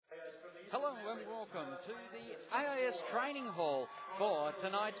Hello and welcome to the AIS Training Hall for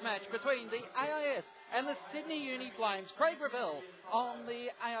tonight's match between the AIS and the Sydney Uni Flames. Craig Revell on the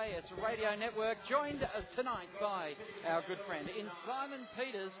AIS Radio Network, joined tonight by our good friend in Simon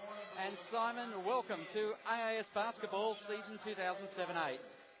Peters. And Simon, welcome to AIS Basketball Season 2007-8.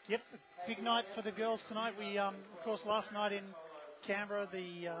 Yep, big night for the girls tonight. We, of course, last night in Canberra,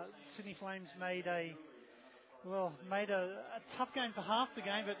 the Sydney Flames made a tough game for half the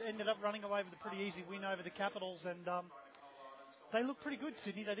game, but ended up running away with a pretty easy win over the Capitals. And they look pretty good,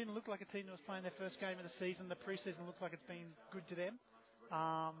 Sydney. They didn't look like a team that was playing their first game of the season. The preseason looks like it's been good to them.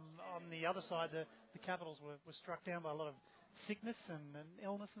 On the other side, the Capitals were struck down by a lot of sickness and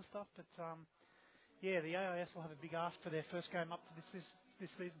illness and stuff. But the AIS will have a big ask for their first game up for this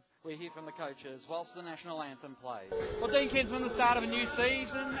season. We hear from the coaches whilst the national anthem plays. Well, Dean Kinsman, the start of a new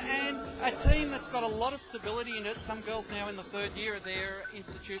season and a team that's got a lot of stability in it. Some girls now in the third year of their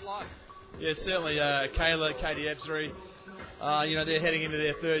institute life. Yeah, certainly. Kayla, Katie Ebsbury, they're heading into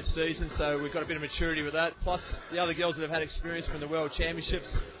their third season, so we've got a bit of maturity with that. Plus, the other girls that have had experience from the World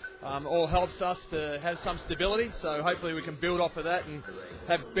Championships all helps us to have some stability. So hopefully we can build off of that and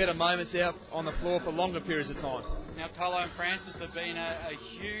have better moments out on the floor for longer periods of time. Now, Tolo and Francis have been a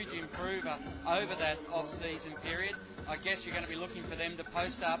huge improver over that off-season period. I guess you're going to be looking for them to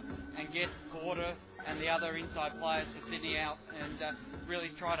post up and get Porter and the other inside players for Sydney out and really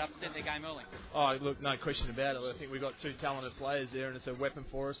try to upset their game early. Oh, look, no question about it. I think we've got two talented players there and it's a weapon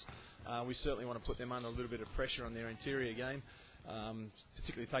for us. We certainly want to put them under a little bit of pressure on their interior game.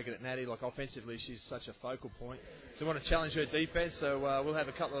 Particularly taking at Natty, like offensively she's such a focal point, so we want to challenge her defence, so we'll have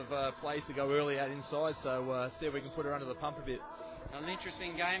a couple of plays to go early out inside, so see if we can put her under the pump a bit. An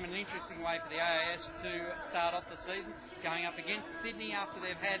interesting game, an interesting way for the AIS to start off the season, going up against Sydney after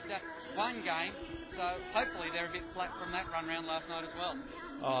they've had one game, so hopefully they're a bit flat from that run round last night as well.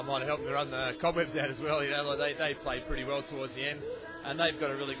 Oh, it might have helped them run the cobwebs out as well. They played pretty well towards the end, and they've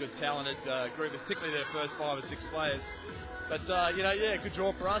got a really good talented group, particularly their first 5 or 6 players. But, good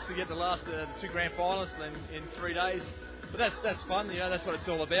draw for us to get the last the 2 grand finalists in 3 days. But that's fun, that's what it's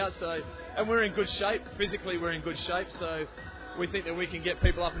all about. So, and we're in good shape. Physically, we're in good shape. So we think that we can get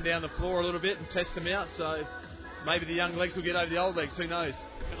people up and down the floor a little bit and test them out. So maybe the young legs will get over the old legs. Who knows?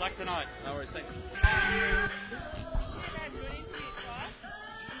 Good luck tonight. No worries. Thanks.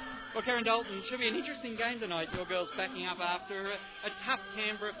 Well, Karen Dalton, it should be an interesting game tonight. Your girls backing up after a tough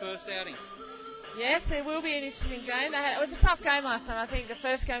Canberra first outing. Yes, it will be an interesting game. It was a tough game last time. I think the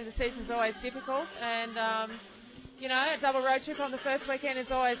first game of the season is always difficult. And, a double road trip on the first weekend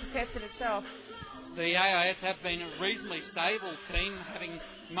is always a test in itself. The AIS have been a reasonably stable team, having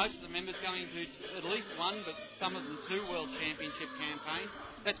most of the members going to at least one, but some of them 2 World Championship campaigns.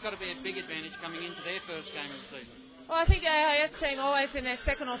 That's got to be a big advantage coming into their first game of the season. Well, I think the AIS team always in their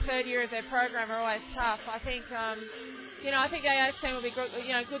second or third year of their program are always tough. I think, I think the AIS team will be good,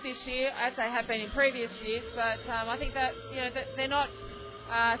 good this year, as they have been in previous years. But I think that, that they're not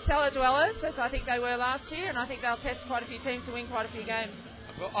cellar dwellers, as I think they were last year, and I think they'll test quite a few teams to win quite a few games.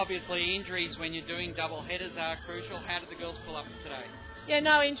 Well, obviously, injuries when you're doing double headers are crucial. How did the girls pull up today? Yeah,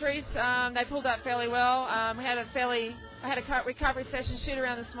 no injuries. They pulled up fairly well. I had a recovery session shoot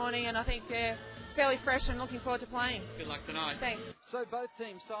around this morning, and I think they're fairly fresh and looking forward to playing. Good luck tonight. Thanks. So both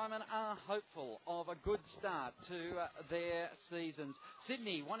teams, Simon, are hopeful of a good start to their seasons.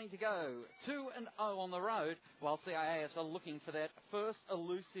 Sydney wanting to go 2-0 on the road, whilst the AIS are looking for that first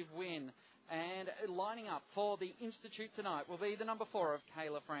elusive win. And lining up for the Institute tonight will be the number 4 of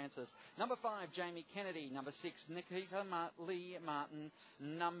Kayla Francis, number 5 Jamie Kennedy, number 6 Nikita Lee Martin,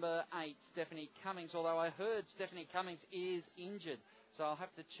 number 8 Stephanie Cummings, although I heard Stephanie Cummings is injured. So I'll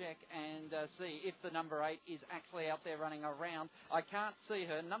have to check and see if the number 8 is actually out there running around. I can't see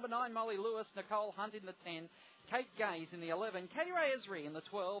her. Number 9, Molly Lewis. Nicole Hunt in the 10. Kate Gaze in the 11. Katie Ray Esri in the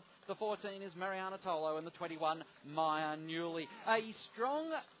 12. The 14 is Mariana Tolo, and the 21, Maya Newley. A strong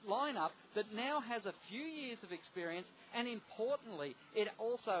lineup that now has a few years of experience, and importantly, it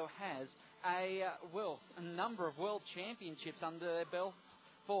also has a number of world championships under their belt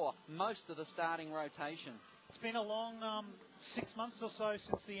for most of the starting rotation. It's been a long 6 months or so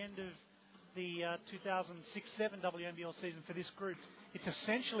since the end of the 2006-07 WNBL season for this group. It's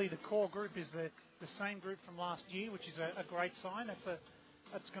essentially the core group is the same group from last year, which is a great sign.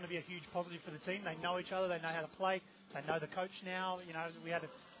 That's going to be a huge positive for the team. They know each other. They know how to play. They know the coach now. We had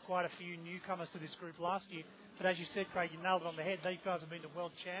quite a few newcomers to this group last year. But as you said, Craig, you nailed it on the head. These guys have been the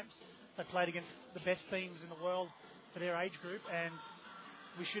world champs. They played against the best teams in the world for their age group, and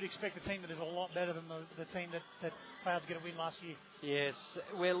we should expect a team that is a lot better than the team that failed to get a win last year. Yes,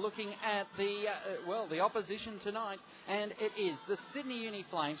 we're looking at the opposition tonight, and it is the Sydney Uni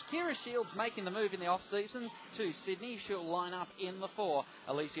Flames. Kira Shields making the move in the off-season to Sydney. She'll line up in the 4.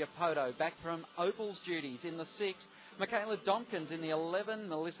 Alicia Poto back from Opal's duties in the 6. Michaela Domkins in the 11,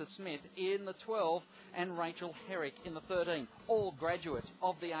 Melissa Smith in the 12, and Rachel Herrick in the 13. All graduates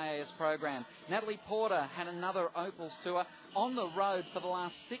of the AAS program. Natalie Porter had another Opals tour on the road for the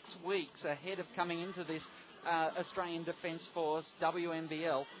last 6 weeks ahead of coming into this Australian Defence Force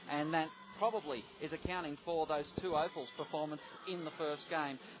WNBL, and that probably is accounting for those 2 Opals performances in the first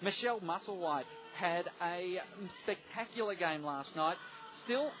game. Michelle Musselwhite had a spectacular game last night.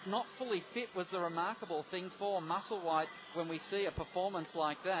 Still not fully fit was the remarkable thing for Musselwhite when we see a performance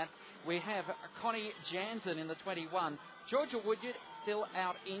like that. We have Connie Jansen in the 21. Georgia Woodyard still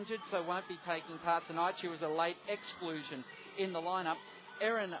out injured, so won't be taking part tonight. She was a late exclusion in the lineup.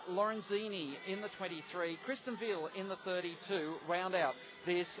 Erin Lorenzini in the 23. Kristen Veal in the 32. Round out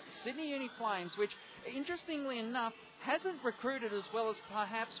this Sydney Uni Flames, which, interestingly enough, hasn't recruited as well as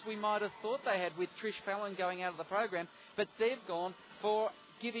perhaps we might have thought they had with Trish Fallon going out of the program, but they've gone for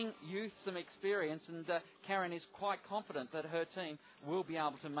giving youth some experience, and Karen is quite confident that her team will be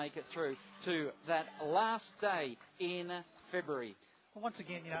able to make it through to that last day in February. Well, once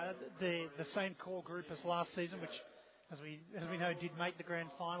again, the same core group as last season, which, as we know, did make the grand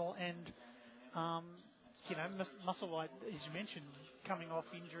final, and Musselwhite, as you mentioned, coming off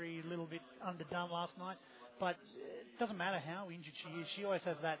injury, a little bit underdone last night, but it doesn't matter how injured she is, she always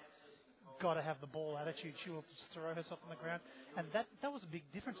has that got to have the ball attitude. She will just throw herself on the ground, and that was a big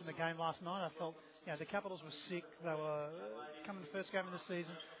difference in the game last night. I felt the Capitals were sick. They were coming the first game of the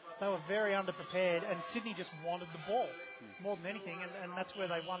season. They were very underprepared, and Sydney just wanted the ball more than anything, and that's where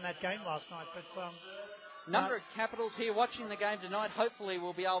they won that game last night. But number of Capitals here watching the game tonight. Hopefully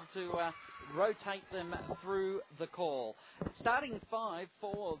we'll be able to rotate them through the call. Starting 5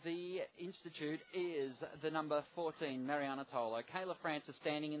 for the Institute is the number 14, Mariana Tolo. Kayla Francis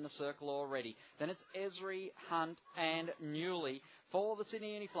standing in the circle already. Then it's Esri, Hunt and Newley for the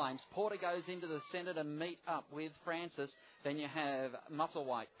Sydney Uni Flames. Porter goes into the centre to meet up with Francis. Then you have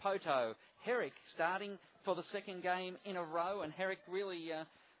Musselwhite, Poto, Herrick starting for the second game in a row, and Herrick really,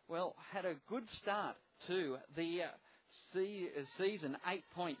 had a good start to the season. 8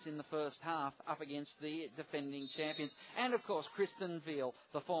 points in the first half up against the defending champions. And, of course, Kristen Veal,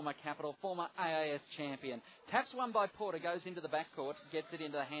 the former Capital, former AAS champion. Taps one by Porter, goes into the backcourt, gets it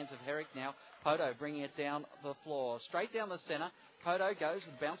into the hands of Herrick now. Poto bringing it down the floor. Straight down the centre. Poto goes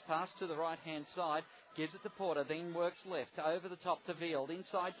with bounce pass to the right-hand side. Gives it to Porter, then works left, over the top to Veal,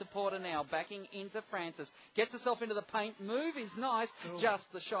 inside to Porter now, backing into Francis. Gets herself into the paint, move is nice, just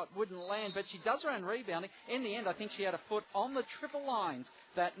the shot wouldn't land, but she does her own rebounding. In the end, I think she had a foot on the triple lines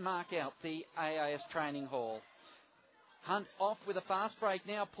that mark out the AAS training hall. Hunt off with a fast break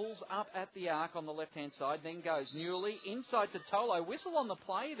now, pulls up at the arc on the left-hand side, then goes Newley, inside to Tolo, whistle on the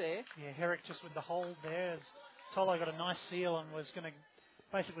play there. Yeah, Herrick just with the hold there, as Tolo got a nice seal and was going to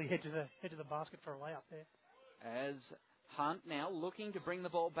basically head to the basket for a layup there. As Hunt now looking to bring the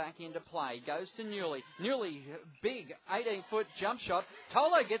ball back into play. Goes to Newley. Newley, big 18-foot jump shot.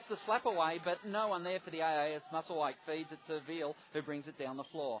 Tolo gets the slap away, but no one there for the AAS. Musselwhite feeds it to Veal, who brings it down the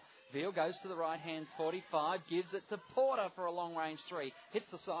floor. Veal goes to the right-hand 45, gives it to Porter for a long-range 3. Hits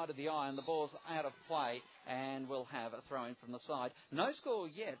the side of the iron. The ball's out of play, and we'll have a throw-in from the side. No score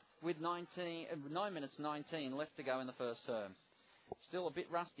yet with 9 minutes 19 left to go in the first term. Still a bit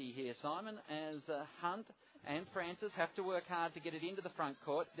rusty here, Simon, as Hunt and Francis have to work hard to get it into the front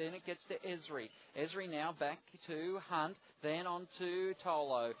court. Then it gets to Esri. Esri now back to Hunt, then on to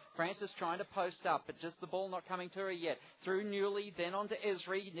Tolo. Francis trying to post up, but just the ball not coming to her yet. Through Newley, then on to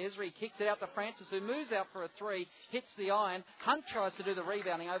Esri. Esri kicks it out to Francis, who moves out for a 3, hits the iron. Hunt tries to do the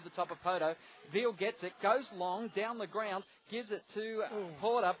rebounding over the top of Poto. Veal gets it, goes long, down the ground, gives it to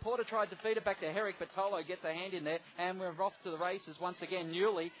Porter. Porter tried to feed it back to Herrick, but Tolo gets a hand in there, and we're off to the races once again.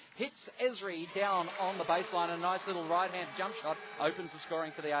 Newley hits Esri down on the baseline. A nice little right-hand jump shot opens the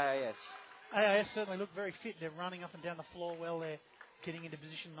scoring for the AAS. AAS certainly look very fit. They're running up and down the floor well. They're getting into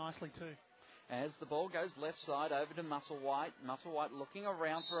position nicely too. As the ball goes left side over to Musselwhite. Musselwhite looking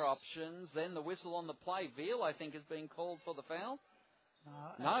around for options. Then the whistle on the play. Veal, I think, has been called for the foul.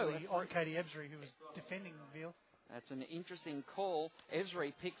 No, Katie Ebsry, who was defending Veal. That's an interesting call.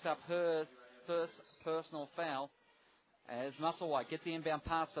 Ebsry picks up her first personal foul as Musselwhite gets the inbound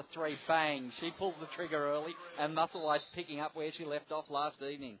pass for 3. Bang! She pulls the trigger early, and Musselwhite's picking up where she left off last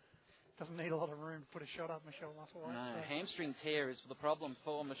evening. doesn't need a lot of room to put a shot up, Michelle Musselwhite. No, So. hamstring tear is the problem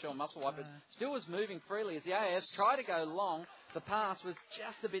for Michelle Musselwhite, but still was moving freely as the AIS tried to go long. The pass was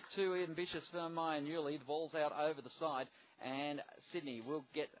just a bit too ambitious for Maya Newley. The ball's out over the side, and Sydney will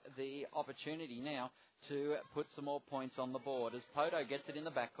get the opportunity now to put some more points on the board. As Poto gets it in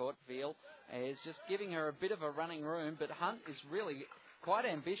the backcourt, Veal is just giving her a bit of a running room, but Hunt is really quite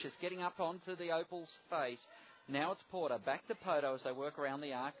ambitious, getting up onto the Opal's face. Now it's Porter. Back to Poto as they work around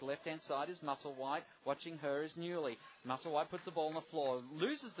the arc. Left-hand side is Musselwhite. Watching her is Newley. Musselwhite puts the ball on the floor.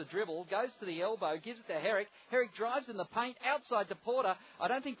 Loses the dribble. Goes to the elbow. Gives it to Herrick. Herrick drives in the paint. Outside to Porter. I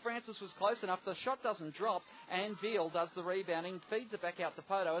don't think Francis was close enough. The shot doesn't drop. And Veal does the rebounding. Feeds it back out to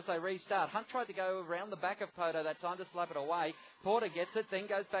Poto as they restart. Hunt tried to go around the back of Poto that time to slap it away. Porter gets it. Then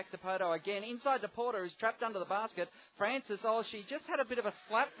goes back to Poto again. Inside to Porter, who's trapped under the basket. Francis, she just had a bit of a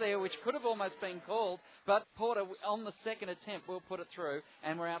slap there, which could have almost been called. But Porter, on the second attempt, will put it through.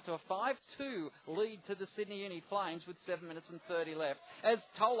 And we're out to a 5-2 lead to the Sydney Uni Flames with 7 minutes and 30 left. As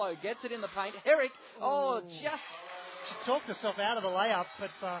Tolo gets it in the paint. Herrick, She talked herself out of the layup, but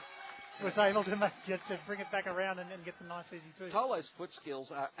was able to bring it back around and get the nice easy two. Tolo's foot skills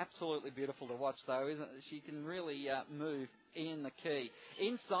are absolutely beautiful to watch, though, isn't it? She can really move in the key.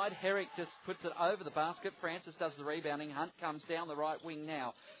 Inside, Herrick just puts it over the basket. Francis does the rebounding. Hunt comes down the right wing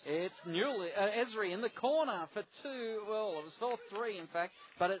now. It's Esri in the corner for two. Well, it was for three, in fact,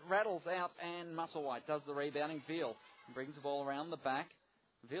 but it rattles out, and Musselwhite does the rebounding. Veal brings the ball around the back.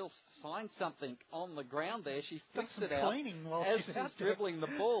 Veal finds something on the ground there. She flicks it out as she's dribbling the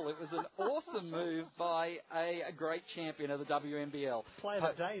ball. It was an awesome move by a great champion of the WNBL. Play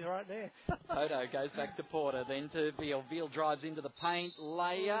of the day right there. Poto goes back to Porter, then to Veal. Veal drives into the paint.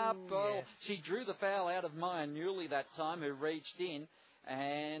 Layup. She drew the foul out of Maya Newley that time, who reached in.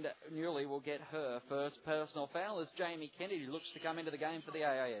 And Newley will get her first personal foul as Jamie Kennedy looks to come into the game for the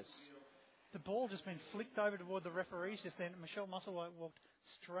AIS. The ball just been flicked over toward the referees just then. Michelle Musselwhite walked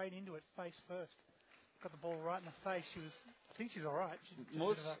straight into it face first. Got the ball right in the face. I think she's all right.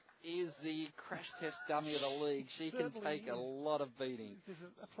 Moose is the crash test dummy of the league. She can take a lot of beating. If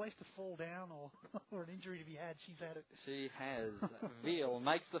there's a place to fall down or an injury to be had, she's had it. She has. Veal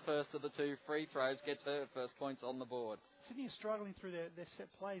makes the first of the two free throws, gets her first points on the board. Sydney is struggling through their set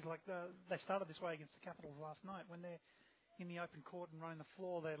plays. Like they started this way against the Capitals last night. When they're in the open court and running the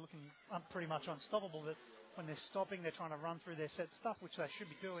floor, they're looking pretty much unstoppable. That when they're stopping, they're trying to run through their set stuff, which they should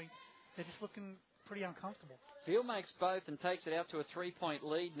be doing. They're just looking pretty uncomfortable. Veal makes both and takes it out to a 3-point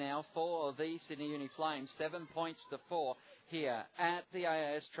lead now for the Sydney Uni Flames. 7 points to 4 here at the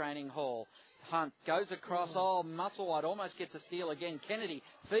AIS Training Hall. Hunt goes across. Musselwhite almost gets a steal again. Kennedy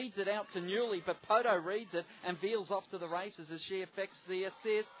feeds it out to Newley, but Poto reads it and Veal's off to the races as she effects the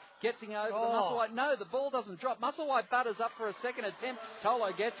assist. Getting over the Musselwhite. No, the ball doesn't drop. Musselwhite butters up for a second attempt.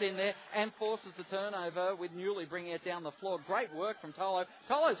 Tolo gets in there and forces the turnover with Newley bringing it down the floor. Great work from Tolo.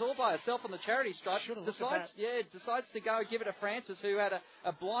 Tolo's all by herself on the charity stripe. Decides to go give it to Francis, who had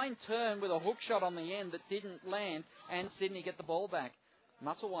a blind turn with a hook shot on the end that didn't land, and Sydney get the ball back.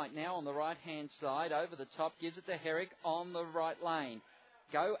 Musselwhite now on the right-hand side, over the top, gives it to Herrick on the right lane.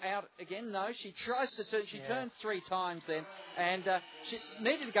 Go out again. No, she tries to turn. She turns 3 times then, and she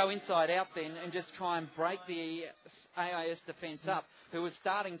needed to go inside out then and just try and break the AIS defence up, who was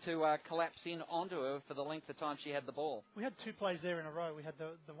starting to collapse in onto her for the length of time she had the ball. We had 2 plays there in a row. We had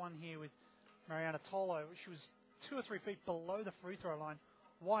the one here with Mariana Tolo. She was 2 or 3 feet below the free throw line,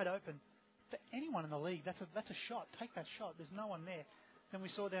 wide open. For anyone in the league, that's a shot. Take that shot. There's no one there. Then we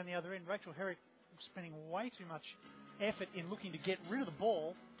saw down the other end, Rachel Herrick spending way too much effort in looking to get rid of the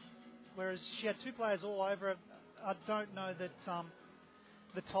ball, whereas she had 2 players all over her. I don't know that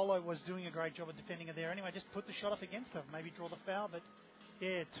the Tolo was doing a great job of defending her there. Anyway, just put the shot up against her, maybe draw the foul. But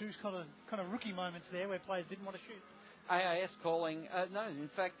yeah, 2 kind of rookie moments there where players didn't want to shoot. AIS calling, in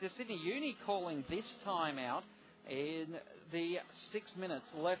fact, the Sydney Uni calling this time out in the 6 minutes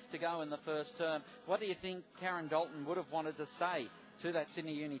left to go in the first term. What do you think Karen Dalton would have wanted to say to that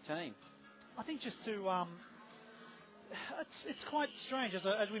Sydney Uni team? I think just to it's quite strange,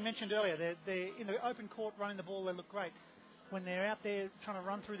 as we mentioned earlier. They're in the open court running the ball. They look great. When they're out there trying to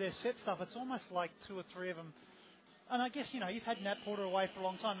run through their set stuff, it's almost like 2 or 3 of them. And I guess you've had Nat Porter away for a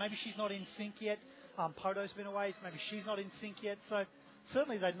long time. Maybe she's not in sync yet. Poto's been away. Maybe she's not in sync yet. So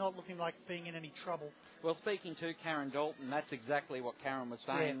certainly they're not looking like being in any trouble. Well, speaking to Karen Dalton, that's exactly what Karen was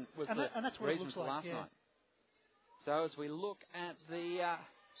saying was and that's what reason it looks for like, last night. So as we look at the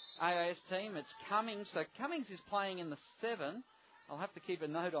AIS team, it's Cummings. So Cummings is playing in the 7. I'll have to keep a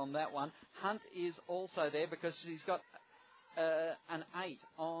note on that one. Hunt is also there because she's got an 8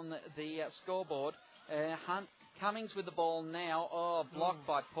 on the scoreboard. Cummings with the ball now. Blocked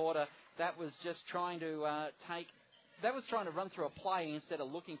by Porter. that was just trying to run through a play instead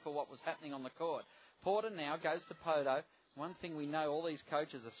of looking for what was happening on the court. Porter now goes to Poto. One thing we know, all these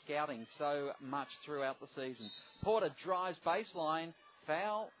coaches are scouting so much throughout the season. Porter drives baseline.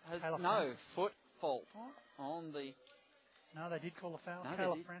 Foul has foot fault on the... No, they did call a foul. No,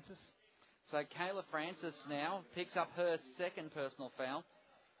 Kayla Francis. So Kayla Francis now picks up her second personal foul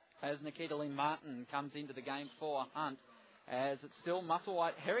as Nikita Lynn Martin comes into the game for Hunt. As it's still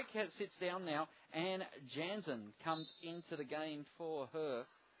Musselwhite. Herrick sits down now, and Jansen comes into the game for her.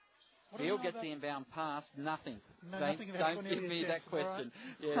 Beale gets the inbound pass. Nothing. Don't give me that question.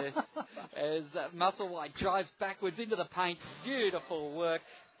 Right. Yes. As Musselwhite drives backwards into the paint. Beautiful work.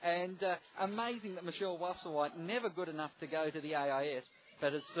 And amazing that Michelle Musselwhite, never good enough to go to the AIS,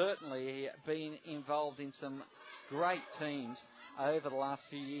 but has certainly been involved in some great teams over the last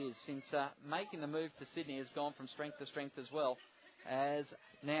few years since making the move to Sydney has gone from strength to strength as well. As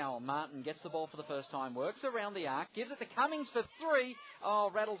now Martin gets the ball for the first time, works around the arc, gives it to Cummings for three.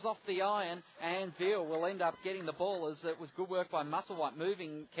 Rattles off the iron, and Veal will end up getting the ball as it was good work by Musselwhite,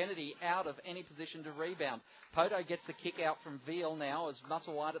 moving Kennedy out of any position to rebound. Poto gets the kick out from Veal now as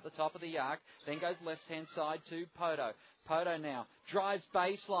Musselwhite at the top of the arc, then goes left-hand side to Poto. Poto now drives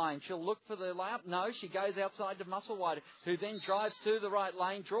baseline. She'll look for the layup. No, she goes outside to Musselwhite, who then drives to the right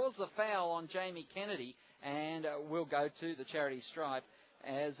lane, draws the foul on Jamie Kennedy, and will go to the charity stripe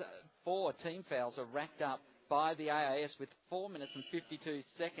as 4 team fouls are racked up by the AIS with 4 minutes and 52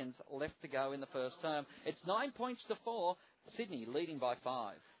 seconds left to go in the first term. It's 9 points to 4. Sydney leading by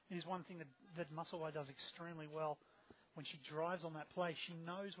 5. It is one thing that Musselwhite does extremely well. When she drives on that play, she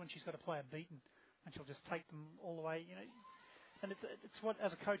knows when she's got a player beaten, and she'll just take them all the way. And it's what,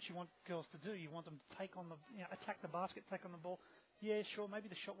 as a coach, you want girls to do. You want them to take on attack the basket, take on the ball. Yeah, sure, maybe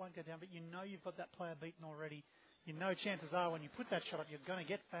the shot won't go down, but you know you've got that player beaten already. You know chances are when you put that shot up, you're going to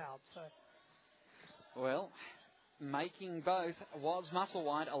get fouled. So, well, making both was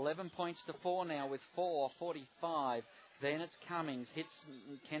Musselwhite, 11 points to 4 now with 4:45. Then it's Cummings, hits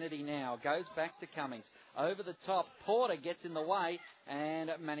Kennedy now, goes back to Cummings. Over the top, Porter gets in the way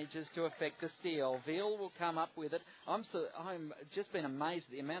and manages to effect the steal. Veal will come up with it. I'm just been amazed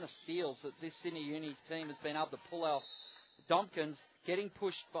at the amount of steals that this Sydney Uni team has been able to pull off. Domkins getting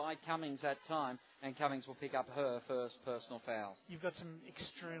pushed by Cummings at time, and Cummings will pick up her first personal foul. You've got some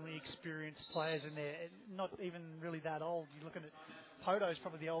extremely experienced players in there, not even really that old. You're looking at Poto's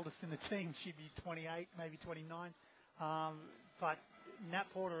probably the oldest in the team. She'd be 28, maybe 29. But Nat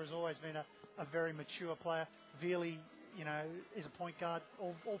Porter has always been a very mature player. Veely, is a point guard.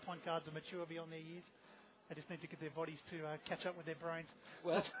 All point guards are mature beyond their years. They just need to get their bodies to catch up with their brains.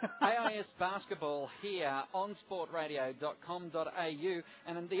 Well, AIS basketball here on sportradio.com.au,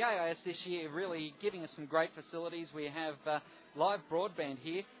 and the AIS this year really giving us some great facilities. We have live broadband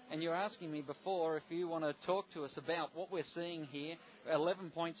here, and you're asking me before if you want to talk to us about what we're seeing here. 11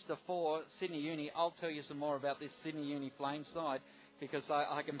 points to 4, Sydney Uni. I'll tell you some more about this Sydney Uni Flame side, because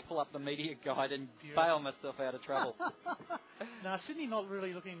I can pull up the media guide and bail myself out of trouble. No, Sydney not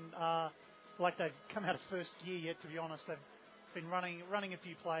really looking like they've come out of first gear yet, to be honest. They've been running a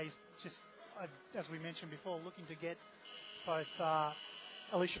few plays, just as we mentioned before, looking to get both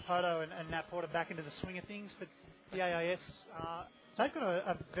Alicia Poto and Nat Porter back into the swing of things. But the AIS, they've got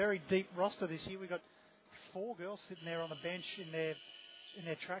a very deep roster this year. We've got 4 girls sitting there on the bench in their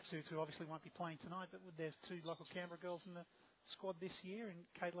tracksuits who obviously won't be playing tonight, but there's 2 local Canberra girls in the squad this year, in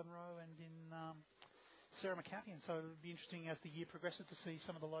Caitlin Rowe and in Sarah McCaffey. And so it'll be interesting as the year progresses to see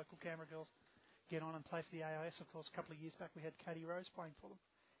some of the local Canberra girls get on and play for the AIS. Of course, a couple of years back we had Katie Rose playing for them.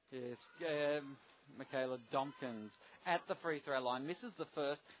 Yes, Michaela Domkins at the free throw line misses the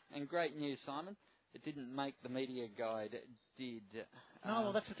first, and great news, Simon. It didn't make the media guide. It did. No,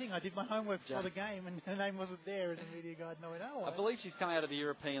 well, that's the thing. I did my homework for the game, and her name wasn't there in the media guide. No, I believe she's come out of the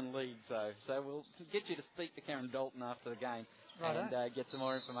European League, so we'll get you to speak to Karen Dalton after the game and get some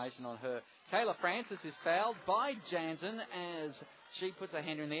more information on her. Kayla Francis is fouled by Jansen as she puts her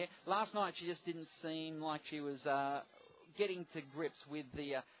hand in there. Last night she just didn't seem like she was getting to grips with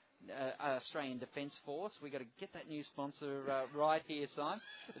the Australian Defence Force. We've got to get that new sponsor right here, Simon.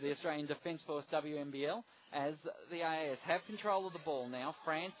 The Australian Defence Force WNBL, as the AIS have control of the ball now.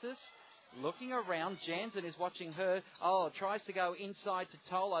 Francis looking around. Jansen is watching her. Tries to go inside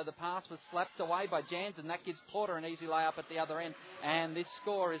to Tolo. The pass was slapped away by Jansen. That gives Porter an easy layup at the other end. And this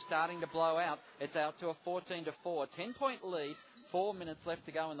score is starting to blow out. It's out to a 14-4. 10-point lead. 4 minutes left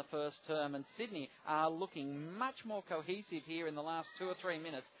to go in the first term. And Sydney are looking much more cohesive here in the last 2 or 3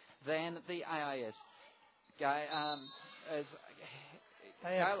 minutes than the AIS. As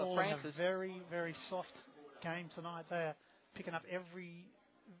they are calling a very, very soft game tonight. They are picking up every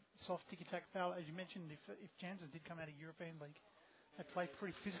soft tiki-taka foul. As you mentioned, if Jansen did come out of European League, they play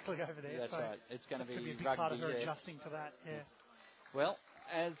pretty physically over there. That's so right. It's going to be a big rugby, part of her adjusting to that. Yeah. Well,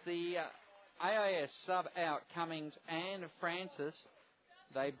 as the AIS sub out Cummings and Francis,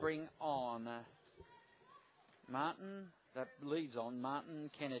 they bring on Martin. That leads on Martin,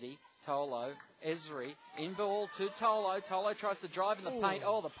 Kennedy, Tolo, Esri. In ball to Tolo. Tolo tries to drive in the paint.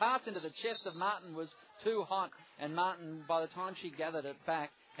 Oh, the pass into the chest of Martin was too hot. And Martin, by the time she gathered it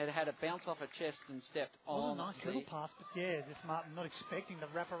back, had it bounce off her chest and stepped on. It was a nice little pass, but yeah, just Martin not expecting the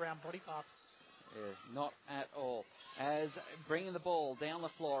wrap-around body pass. Yeah, not at all. As bringing the ball down the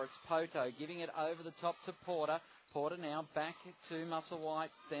floor, it's Poto giving it over the top to Porter. Porter now back to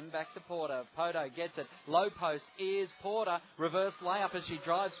Musselwhite, then back to Porter. Poto gets it. Low post is Porter. Reverse layup as she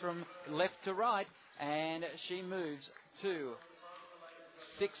drives from left to right. And she moves to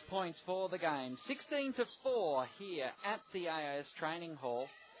 6 points for the game. 16-4 here at the AIS Training Hall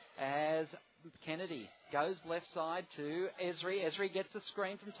as Kennedy goes left side to Esri. Esri gets the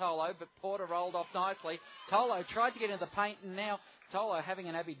screen from Tolo, but Porter rolled off nicely. Tolo tried to get into the paint, and now Tolo having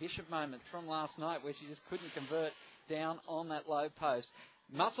an Abby Bishop moment from last night where she just couldn't convert down on that low post.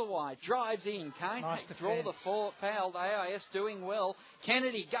 Musselwhite drives in. Can't draw the foul. AIS doing well.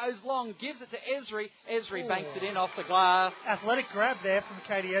 Kennedy goes long, gives it to Esri. Esri banks it in off the glass. Athletic grab there from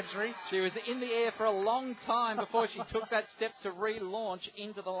Katie Esri. She was in the air for a long time before she took that step to relaunch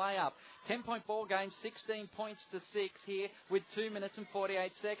into the layup. 10-point ball game, 16 points to 6 here with 2 minutes and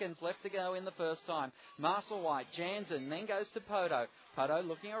 48 seconds left to go in the first time. Musselwhite, Jansen, then goes to Poto. Poto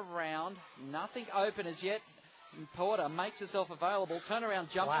looking around. Nothing open as yet. Porter makes herself available. Turnaround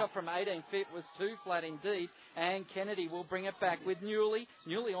jump shot from 18 feet was too flat indeed. And Kennedy will bring it back with Newley.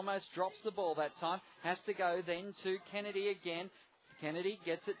 Newley almost drops the ball that time. Has to go then to Kennedy again. Kennedy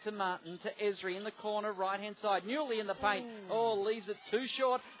gets it to Martin, to Esri in the corner, right-hand side. Newley in the paint. Oh, leaves it too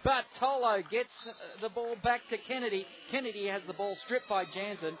short. But Tolo gets the ball back to Kennedy. Kennedy has the ball stripped by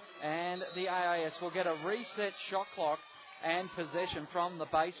Jansen. And the AIS will get a reset shot clock and possession from the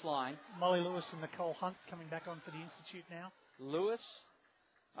baseline. Molly Lewis and Nicole Hunt coming back on for the Institute now. Lewis,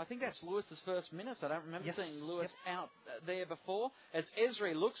 I think that's Lewis's first minutes. I don't remember seeing Lewis out there before. As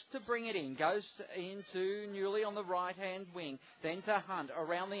Esri looks to bring it in, goes into Newley on the right-hand wing, then to Hunt,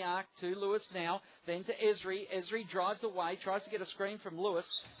 around the arc to Lewis now, then to Esri. Esri drives away, tries to get a screen from Lewis,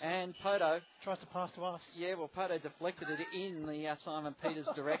 and Poto tries to pass to us. Yeah, well, Poto deflected it in the Simon Peters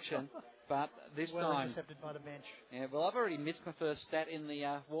direction. But this well time, intercepted by the bench. Yeah, well, I've already missed my first stat in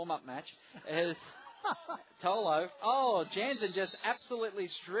the warm-up match. As Tolo, Jansen just absolutely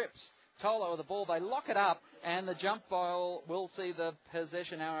strips Tolo of the ball. They lock it up, and the jump ball will see the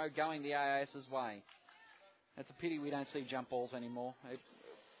possession arrow going the AIS's way. It's a pity we don't see jump balls anymore. It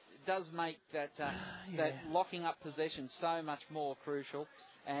does make that that locking up possession so much more crucial.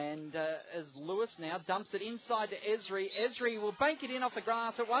 And as Lewis now dumps it inside to Esri. Esri will bank it in off the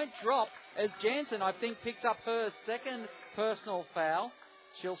grass. It won't drop as Jansen, I think, picks up her second personal foul.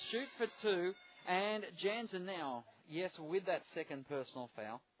 She'll shoot for 2. And Jansen now, yes, with that second personal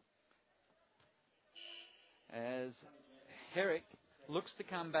foul. As Herrick looks to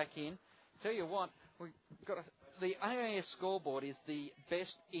come back in. Tell you what, we've got the AIS scoreboard is the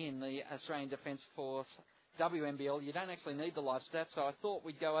best in the Australian Defence Force WNBL. You don't actually need the live stats, so I thought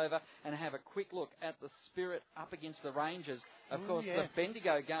we'd go over and have a quick look at the Spirit up against the Rangers. Of course, the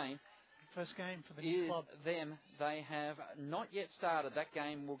Bendigo game. First game for the new club. Them. They have not yet started. That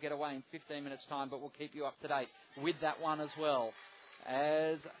game will get away in 15 minutes' time, but we'll keep you up to date with that one as well.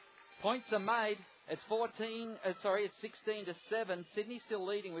 As points are made, it's 16-7. Sydney still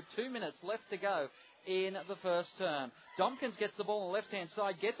leading with 2 minutes left to go in the first term. Domkins gets the ball on the left-hand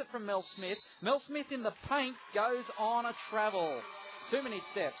side, gets it from Mel Smith. Mel Smith in the paint goes on a travel. Too many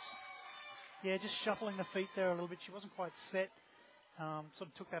steps. Yeah, just shuffling the feet there a little bit. She wasn't quite set. Sort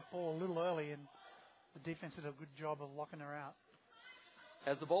of took that ball a little early, and the defense did a good job of locking her out.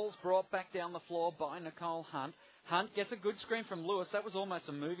 As the ball's brought back down the floor by Nicole Hunt. Hunt gets a good screen from Lewis. That was almost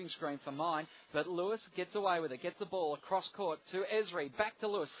a moving screen for mine, but Lewis gets away with it. Gets the ball across court to Esri. Back to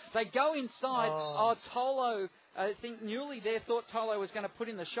Lewis. They go inside. Tolo, I think Newley there thought Tolo was going to put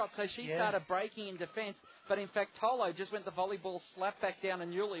in the shot, so she started breaking in defence. But in fact, Tolo just went the volleyball slap back down,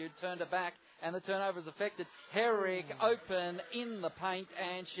 and Newley who turned her back, and the turnover is affected. Herrick open in the paint,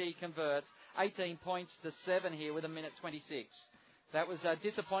 and she converts. 18 points to 7 here with 1:26. That was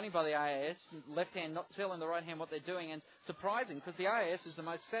disappointing by the AIS. Left hand not telling the right hand what they're doing, and surprising because the AIS is the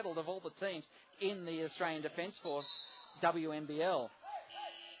most settled of all the teams in the Australian Defence Force WNBL.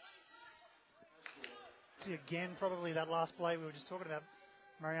 See, again, probably that last play we were just talking about,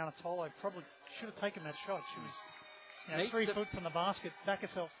 Mariana Tolo probably should have taken that shot. She was 3 foot from the basket, back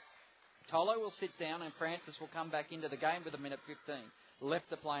herself Tolo will sit down and Francis will come back into the game with a minute 15 left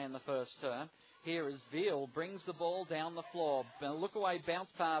to play in the first term. Here is Veal, brings the ball down the floor. Look away, bounce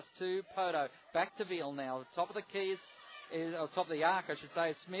pass to Poto. Back to Veal now. Top of the keys, top of the arc, I should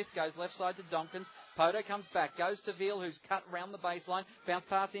say. Smith goes left side to Domkins. Poto comes back, goes to Veal, who's cut round the baseline. Bounce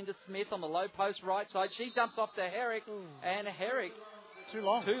pass into Smith on the low post right side. She dumps off to Herrick, and Herrick... Too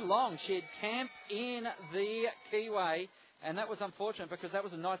long. She had camped in the keyway, and that was unfortunate because that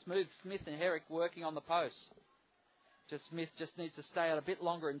was a nice move. Smith and Herrick working on the post. Smith just needs to stay out a bit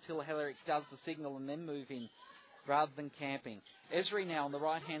longer until Herrick does the signal and then move in rather than camping. Esri now on the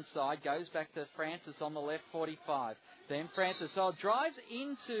right-hand side goes back to Francis on the left, 45. Then Francis drives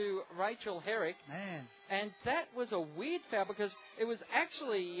into Rachel Herrick. Man. And that was a weird foul because it was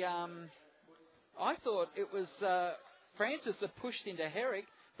actually, I thought it was Francis that pushed into Herrick,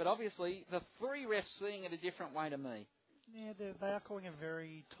 but obviously the three refs seeing it a different way to me. Yeah, they are calling a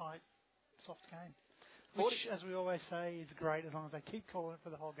very tight, soft game. Which, as we always say, is great as long as they keep calling it for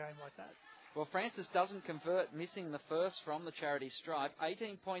the whole game like that. Well, Francis doesn't convert, missing the first from the charity stripe.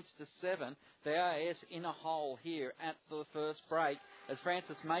 18 points to 7. The AIS in a hole here at the first break as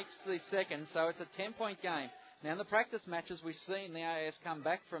Francis makes the second, so it's a 10-point game. Now, in the practice matches, we've seen the AIS come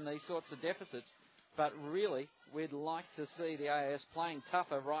back from these sorts of deficits, but really, we'd like to see the AIS playing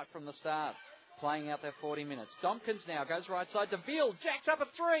tougher right from the start, playing out their 40 minutes. Domkins now goes right side to Veal, jacks up a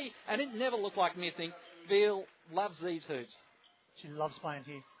three, and it never looked like missing. Veal loves these hoops. She loves playing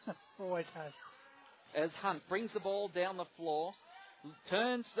here. Always has. As Hunt brings the ball down the floor,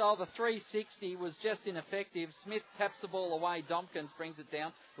 turns, the 360 was just ineffective. Smith taps the ball away. Domkins brings it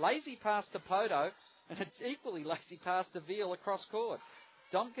down. Lazy pass to Poto, and it's equally lazy pass to Veal across court.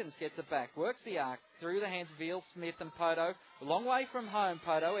 Domkins gets it back, works the arc through the hands of Veal, Smith and Poto. A long way from home,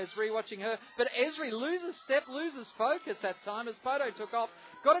 Poto. Esri watching her, but Esri loses step, loses focus that time as Poto took off.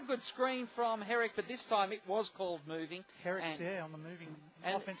 Got a good screen from Herrick, but this time it was called moving. Herrick's there on the moving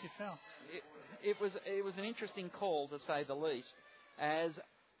offensive foul. It was an interesting call, to say the least, as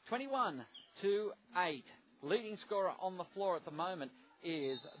 21-8. Leading scorer on the floor at the moment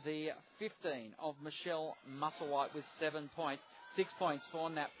is the 15 of Michelle Musselwhite with 7 points. 6 points for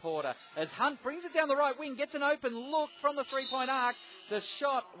Nat Porter. As Hunt brings it down the right wing, gets an open look from the three-point arc. The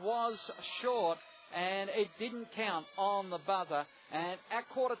shot was short, and it didn't count on the buzzer. And at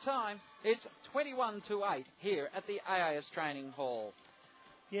quarter time, it's 21-8 here at the AIS Training Hall.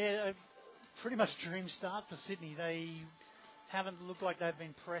 Yeah, pretty much dream start for Sydney. They haven't looked like they've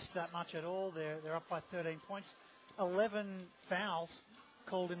been pressed that much at all. They're up by 13 points. 11 fouls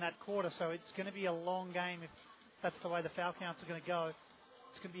called in that quarter, so it's going to be a long game if that's the way the foul counts are going to go.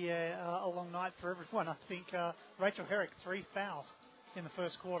 It's going to be a long night for everyone. I think Rachel Herrick, 3 fouls in the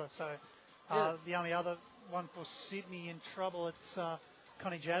first quarter. So the only other one for Sydney in trouble, it's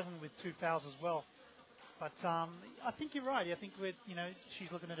Connie Jasmine with 2 fouls as well. But I think you're right. I think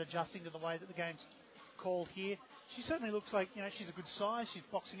she's looking at adjusting to the way that the game's called here. She certainly looks like she's a good size. She's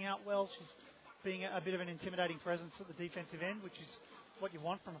boxing out well. She's being a bit of an intimidating presence at the defensive end, which is what you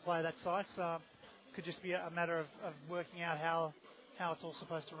want from a player that size. Could just be a matter of working out how it's all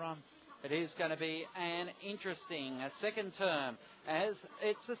supposed to run. It is going to be an interesting second term as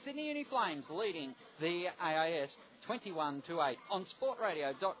it's the Sydney Uni Flames leading the AIS 21-8 on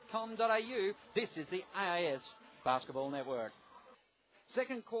sportradio.com.au. This is the AIS Basketball Network.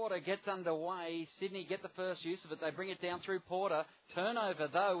 Second quarter gets underway. Sydney get the first use of it. They bring it down through Porter. Turnover,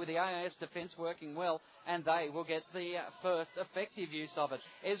 though, with the AIS defence working well, and they will get the first effective use of it.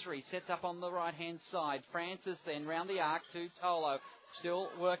 Esri sets up on the right-hand side. Francis then round the arc to Tolo. Still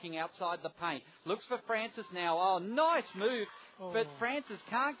working outside the paint. Looks for Francis now. Oh, nice move. But Francis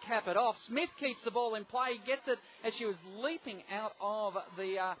can't cap it off. Smith keeps the ball in play. Gets it as she was leaping out of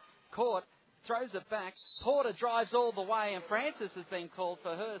the court. Throws it back. Porter drives all the way, and Francis has been called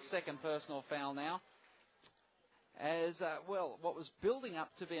for her second personal foul now. As, what was building up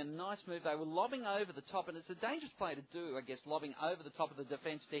to be a nice move, they were lobbing over the top, and it's a dangerous play to do, I guess, lobbing over the top of the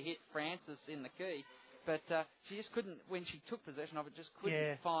defence to hit Francis in the key. But she just couldn't, when she took possession of it, just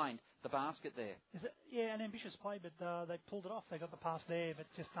couldn't find the basket there. An ambitious play, but they pulled it off. They got the pass there, but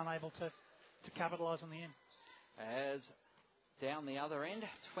just unable to capitalise on the end. As down the other end,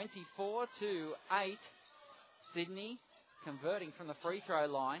 24-8, Sydney converting from the free throw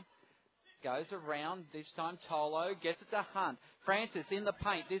line. Goes around, this time Tolo gets it to Hunt. Francis in the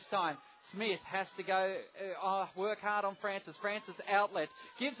paint this time. Smith has to go work hard on Francis. Francis outlet.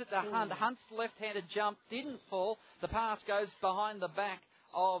 Gives it to Hunt. Hunt's left-handed jump didn't fall. The pass goes behind the back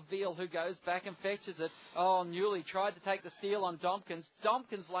of Veal, who goes back and fetches it. Oh, Newley tried to take the steal on Dompkins.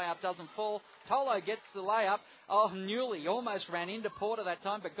 Dompkins' layup doesn't fall. Tolo gets the layup. Oh, Newley almost ran into Porter that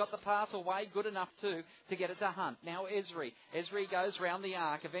time, but got the pass away good enough to get it to Hunt. Now Esri. Esri goes round the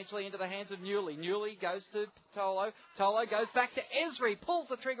arc, eventually into the hands of Newley. Newley goes to Tolo. Tolo goes back to Esri, pulls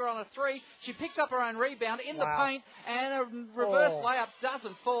the trigger on a three. She picks up her own rebound in the paint, and a reverse layup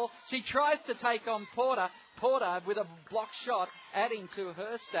doesn't fall. She tries to take on Porter. Porter with a block shot, adding to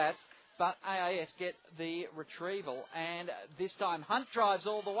her stats. But AIS get the retrieval, and this time Hunt drives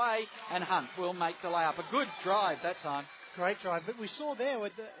all the way, and Hunt will make the layup. A good drive that time. Great drive. But we saw there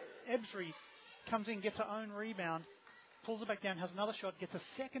with Ebsri comes in, gets her own rebound, pulls it back down, has another shot, gets a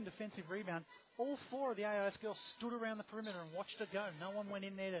second defensive rebound. All four of the AIS girls stood around the perimeter and watched her go. No one went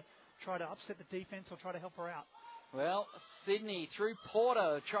in there to try to upset the defense or try to help her out. Well, Sydney through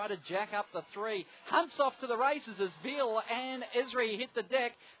Porter try to jack up the three. Hunt's off to the races as Veal and Esri hit the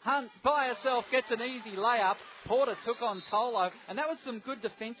deck. Hunt by herself gets an easy layup. Porter took on Tolo, and that was some good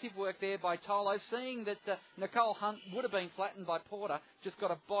defensive work there by Tolo, seeing that Nicole Hunt would have been flattened by Porter. Just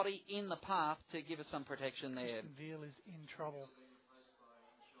got a body in the path to give us some protection there. Veal is in trouble.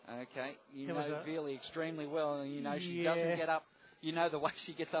 Okay, you know Veal extremely well, and you know she doesn't get up. You know the way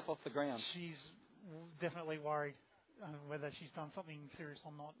she gets up off the ground. She's definitely worried whether she's done something serious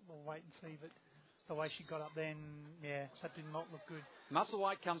or not. We'll wait and see, but the way she got up then, that did not look good.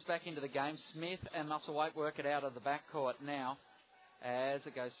 Musselwhite comes back into the game. Smith and Musselwhite work it out of the backcourt now as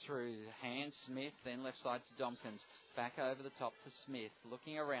it goes through. Hand Smith, then left side to Dompkins. Back over the top to Smith.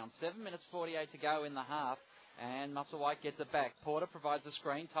 Looking around. 7 minutes 48 to go in the half. And Musselwhite gets it back. Porter provides a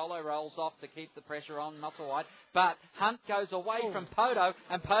screen. Tolo rolls off to keep the pressure on Musselwhite. But Hunt goes away from Poto,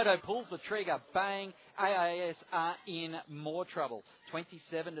 and Poto pulls the trigger. Bang. AIS are in more trouble.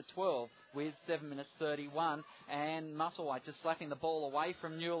 27-12 with 7 minutes 31. And Musselwhite just slapping the ball away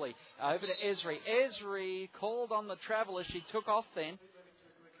from Newley. Over to Esri. Esri called on the travel as she took off then.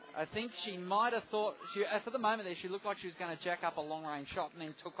 I think she might have thought, for the moment there, she looked like she was going to jack up a long-range shot and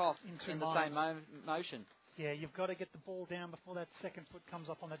then took off in the same motion. Yeah, you've got to get the ball down before that second foot comes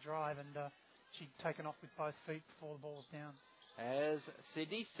up on the drive, and she'd taken off with both feet before the ball's down. As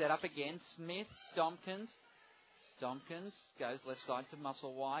Sydney set up again, Smith, Dompkins. Dompkins goes left side to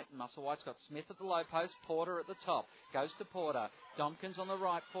Musselwhite. Musselwhite's got Smith at the low post, Porter at the top. Goes to Porter. Dompkins on the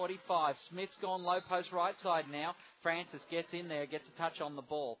right, 45. Smith's gone low post right side now. Francis gets in there, gets a touch on the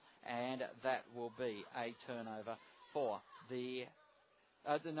ball, and that will be a turnover for the...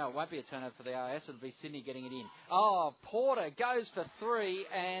 no, it won't be a turnover for the AIS. It'll be Sydney getting it in. Oh, Porter goes for three,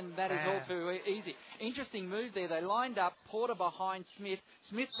 and that is all too easy. Interesting move there. They lined up Porter behind Smith.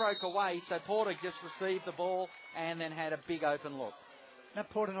 Smith broke away, so Porter just received the ball and then had a big open look. Now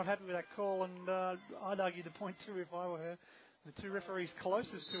Porter not happy with that call, and I'd argue the point too if I were her. The two referees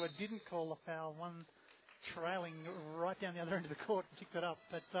closest to her didn't call the foul. One trailing right down the other end of the court and picked it up,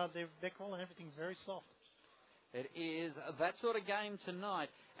 but they're calling everything very soft. It is that sort of game tonight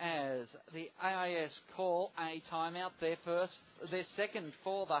as the AIS call a timeout, their second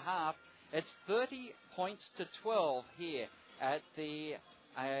for the half. It's 30 points to 12 here at the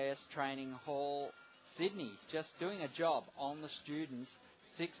AIS Training Hall. Sydney just doing a job on the students.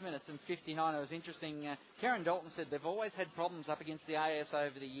 6 minutes and 59. It was interesting. Karen Dalton said they've always had problems up against the AIS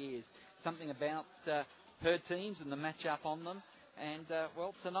over the years. Something about her teams and the match-up on them. And,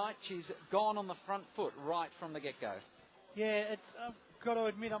 tonight she's gone on the front foot right from the get-go. Yeah, I've got to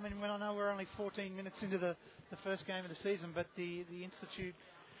admit, when I know we're only 14 minutes into the first game of the season, but the Institute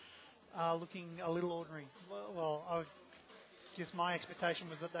are looking a little ordinary. Well, my expectation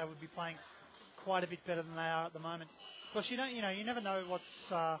was that they would be playing quite a bit better than they are at the moment. Because you never know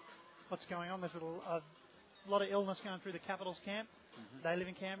what's going on. There's a lot of illness going through the Capitals camp. Mm-hmm. They live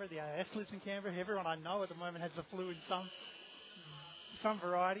in Canberra. The AIS lives in Canberra. Everyone I know at the moment has the flu in some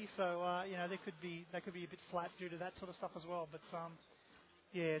variety, so they could be a bit flat due to that sort of stuff as well. But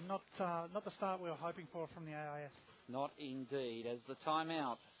not the start we were hoping for from the AIS. Not indeed. As the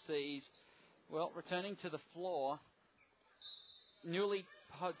timeout sees, returning to the floor, Newley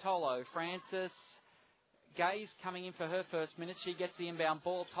Tolo, Francis Gaze coming in for her first minute. She gets the inbound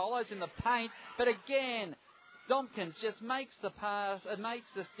ball. Tolo's in the paint, but again, Dompkins just makes the pass, makes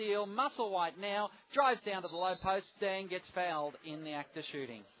the steal. Musselwhite now drives down to the low post. Dan gets fouled in the act of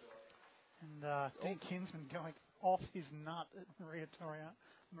shooting. And Dean Kinsman going off his nut at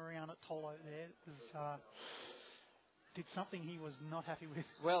Mariana Tolo there. Did something he was not happy with.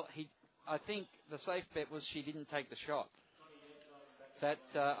 Well, I think the safe bet was she didn't take the shot. That,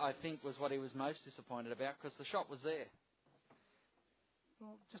 I think, was what he was most disappointed about because the shot was there.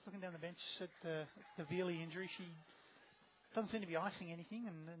 Well, just looking down the bench at the Veely injury, she doesn't seem to be icing anything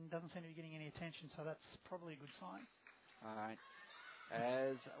and doesn't seem to be getting any attention, so that's probably a good sign. All right.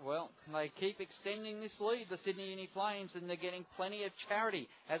 As well, they keep extending this lead, the Sydney Uni Flames, and they're getting plenty of charity,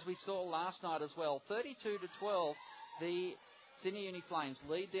 as we saw last night as well. 32-12, the Sydney Uni Flames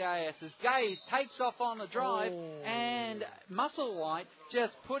lead the AIS as Gaze takes off on the drive, and Musselwhite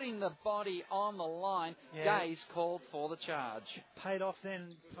just putting the body on the line. Yeah. Gaze called for the charge. Paid off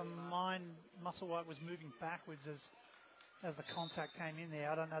then. From mine, Musselwhite was moving backwards as the contact came in there.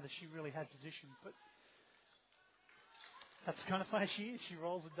 I don't know that she really had position, but that's the kind of player she is. She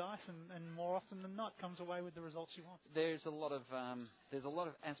rolls the dice and more often than not comes away with the results she wants. There's a lot of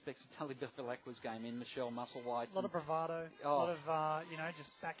aspects of Tully Bilfilacqua's game in Michelle Musselwhite. A lot of bravado. A lot of just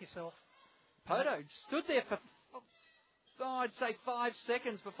back yourself. Poto stood there for I'd say 5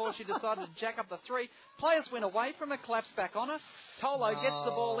 seconds before she decided to jack up the three. Players went away from her, collapsed back on her. Tolo gets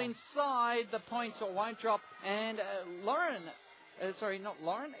the ball inside. The points won't drop. And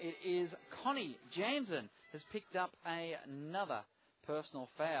it is Connie Jansen has picked up another personal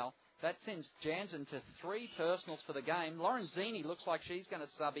foul. That sends Jansen to 3 personals for the game. Lorenzini looks like she's going to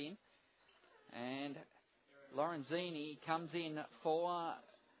sub in. And Lorenzini comes in for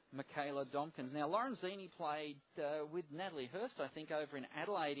Michaela Domkins. Now, Lorenzini played with Natalie Hurst, I think, over in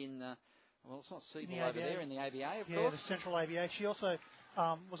Adelaide it's not Seagull over there, in the ABA, of course. Yeah, the Central ABA. She also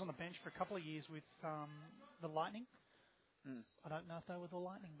was on the bench for a couple of years with the Lightning. I don't know if they were the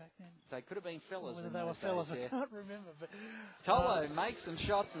Lightning back then. They could have been fellas. Whether they were fellas, I can't remember. But Tolo makes some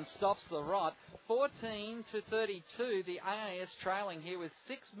shots and stops the rot. 14-32, the AIS trailing here with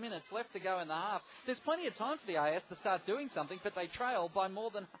 6 minutes left to go in the half. There's plenty of time for the AIS to start doing something, but they trail by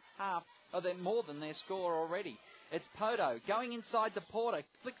more than half, or they're more than their score already. It's Poto going inside to Porter,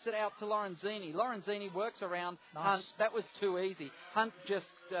 flicks it out to Lorenzini. Lorenzini works around Hunt. That was too easy. Hunt just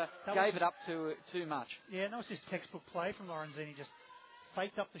gave it up too much. Yeah, that was his textbook play from Lorenzini. Just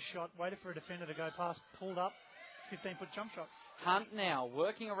faked up the shot, waited for a defender to go past, pulled up, 15-foot jump shot. Hunt now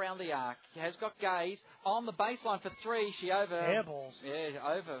working around the arc. Has got Gaze on the baseline for 3. She airballs. Yeah,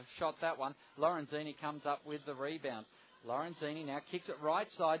 overshot that one. Lorenzini comes up with the rebound. Lorenzini now kicks it right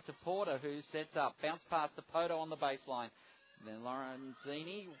side to Porter, who sets up. Bounce pass to Poto on the baseline. Then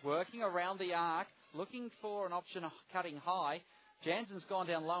Lorenzini working around the arc, looking for an option of cutting high. Jansen's gone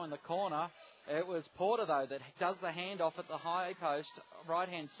down low in the corner. It was Porter, though, that does the handoff at the high post,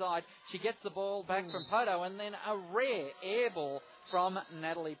 right-hand side. She gets the ball back from Poto, and then a rare air ball from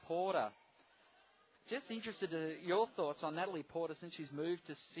Natalie Porter. Just interested in your thoughts on Natalie Porter since she's moved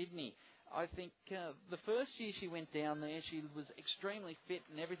to Sydney. I think the first year she went down there, she was extremely fit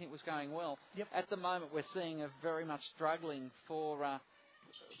and everything was going well. Yep. At the moment, we're seeing her very much struggling for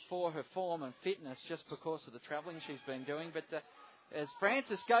her form and fitness just because of the travelling she's been doing. But as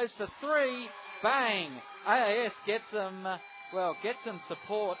Francis goes for 3, bang! AIS gets some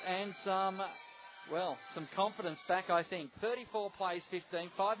support and some confidence back, I think. 34 plays 15,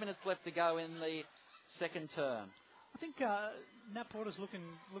 5 minutes left to go in the second term. I think Nat Porter's looking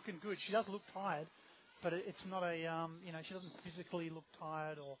good. She does look tired, but it's not she doesn't physically look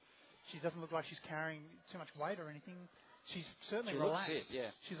tired, or she doesn't look like she's carrying too much weight or anything. She's certainly relaxed. Looks fit,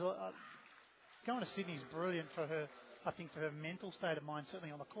 yeah. She's going to Sydney is brilliant for her. I think for her mental state of mind,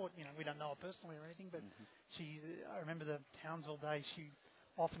 certainly on the court. We don't know her personally or anything, but I remember the Townsville days. She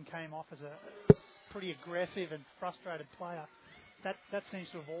often came off as a pretty aggressive and frustrated player. That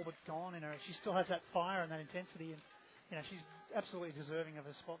seems to have all but gone in her. She still has that fire and that intensity, and she's absolutely deserving of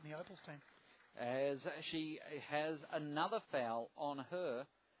a spot in the Opals team. As she has another foul on her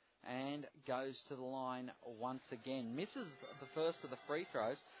and goes to the line once again. Misses the first of the free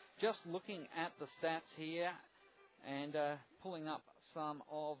throws. Just looking at the stats here and pulling up some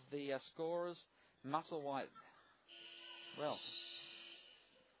of the scorers. Musselwhite,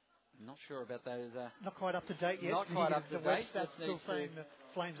 I'm not sure about those. Not quite up to date yet. Not quite up to date. The web stats still saying the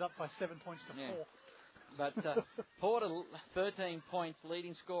Flames up by 7 points to 4. But Porter, 13 points,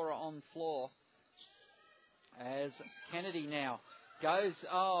 leading scorer on floor. As Kennedy now goes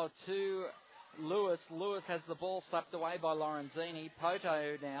to Lewis. Lewis has the ball slapped away by Lorenzini.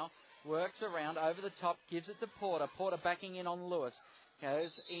 Poto now works around over the top, gives it to Porter. Porter backing in on Lewis.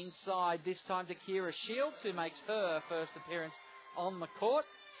 Goes inside, this time to Kira Shields, who makes her first appearance on the court.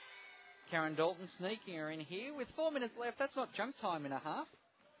 Karen Dalton sneaking her in here with 4 minutes left. That's not junk time in a half.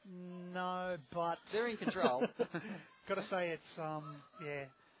 No, but they're in control. Got to say it's I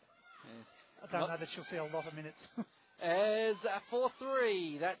don't know that she'll see a lot of minutes. As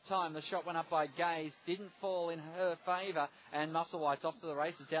 4-3, that time the shot went up by Gaze, didn't fall in her favour, and Musselwhite's off to the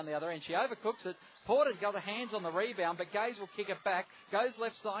races down the other end. She overcooks it. Porter's got her hands on the rebound, but Gaze will kick it back. Goes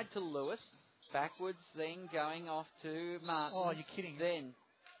left side to Lewis. Backwards, then going off to Martin. Oh, you're kidding. Then,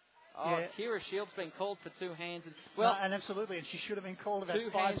 Kira Shields been called for two hands. And absolutely, and she should have been called about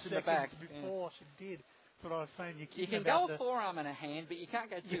 5 seconds before she did. That's what I was saying. You can go a forearm and a hand, but you can't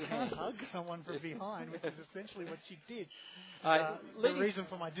go two hands. You can't hug someone from behind, which is essentially what she did. The reason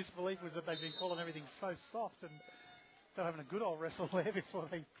for my disbelief was that they've been calling everything so soft, and they're having a good old wrestle there before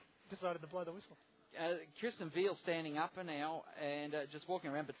they decided to blow the whistle. Kirsten Veal standing up now and just walking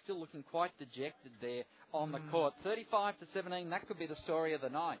around, but still looking quite dejected there on the court. 35-17, that could be the story of the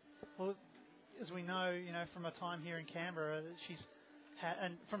night. Well, as we know, from a time here in Canberra,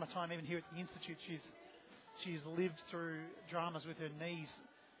 and from a time even here at the Institute, she's lived through dramas with her knees.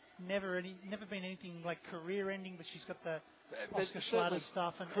 Never been anything like career-ending, but she's got the Oscar Schlatter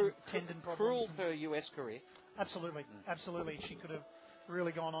stuff and tendon problems. Cruel her US career. Absolutely, absolutely. She could have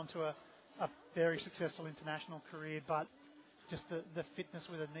really gone on to a very successful international career, but just the fitness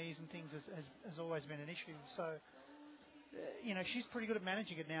with her knees and things has always been an issue. So, she's pretty good at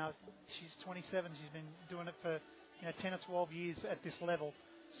managing it now. She's 27. She's been doing it for 10 or 12 years at this level.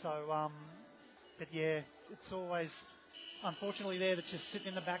 So, but yeah, it's always unfortunately there that's just sitting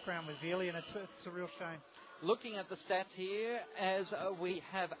in the background with Veely, and it's a real shame. Looking at the stats here as we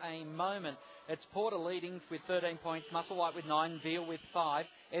have a moment. It's Porter leading with 13 points, Musselwhite with 9, Veal with 5,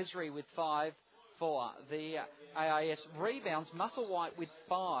 Esri with 5 for the AIS. Rebounds, Musselwhite with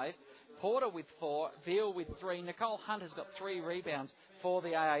 5, Porter with 4, Veal with 3. Nicole Hunt has got 3 rebounds for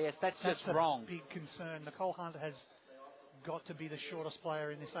the AIS. That's just wrong. Big concern. Nicole Hunt has got to be the shortest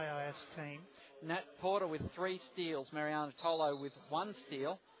player in this AIS team. Nat Porter with 3 steals, Mariana Tolo with 1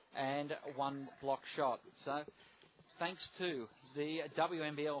 steal and 1 block shot. So, thanks to the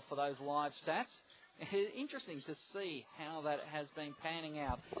WNBL for those live stats. It's interesting to see how that has been panning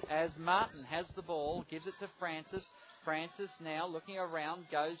out. As Martin has the ball, gives it to Francis. Francis now looking around,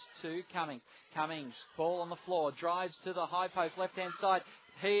 goes to Cummings. Cummings, ball on the floor, drives to the high post, left-hand side.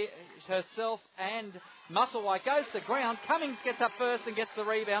 Herself and Musselwhite goes to the ground. Cummings gets up first and gets the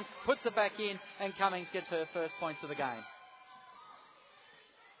rebound, puts it back in, and Cummings gets her first points of the game.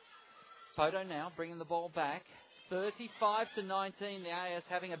 Poto now bringing the ball back. 35-19, the AIS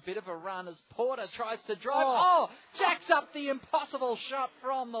having a bit of a run as Porter tries to drive. Jacks up the impossible shot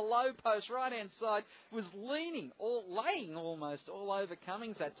from the low post, right-hand side. Was laying almost all over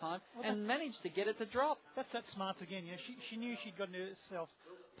Cummings that time and managed to get it to drop. That's that smarts again. She knew she'd gotten herself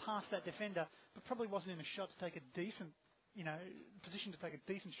past that defender, but probably wasn't in a shot to take a decent, position to take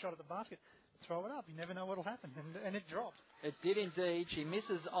a decent shot at the basket. Throw it up. You never know what'll happen, and it dropped. It did indeed. She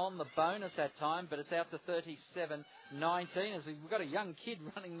misses on the bonus that time, but it's out to 37-19 as we've got a young kid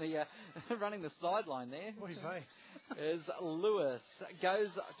running the sideline there. What is they? As Lewis goes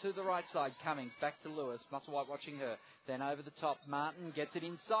to the right side. Cummings back to Lewis. Musselwhite watching her. Then over the top. Martin gets it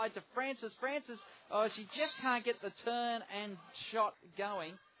inside to Francis. Francis, she just can't get the turn and shot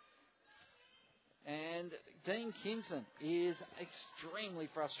going. And Dean Kinsman is extremely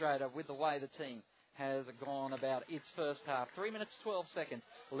frustrated with the way the team has gone about its first half. 3 minutes, 12 seconds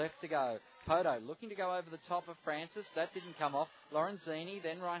left to go. Poto looking to go over the top of Francis. That didn't come off. Lorenzini,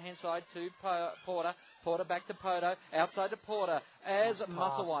 then right-hand side to Porter. Porter back to Poto. Outside to Porter as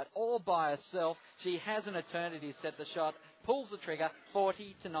Musselwhite all by herself. She has an eternity to set the shot. Pulls the trigger,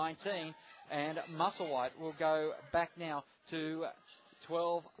 40-19. And Musselwhite will go back now to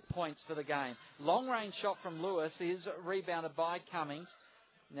 12 points for the game. Long-range shot from Lewis is rebounded by Cummings.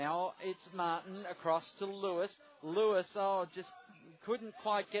 Now it's Martin across to Lewis. Lewis, just couldn't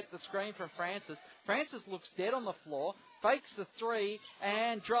quite get the screen from Francis. Francis looks dead on the floor, fakes the three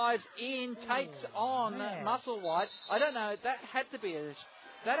and drives in, takes on Musselwhite. I don't know, that had to be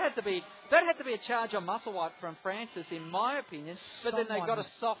a charge on Musselwhite from Francis, in my opinion. But then they got a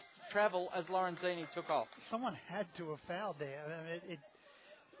soft travel as Lorenzini took off. Someone had to have fouled there. I mean,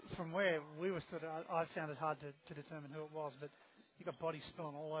 from where we were stood, I found it hard to determine who it was, but you got bodies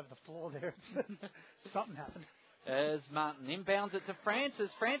spilling all over the floor there. Something happened. As Martin inbounds it to Francis.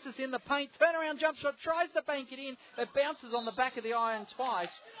 Francis in the paint, turnaround jump shot, tries to bank it in. It bounces on the back of the iron twice,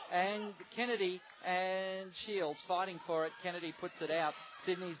 and Kennedy and Shields fighting for it. Kennedy puts it out.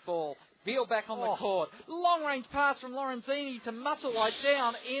 Sydney's ball. Veal back on the court. Long-range pass from Lorenzini to Musselwhite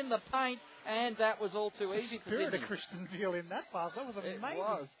down in the paint, and that was all too easy for Sydney. Spirit of Christian Veal in that pass. That was amazing. It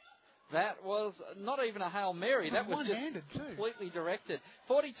was. That was not even a Hail Mary. That was just completely directed.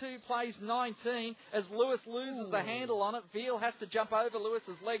 42 plays 19 as Lewis loses the handle on it. Veal has to jump over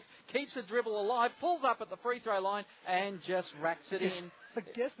Lewis's legs, keeps the dribble alive, pulls up at the free throw line, and just racks it in. I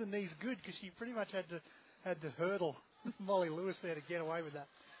guess the knee's good because she pretty much had to hurdle Molly Lewis there to get away with that.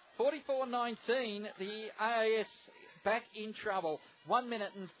 44-19, the AIS back in trouble. 1 minute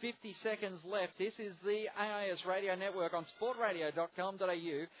and 50 seconds left. This is the AIS Radio Network on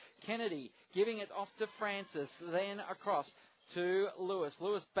sportradio.com.au. Kennedy giving it off to Francis, then across to Lewis.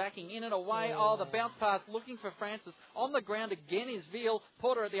 Lewis backing in and away. Oh, the bounce pass looking for Francis. On the ground again is Veal.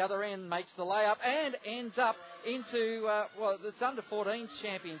 Porter at the other end makes the layup and ends up into, it's under 14s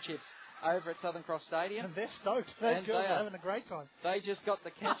championships over at Southern Cross Stadium. And they're stoked. Those girls are having a great time. They just got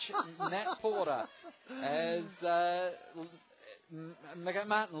the catch, Nat Porter, as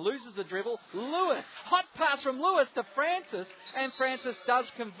Martin loses the dribble. Lewis, hot pass from Lewis to Francis, and Francis does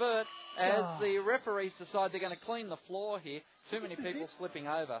convert as the referees decide they're going to clean the floor here. Too many people slipping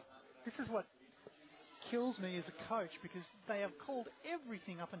over. This is what kills me as a coach, because they have called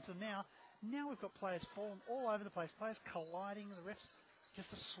everything up until now. Now we've got players falling all over the place, players colliding, the refs just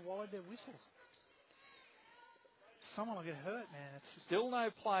have swallowed their whistles. Someone will get hurt, man. It's still no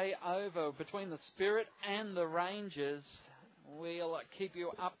play over between the Spirit and the Rangers. We'll keep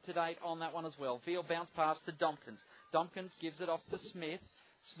you up to date on that one as well. Field bounce pass to Domkins. Domkins gives it off to Smith.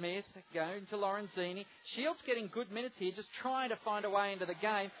 Smith going to Lorenzini. Shields getting good minutes here, just trying to find a way into the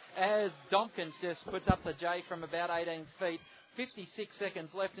game as Domkins just puts up the J from about 18 feet. 56 seconds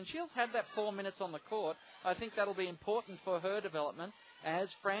left, and Shields had that 4 minutes on the court. I think that'll be important for her development as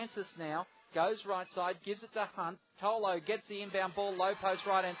Francis now goes right side, gives it to Hunt. Tolo gets the inbound ball, low post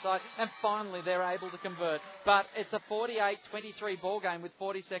right hand side, and finally they're able to convert. But it's a 48-23 ball game with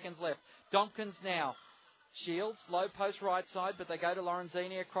 40 seconds left. Domkins now. Shields, low post right side, but they go to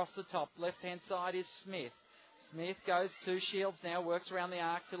Lorenzini across the top. Left-hand side is Smith. Smith goes to Shields now, works around the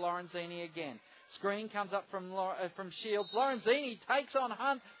arc to Lorenzini again. Screen comes up from Shields. Lorenzini takes on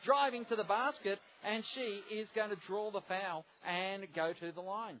Hunt, driving to the basket, and she is going to draw the foul and go to the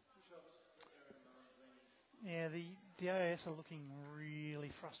line. Yeah, the AIS are looking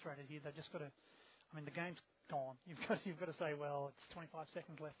really frustrated here. They've just got to, the game's gone. You've got to say, well, it's 25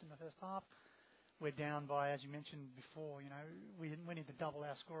 seconds left in the first half. We're down by, as you mentioned before, we need to double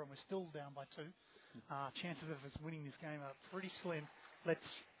our score, and we're still down by 2. Chances of us winning this game are pretty slim. Let's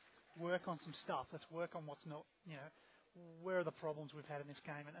work on some stuff. Let's work on what's not, where are the problems we've had in this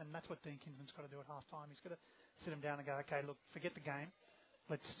game, and that's what Dean Kinsman's got to do at half-time. He's got to sit them down and go, okay, look, forget the game.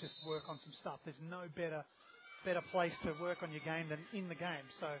 Let's just work on some stuff. There's no better place to work on your game than in the game.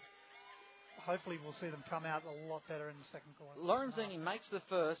 So hopefully we'll see them come out a lot better in the second quarter. Lorenzini makes the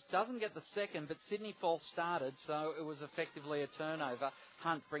first, doesn't get the second, but Sydney false started, so it was effectively a turnover.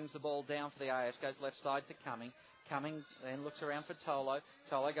 Hunt brings the ball down for the AIS, goes left side to Cumming. Cumming then looks around for Tolo.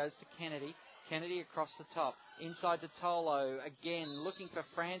 Tolo goes to Kennedy. Kennedy across the top. Inside to Tolo. Again, looking for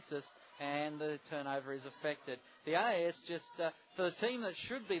Francis, and the turnover is affected. The AIS just, for the team that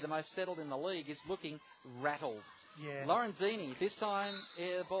should be the most settled in the league, is looking rattled. Yeah. Lorenzini, this time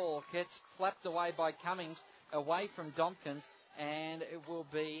the ball gets slapped away by Cummings, away from Domkins, and it will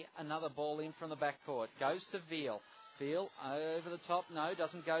be another ball in from the backcourt. Goes to Veal. Veal over the top, no,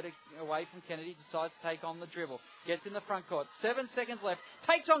 doesn't go away from Kennedy, decides to take on the dribble. Gets in the front court, 7 seconds left,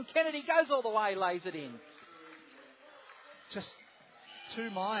 takes on Kennedy, goes all the way, lays it in. Just two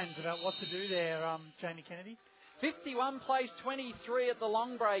minds about what to do there, Jamie Kennedy. 51 plays 23 at the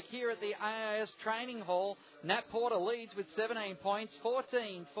long break here at the AIS Training Hall. Nat Porter leads with 17 points,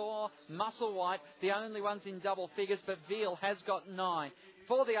 14 for Musselwhite, the only ones in double figures, but Veal has got 9.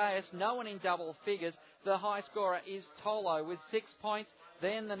 For the AIS, no one in double figures. The high scorer is Tolo with 6 points.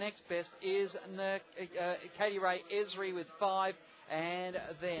 Then the next best is Katie Ray Esri with 5. And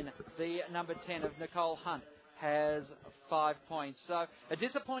then the number 10 of Nicole Hunt has 5 points. So a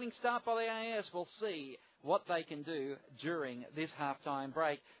disappointing start by the AIS. We'll see what they can do during this halftime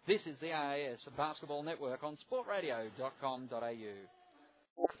break. This is the AIS Basketball Network on sportradio.com.au.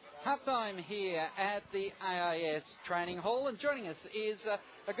 Halftime here at the AIS Training Hall, and joining us is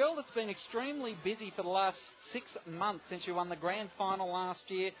a girl that's been extremely busy for the last 6 months since she won the grand final last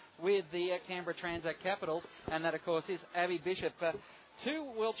year with the Canberra Transact Capitals, and that of course is Abby Bishop. 2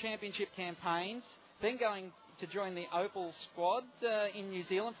 World Championship campaigns, then going to join the Opal squad in New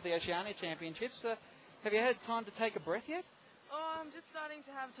Zealand for the Oceania Championships. Have you had time to take a breath yet? Oh, I'm just starting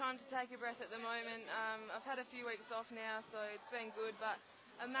to have time to take a breath at the moment. I've had a few weeks off now, so it's been good, but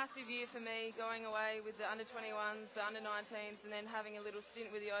a massive year for me, going away with the under-21s, the under-19s, and then having a little stint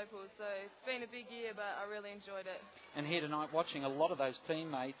with the Opals. So it's been a big year, but I really enjoyed it. And here tonight, watching a lot of those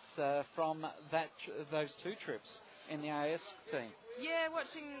teammates from those 2 trips in the AIS team. Yeah,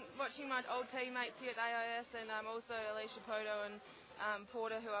 watching my old teammates here at the AIS, and also Alicia Poto and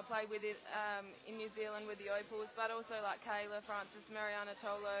Porter, who I played with in New Zealand with the Opals, but also like Kayla, Francis, Mariana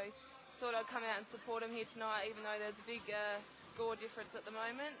Tolo. Thought I'd come out and support them here tonight, even though there's a big score difference at the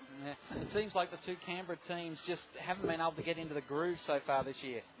moment. Yeah. It seems like the two Canberra teams just haven't been able to get into the groove so far this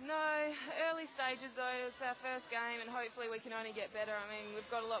year. No, early stages though. It's our first game, and hopefully we can only get better. I mean, we've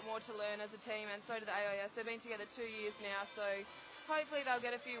got a lot more to learn as a team, and so do the AIS. They've been together 2 years now, so hopefully they'll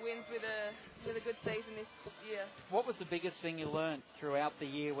get a few wins with a good season this year. What was the biggest thing you learned throughout the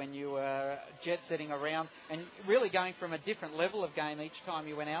year when you were jet-setting around and really going from a different level of game each time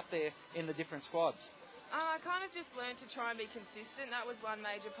you went out there in the different squads? I kind of just learned to try and be consistent. That was one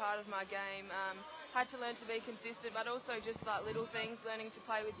major part of my game. Had to learn to be consistent, but also just like little things, learning to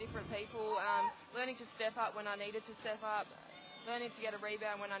play with different people, learning to step up when I needed to step up, learning to get a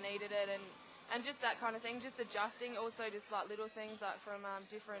rebound when I needed it, and just that kind of thing, just adjusting. Also just like little things like from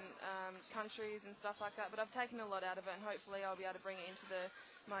different countries and stuff like that. But I've taken a lot out of it, and hopefully I'll be able to bring it into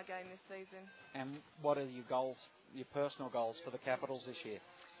my game this season. And what are your goals, your personal goals for the Capitals this year?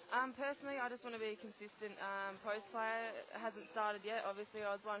 Personally, I just want to be a consistent post player. It hasn't started yet. Obviously,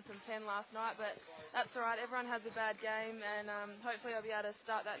 I was 1 from 10 last night, but that's all right. Everyone has a bad game, and hopefully I'll be able to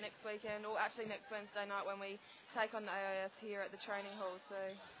start that next weekend, or actually next Wednesday night when we take on the AIS here at the training hall. So,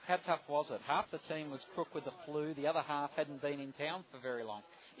 how tough was it? Half the team was crook with the flu. The other half hadn't been in town for very long.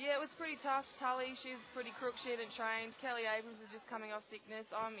 Yeah, it was pretty tough. Tully, she's pretty crook. She hadn't trained. Kelly Abrams is just coming off sickness.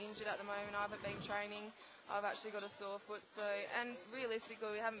 I'm injured at the moment. I haven't been training. I've actually got a sore foot. So, and realistically,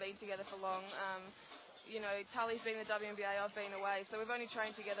 we haven't been together for long. You know, Tully's been in the WNBA. I've been away. So we've only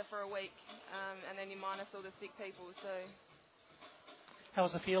trained together for a week, and then you minus all the sick people. So. How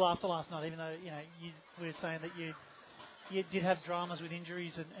was the feel after last night? Even though you were saying that you did have dramas with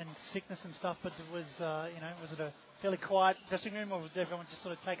injuries and sickness and stuff, but it was was it a fairly quiet dressing room, or was everyone just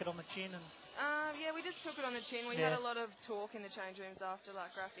sort of take it on the chin? And yeah, we just took it on the chin. We had a lot of talk in the change rooms after.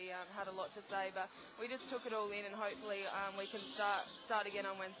 Like Graffy had a lot to say, but we just took it all in, and hopefully we can start again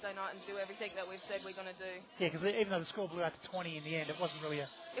on Wednesday night and do everything that we've said we're going to do. Yeah, because even though the score blew out to 20 in the end, it wasn't really a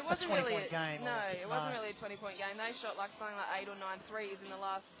 20-point game. No, it wasn't really a 20-point game. They shot like something like 8 or 9 threes in the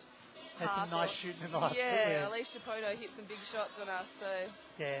last. Had some nice shooting in the last. Yeah, Alicia Poto hit some big shots on us. So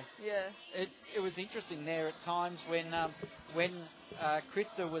yeah. It was interesting there at times when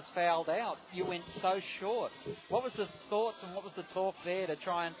Krista was fouled out. You went so short. What was the thoughts and what was the talk there to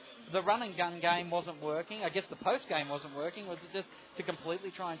try and the run and gun game wasn't working? I guess the post game wasn't working. Was it just to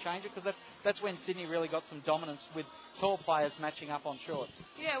completely try and change it? Because that's when Sydney really got some dominance with tall players matching up on shorts.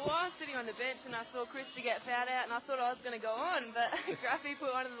 Yeah, well, I was sitting on the bench and I saw Krista get fouled out, and I thought I was going to go on, but Graffy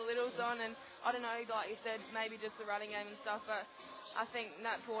put one of the littles on, and I don't know, like you said, maybe just the running game and stuff, but I think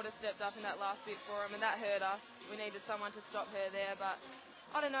Nat Porter stepped up in that last bit for him, and that hurt us. We needed someone to stop her there, but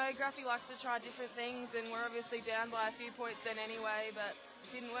I don't know, Graffy likes to try different things, and we're obviously down by a few points then anyway, but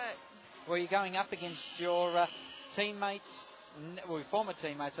it didn't work. Well, you're going up against your teammates, former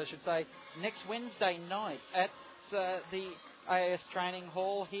teammates, I should say, next Wednesday night at the AIS training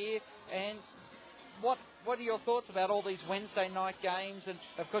hall here. And what are your thoughts about all these Wednesday night games? And,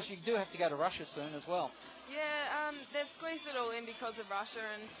 of course, you do have to go to Russia soon as well. Yeah, they've squeezed it all in because of Russia.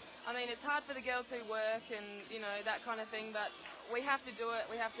 And, I mean, it's hard for the girls who work and, that kind of thing. But we have to do it.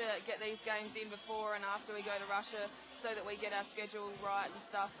 We have to get these games in before and after we go to Russia so that we get our schedule right and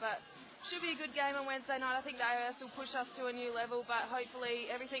stuff. But should be a good game on Wednesday night. I think the AIS will push us to a new level, but hopefully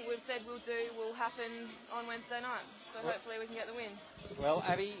everything we've said we'll do will happen on Wednesday night. So hopefully we can get the win. Well,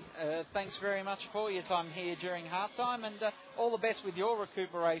 Abby, thanks very much for your time here during halftime, and all the best with your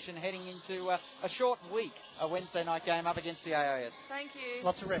recuperation heading into a short week, a Wednesday night game up against the AIS. Thank you.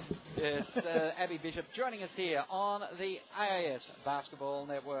 Lots of rest. Yes, Abby Bishop joining us here on the AIS Basketball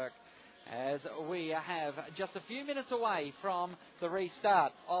Network, as we have just a few minutes away from the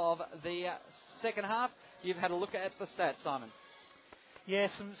restart of the second half. You've had a look at the stats, Simon. Yeah,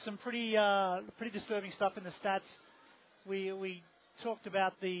 some pretty disturbing stuff in the stats. We talked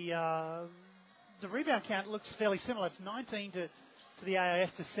about the rebound count looks fairly similar. It's 19 to the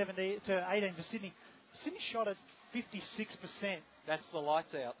AIS to 18 for Sydney. Sydney shot at 56%. That's the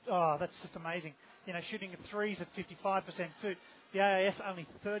lights out. Oh, that's just amazing. Shooting threes at 55% too. The AIS only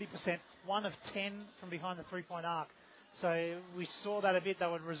 30%, 1 of 10 from behind the three-point arc. So we saw that a bit. They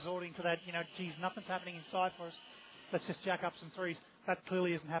were resorting to that, geez, nothing's happening inside for us. Let's just jack up some threes. That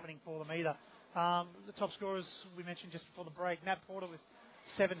clearly isn't happening for them either. The top scorers we mentioned just before the break, Nat Porter with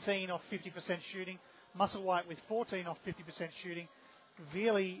 17 off 50% shooting, Musselwhite with 14 off 50% shooting,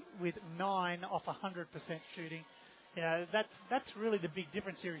 Veerley with 9 off 100% shooting. That's really the big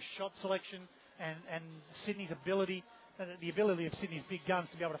difference here is shot selection and Sydney's ability, the ability of Sydney's big guns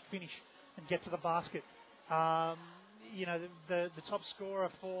to be able to finish and get to the basket. The top scorer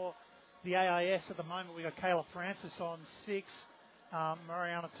for the AIS at the moment, we've got Kayla Francis on 6,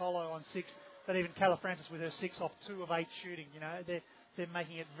 Mariana Tolo on 6. that even Calla Francis with her 6 off 2 of 8 shooting, you know, they're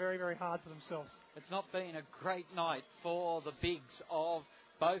making it very, very hard for themselves. It's not been a great night for the bigs of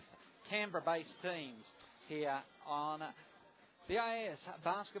both Canberra-based teams here on the AIS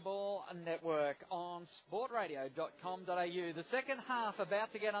Basketball Network on sportradio.com.au. The second half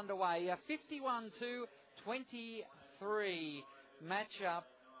about to get underway. A 51-23 matchup,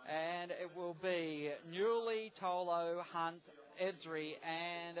 and it will be Newley, Tolo, Hunt, Edsry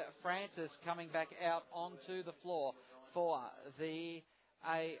and Francis coming back out onto the floor for the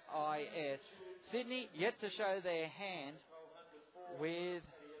AIS. Sydney yet to show their hand, with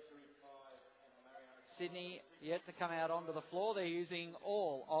Sydney yet to come out onto the floor. They're using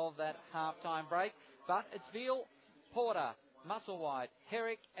all of that half-time break, but it's Veal, Porter, Musselwhite,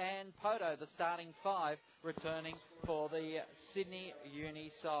 Herrick and Poto, the starting 5, returning for the Sydney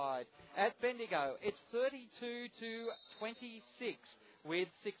Uni side. At Bendigo, it's 32-26 with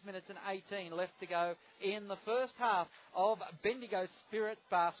 6 minutes and 18 left to go in the first half of Bendigo Spirit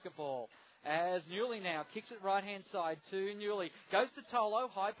basketball. As Newley now kicks it right-hand side to Newley. Goes to Tolo,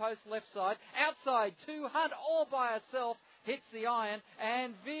 high post left side. Outside to Hunt, all by herself. Hits the iron.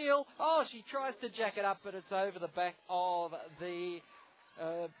 And Veal, she tries to jack it up, but it's over the back of the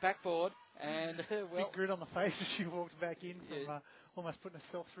backboard. And, well... Big grin on the face as she walked back in from almost putting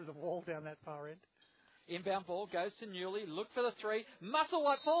herself through the wall down that far end. Inbound ball goes to Newley. Look for the 3.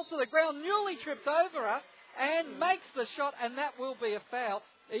 Musselwhite falls to the ground. Newley trips over her and makes the shot, and that will be a foul.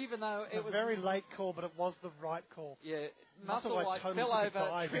 Even though it was a very late call, but it was the right call. Yeah, Musselwhite totally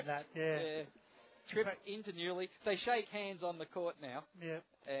fell over, tripped, in that. Tripped into Newley. They shake hands on the court now. Yeah.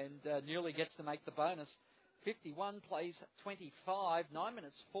 And Newley gets to make the bonus. 51 plays 25, 9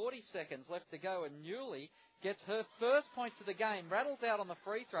 minutes 40 seconds left to go, and Newley gets her first points of the game. Rattles out on the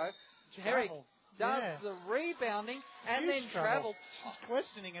free throw. Herrick does the rebounding and then travels. She's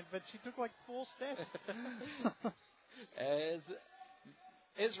questioning it, but she took like 4 steps. As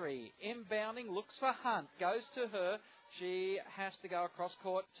Esri inbounding, looks for Hunt, goes to her. She has to go across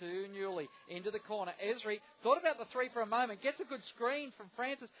court to Newley, into the corner. Esri thought about the 3 for a moment, gets a good screen from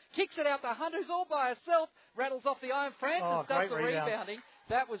Francis, kicks it out to Hunt, who's all by herself, rattles off the iron. Francis does the rebounding.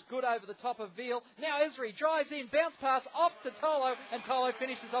 That was good over the top of Veal. Now Esri drives in, bounce pass off to Tolo, and Tolo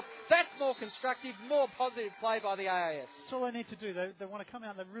finishes off. That's more constructive, more positive play by the AIS. That's all they need to do. They want to come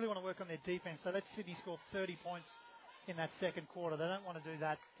out, they really want to work on their defence. They let Sydney score 30 points in that second quarter. They don't want to do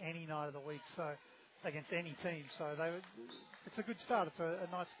that any night of the week, so against any team. So it's a good start. It's a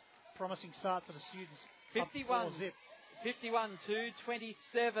nice, promising start for the students.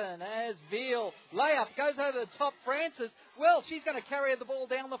 51-27 as Veal layup goes over the top. Francis, well, she's going to carry the ball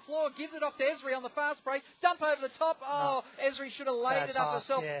down the floor, gives it off to Esri on the fast break, dump over the top. Esri should have laid it up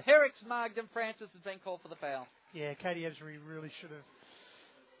herself. Yeah. Herrick's mugged and Francis has been called for the foul. Yeah, Katie Esri really should have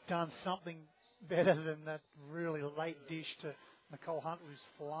done something better than that really late dish to Nicole Hunt, who's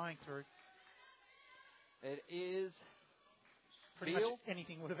flying through. It is pretty Veal. Much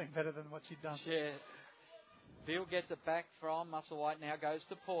anything would have been better than what she'd done. Yeah. Veal gets it back from Musselwhite, now goes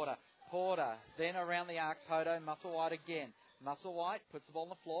to Porter. Porter, then around the arc, Poto, Musselwhite again. Musselwhite puts the ball on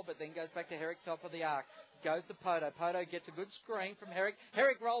the floor, but then goes back to Herrick, top of the arc. Goes to Poto. Poto gets a good screen from Herrick.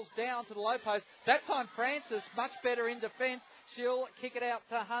 Herrick rolls down to the low post. That time Francis, much better in defence. She'll kick it out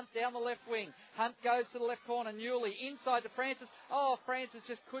to Hunt down the left wing. Hunt goes to the left corner. Newley inside to Francis. Francis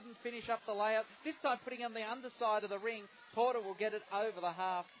just couldn't finish up the layup. This time putting on the underside of the ring. Porter will get it over the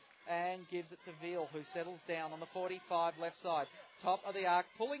half and gives it to Veal, who settles down on the 45 left side. Top of the arc.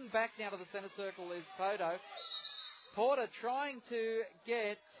 Pulling back now to the centre circle is Poto. Porter trying to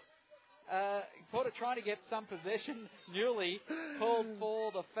get some possession. Newley called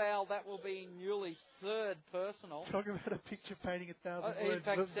for the foul. That will be Newley's 3rd personal. Talk about a picture painting 1,000 words.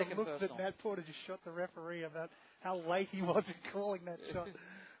 The look personal. that Matt Porter just shot the referee about how late he was in calling that shot.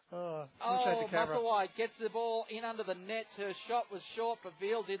 Musselwhite gets the ball in under the net. Her shot was short, but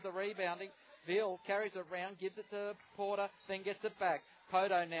Veal did the rebounding. Veal carries it around, gives it to Porter, then gets it back.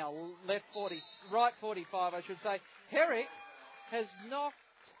 Poto now, right 45, I should say. Herrick has knocked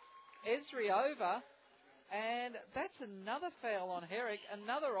Esri over, and that's another foul on Herrick,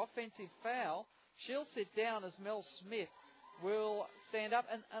 another offensive foul. She'll sit down as Mel Smith will stand up,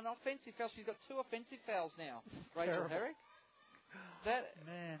 and an offensive foul. She's got 2 offensive fouls now, Rachel Herrick.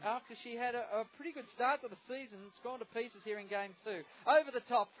 After she had a pretty good start to the season, it's gone to pieces here in game 2. Over the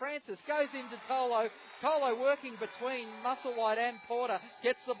top, Francis goes into Tolo. Tolo working between Musselwhite and Porter,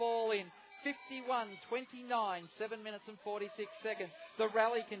 gets the ball in. 51-29, 7 minutes and 46 seconds. The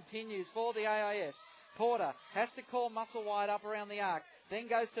rally continues for the AIS. Porter has to call Musselwhite up around the arc, then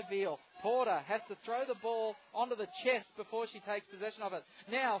goes to Veal. Porter has to throw the ball onto the chest before she takes possession of it.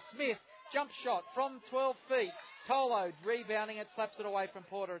 Now Smith Jump shot from 12 feet. Tolo rebounding it, slaps it away from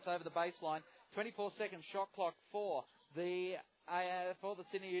Porter. It's over the baseline. 24-second shot clock for the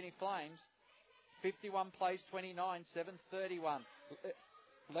Sydney Uni Flames. 51 plays 29, 7:31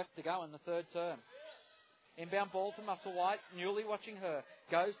 left to go in the third term. Inbound ball to Musselwhite. Newley watching her.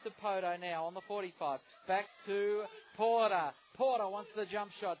 Goes to Poto now on the 45. Back to Porter. Porter wants the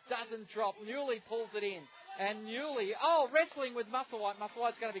jump shot. Doesn't drop. Newley pulls it in. And Newley, wrestling with Musselwhite.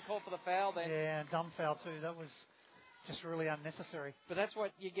 Musselwhite's going to be called for the foul then. Yeah, dumb foul too. That was just really unnecessary. But that's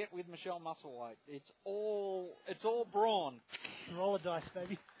what you get with Michelle Musselwhite. It's all brawn. Roll a dice,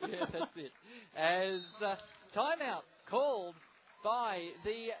 baby. Yeah, that's it. As timeout called by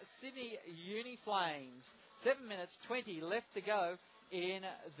the Sydney Uni Flames. 7 minutes 20 left to go in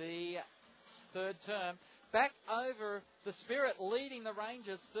the third term. Back over the Spirit, leading the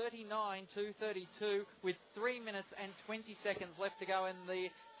Rangers 39-32 with 3 minutes and 20 seconds left to go in the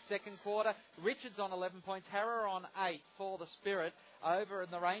second quarter. Richards on 11 points, Harrer on 8 for the Spirit. Over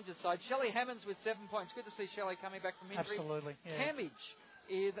in the Rangers side, Shelley Hammonds with 7 points. Good to see Shelley coming back from injury. Absolutely. Yeah. Cammage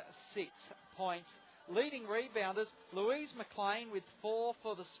is 6 points. Leading rebounders, Louise McLean with 4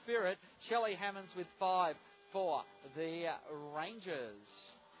 for the Spirit. Shelley Hammonds with 5 for the Rangers.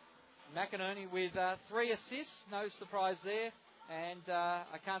 McInerney with 3 assists, no surprise there. And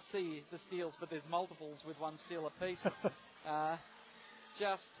I can't see the steals, but there's multiples with 1 steal apiece.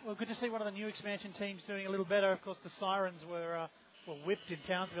 Well, good to see one of the new expansion teams doing a little better. Of course, the Sirens were whipped in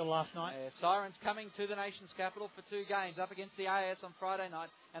Townsville last night. Sirens coming to the nation's capital for 2 games, up against the AS on Friday night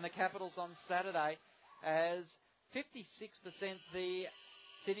and the Capitals on Saturday. As 56% the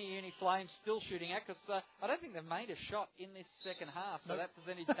Sydney Uni Flames still shooting at, because I don't think they've made a shot in this second half, so that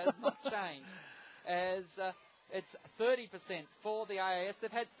percentage has not changed. As it's 30% for the AAS.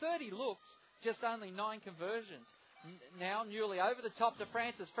 They've had 30 looks, just only 9 conversions. Now Newley over the top to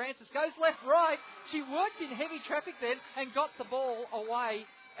Francis. Francis goes left-right. She worked in heavy traffic then and got the ball away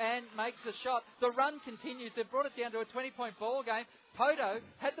and makes the shot. The run continues. They've brought it down to a 20-point ball game. Poto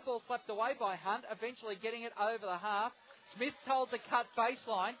had the ball slapped away by Hunt, eventually getting it over the half. Smith told to cut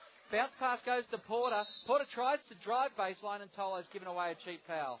baseline. Bounce pass goes to Porter. Porter tries to drive baseline and Tolo's given away a cheap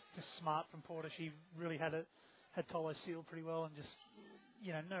foul. Just smart from Porter. She really had Tolo sealed pretty well and just,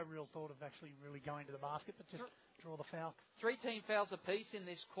 no real thought of actually really going to the basket, but just draw the foul. 3 team fouls apiece in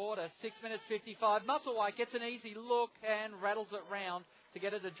this quarter. 6 minutes 55. Musselwhite gets an easy look and rattles it round to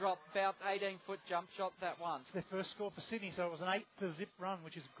get it to drop. About 18-foot jump shot that one. It's their first score for Sydney, so it was an 8-zip run,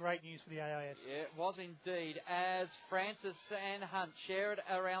 which is great news for the AIS. Yeah, it was indeed. As Francis and Hunt share it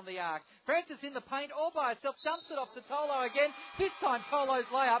around the arc. Francis in the paint all by herself, dumps it off to Tolo again. This time Tolo's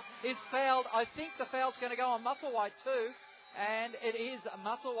layup is fouled. I think the foul's going to go on Musselwhite too. And it is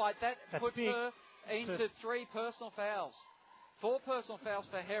Musselwhite. That's puts big. Her into 3 personal fouls. 4 personal fouls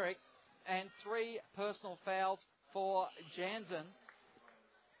for Herrick and 3 personal fouls for Jansen.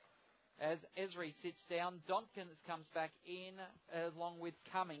 As Esri sits down, Dompkins comes back in along with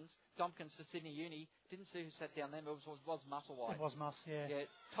Cummings. Dompkins for Sydney Uni. Didn't see who sat down then, but it was Musselwhite. It was yeah.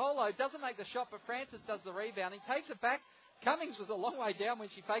 Tolo doesn't make the shot, but Francis does the rebound. He takes it back. Cummings was a long way down when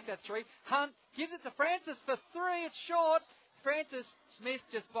she faked that 3. Hunt gives it to Francis for 3. It's short. Francis Smith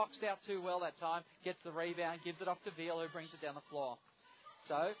just boxed out too well that time. Gets the rebound, gives it off to Veal, who brings it down the floor.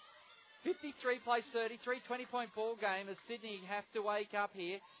 So, 53 plays 33, 20-point ball game as Sydney have to wake up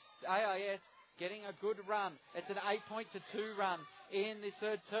here. AIS getting a good run. It's an 8-point to 2 run in this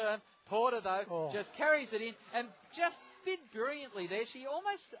third term. Porter, though, just carries it in and just bid brilliantly there. She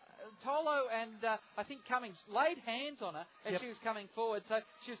almost, Tolo and I think Cummings laid hands on her as she was coming forward. So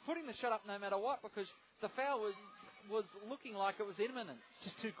she was putting the shot up no matter what because the foul was looking like it was imminent.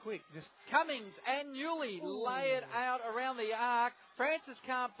 Just too quick. Cummings and Newley lay it out around the arc. Francis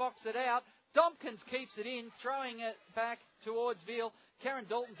can't box it out. Dompkins keeps it in, throwing it back towards Veal. Karen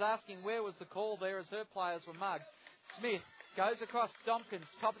Dalton's asking where was the call there as her players were mugged. Smith goes across Dompkins,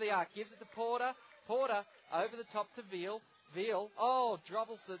 top of the arc, gives it to Porter. Porter over the top to Veal. Veal,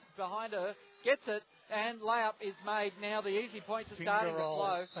 dribbles it behind her, gets it, and layup is made. Now the easy points are starting to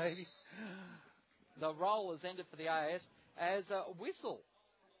flow. Baby. The roll has ended for the AIS as a whistle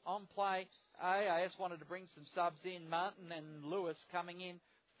on play. AIS wanted to bring some subs in. Martin and Lewis coming in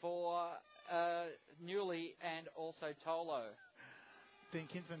for Newley and also Tolo. Dean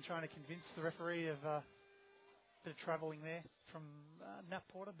Kinsman trying to convince the referee of a bit of travelling there from Nat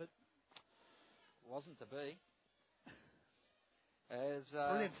Porter, but wasn't to be.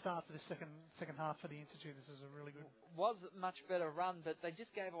 Brilliant start for the second half for the Institute. This is a really good. Was a much better run, but they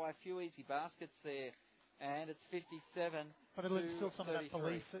just gave away a few easy baskets there, and it's 57. But it looks still some of that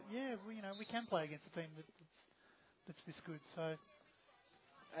belief that we can play against a team that's this good. So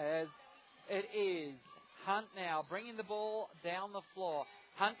as It is Hunt now bringing the ball down the floor.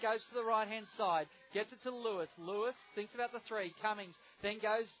 Hunt goes to the right-hand side, gets it to Lewis. Lewis thinks about the three. Cummings then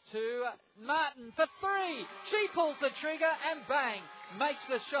goes to Martin for three. She pulls the trigger and bang, makes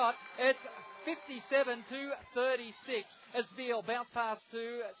the shot. It's 57 to 36 as Veal bounce pass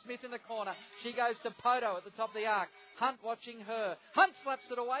to Smith in the corner. She goes to Poto at the top of the arc. Hunt watching her. Hunt slaps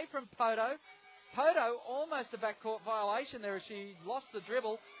it away from Poto. Poto almost a backcourt violation there as she lost the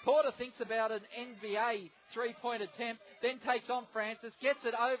dribble. Porter thinks about an NBA three-point attempt, then takes on Francis, gets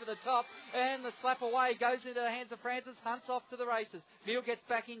it over the top, and the slap away goes into the hands of Francis. Hunt's off to the races. Veal gets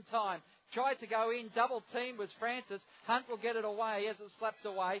back in time. Tried to go in, double team was Francis. Hunt will get it away as it's slapped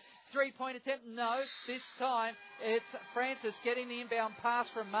away. Three-point attempt, no. This time it's Francis getting the inbound pass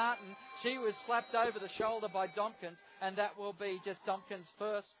from Martin. She was slapped over the shoulder by Dompkins, and that will be just Dompkins'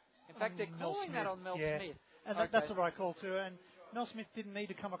 first. In fact, they're calling that on Mel Smith. And that's what I call too. And Mel Smith didn't need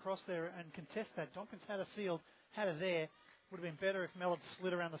to come across there and contest that. Dompkins had her sealed, had her there. Would have been better if Mel had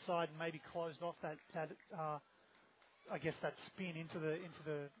slid around the side and maybe closed off that I guess that spin into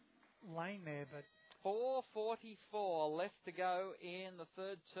the lane there. But 4:44 left to go in the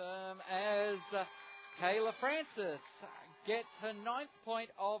third term as Kayla Francis gets her 9th point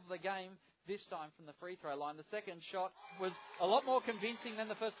of the game. This time from the free throw line. The second shot was a lot more convincing than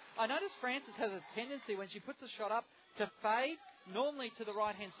the first. I noticed Francis has a tendency when she puts the shot up to fade, normally to the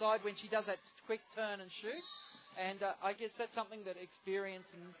right-hand side when she does that quick turn and shoot. And I guess that's something that experience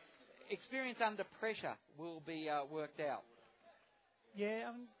under pressure will be worked out. Yeah,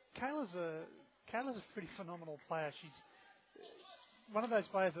 I mean, Kayla's a pretty phenomenal player. She's one of those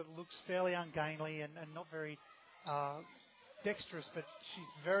players that looks fairly ungainly and not very dexterous, but she's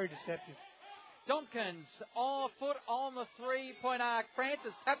very deceptive. Dompkins, foot on the three-point arc.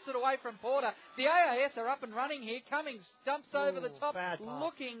 Francis taps it away from Porter. The AIS are up and running here. Cummings dumps over the top,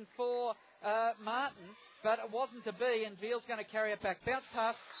 looking for Martin, but it wasn't to be, and Veal's going to carry it back. Bounce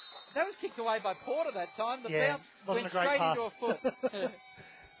pass. That was kicked away by Porter that time. The bounce went straight into a foot.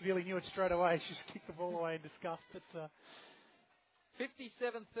 Veal knew it straight away. She just kicked the ball away in disgust. But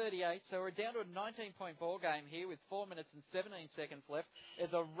 57-38, so we're down to a 19-point ball game here with 4 minutes and 17 seconds left.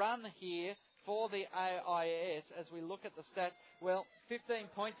 There's a run here for the AIS as we look at the stats. Well, 15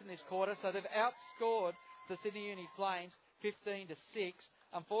 points in this quarter, so they've outscored the Sydney Uni Flames 15-6.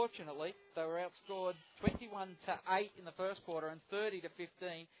 Unfortunately, they were outscored 21-8 in the first quarter and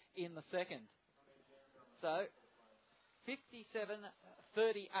 30-15 in the second. So 57-38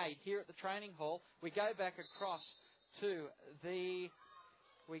 here at the training hall. We go back across to the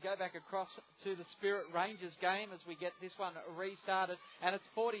Spirit Rangers game as we get this one restarted, and it's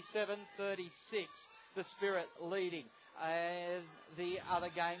 47-36, the Spirit leading the other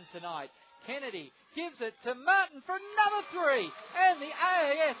game tonight. Kennedy gives it to Martin for another three, and the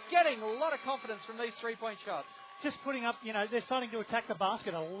AIS getting a lot of confidence from these three-point shots. Just putting up, they're starting to attack the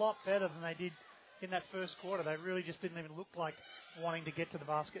basket a lot better than they did in that first quarter. They really just didn't even look like wanting to get to the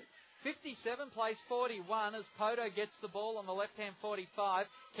basket. 57 plays 41 as Poto gets the ball on the left-hand 45.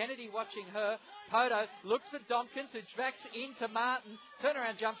 Kennedy watching her. Poto looks for Dompkins, who backs into Martin.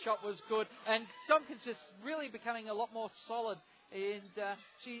 Turnaround jump shot was good. And Dompkins just really becoming a lot more solid. And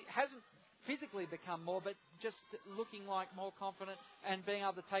she hasn't physically become more, but just looking like more confident and being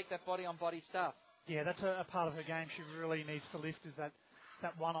able to take that body-on-body stuff. Yeah, that's a part of her game she really needs to lift, is that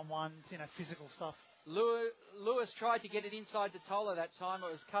one-on-one, physical stuff. Lewis tried to get it inside to Toller that time.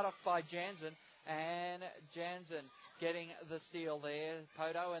 It was cut off by Jansen. And Jansen getting the steal there.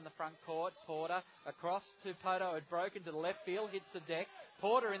 Poto in the front court. Porter across to Poto. Had broken to the left field. Hits the deck.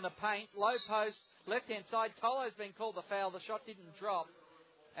 Porter in the paint. Low post. Left-hand side. Toller's been called the foul. The shot didn't drop.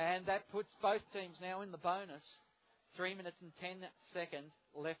 And that puts both teams now in the bonus. 3 minutes and 10 seconds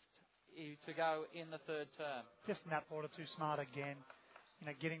left to go in the third term. Just Nat Porter too smart again.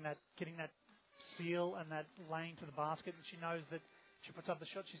 Getting that seal and that lane to the basket, and she knows that if she puts up the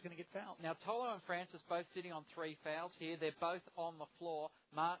shot, she's going to get fouled. Now, Tolo and Francis both sitting on 3 fouls here. They're both on the floor.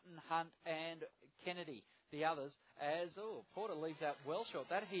 Martin, Hunt and Kennedy, the others, as Porter leaves that well short.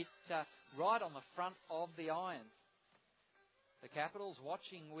 That hit right on the front of the iron. The Capitals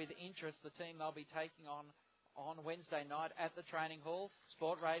watching with interest the team they'll be taking on Wednesday night at the training hall.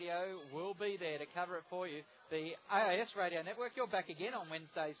 Sport Radio will be there to cover it for you. The AIS Radio Network, you're back again on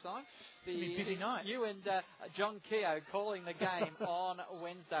Wednesday, Simon. It'll be a busy night. You and John Keogh calling the game on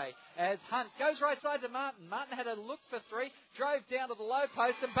Wednesday. As Hunt goes right side to Martin. Martin had a look for 3, drove down to the low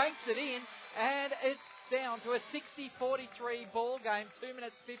post and banks it in. And it's down to a 60-43 ball game, 2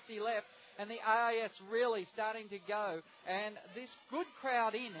 minutes 50 left. And the AIS really starting to go. And this good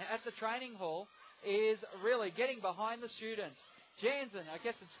crowd in at the training hall is really getting behind the students. Jansen, I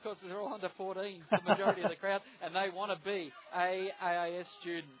guess it's because they're all under 14s, the majority of the crowd, and they want to be a AIS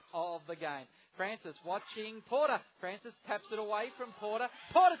student of the game. Francis watching Porter. Francis taps it away from Porter.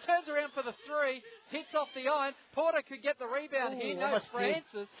 Porter turns around for the three, hits off the iron. Porter could get the rebound here. No,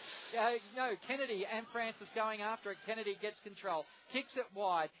 Francis. No, Kennedy and Francis going after it. Kennedy gets control. Kicks it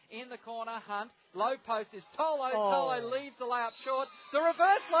wide. In the corner, Hunt. Low post is Tolo. Tolo leaves the layup short. The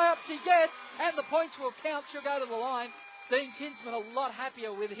reverse layup she gets, and the points will count. She'll go to the line. Dean Kinsman a lot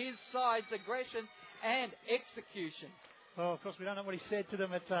happier with his side's aggression and execution. Well, of course, we don't know what he said to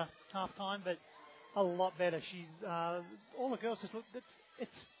them at half-time, but a lot better. She's all the girls just look.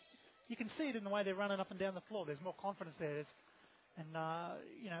 It's you can see it in the way they're running up and down the floor. There's more confidence there.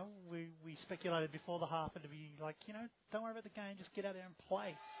 We speculated before the half and to be like, don't worry about the game. Just get out there and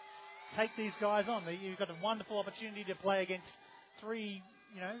play. Take these guys on. You've got a wonderful opportunity to play against three,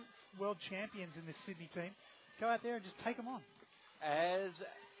 world champions in this Sydney team. Go out there and just take them on. As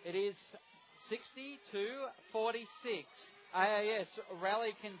it is 60-46. AIS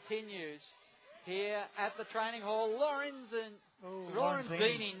rally continues here at the training hall.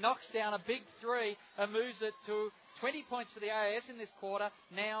 Lorenzini knocks down a big three and moves it to 20 points for the AIS in this quarter,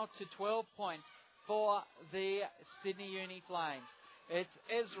 now to 12 points for the Sydney Uni Flames. It's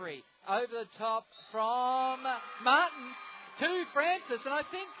Esri over the top from Martin to Francis, and I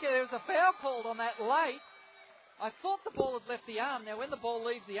think there was a foul called on that late. I thought the ball had left the arm. Now, when the ball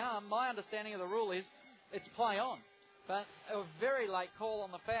leaves the arm, my understanding of the rule is it's play on. But a very late call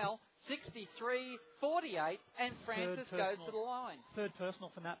on the foul. 63-48, and Francis goes to the line. Third personal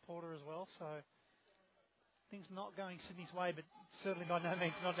for Nat Porter as well, so things not going Sydney's way, but certainly by no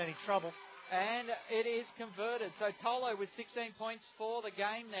means not any trouble. And it is converted. So Tolo with 16 points for the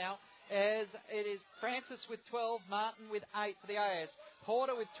game now, as it is Francis with 12, Martin with 8 for the AIS.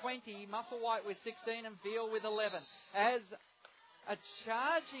 Porter with 20, Musselwhite with 16, and Veal with 11. As a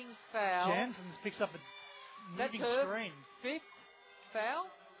charging foul. Jansen picks up a moving screen. Fifth foul?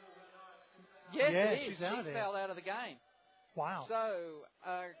 Yes, it is. She's fouled out of the game. Wow. So,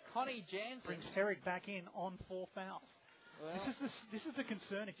 Connie Jansen brings Herrick back in on 4 fouls. Well, this is the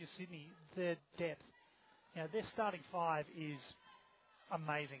concern if you're Sydney, their depth. Their starting 5 is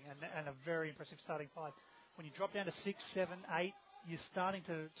amazing and a very impressive starting 5. When you drop down to 6, 7, 8, you're starting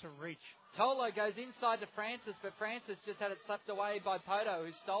to reach. Tolo goes inside to Francis, but Francis just had it slapped away by Poto,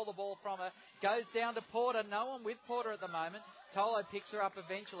 who stole the ball from her. Goes down to Porter. No one with Porter at the moment. Tolo picks her up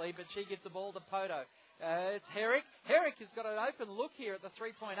eventually, but she gives the ball to Poto. It's Herrick. Herrick has got an open look here at the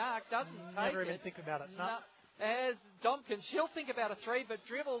three-point arc. Doesn't take Never it. even think about it. No. As Domkins, she'll think about a three, but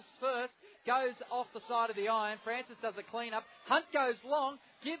dribbles first. Goes off the side of the iron. Francis does a clean-up. Hunt goes long.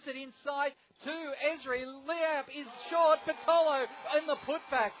 Gives it inside to Esri. Layup is short, but Tolo in the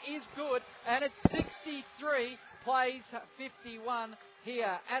putback is good. And it's 63 plays 51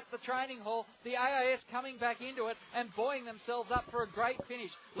 here at the training hall. The AIS coming back into it and buoying themselves up for a great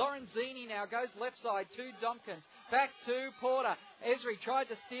finish. Lorenzini now goes left side to Domkins. Back to Porter. Esri tried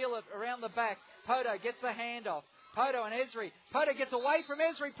to steal it around the back. Poto gets the handoff. Poto and Esri. Poto gets away from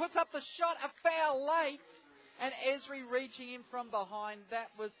Esri, puts up the shot, a foul late. And Esri reaching in from behind. That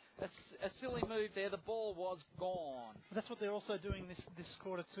was a silly move there. The ball was gone. That's what they're also doing this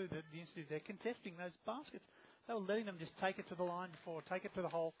quarter too, the Institute. They're contesting those baskets. They were letting them just take it to the line before, take it to the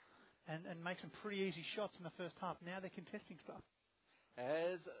hole, and make some pretty easy shots in the first half. Now they're contesting stuff.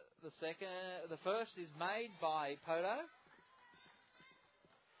 As the first is made by Poto.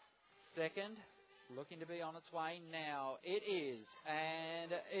 Second, looking to be on its way now. It is,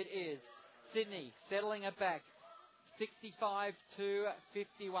 and it is. Sydney settling it back. 65-51,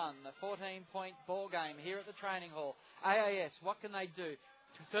 the 14-point ball game here at the training hall. AIS, what can they do?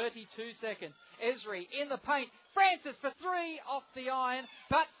 32 seconds. Esri in the paint. Francis for 3 off the iron,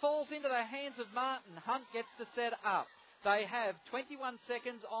 but falls into the hands of Martin. Hunt gets to set up. They have 21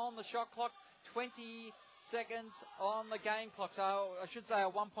 seconds on the shot clock, 20 seconds on the game clock. So I should say a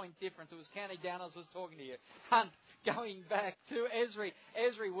 1-point difference. It was counting down as I was talking to you. Hunt going back to Esri.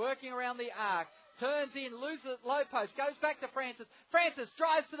 Esri working around the arc. Turns in, loses it, low post, goes back to Francis. Francis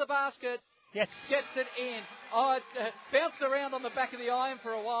drives to the basket. Yes. Gets it in. Oh, it bounced around on the back of the iron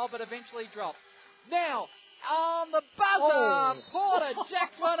for a while, but eventually dropped. Now, on the buzzer, Porter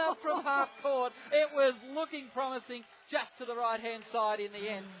jacks one up from half court. It was looking promising just to the right-hand side in the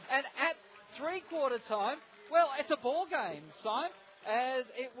end. And at three-quarter time, well, it's a ball game, Simon, as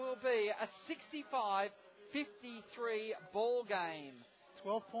it will be a 65-53 ball game.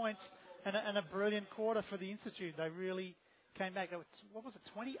 12 points and a brilliant quarter for the Institute. They really came back. What was it,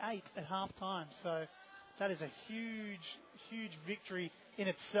 28 at half-time. So that is a huge, huge victory in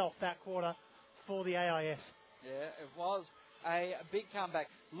itself, that quarter, for the AIS. Yeah, it was. a big comeback.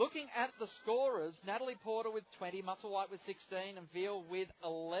 Looking at the scorers, Natalie Porter with 20, Musselwhite with 16, and Veal with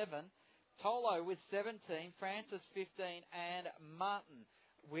 11. Tolo with 17, Francis 15, and Martin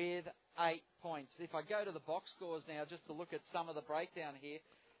with 8 points. If I go to the box scores now, just to look at some of the breakdown here,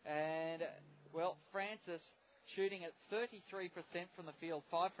 and, well, Francis shooting at 33% from the field,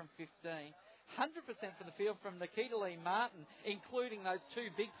 5 from 15. 100% from the field from Nikita Lee Martin, including those 2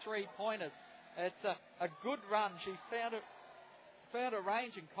 big 3-pointers. It's a good run. She found a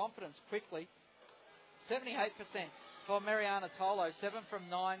range and confidence quickly. 78% for Mariana Tolo, 7 from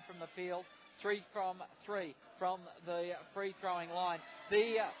 9 from the field, 3 from 3 from the free-throwing line.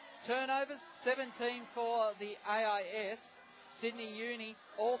 The turnovers, 17 for the AIS. Sydney Uni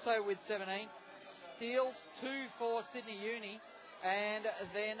also with 17. Steals, 2 for Sydney Uni. And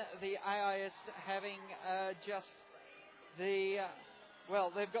then the AIS having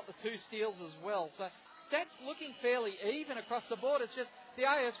they've got the 2 steals as well. So stats looking fairly even across the board. It's just the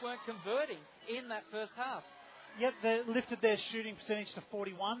AIS weren't converting in that first half. Yep, they lifted their shooting percentage to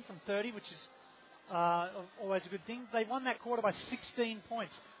 41 from 30, which is always a good thing. They won that quarter by 16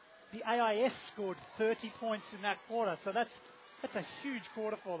 points. The AIS scored 30 points in that quarter, so that's a huge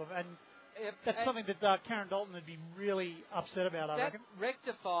quarter for them. And that's something that Karen Dalton would be really upset about, I reckon. That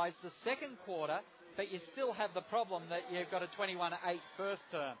rectifies the second quarter, but you still have the problem that you've got a 21-8 first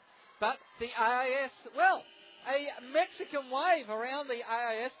term. But the AIS, well, a Mexican wave around the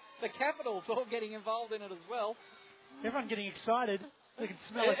AIS. The Capitals all getting involved in it as well. Everyone getting excited. They can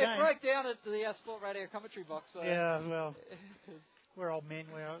smell it. It broke down at the Sport Radio commentary box. So. Yeah, well, we're old men.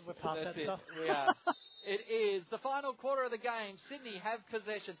 We're past that stuff. We are. It is the final quarter of the game. Sydney have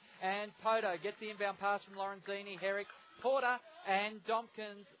possession, and Poto gets the inbound pass from Lorenzini, Herrick, Porter, and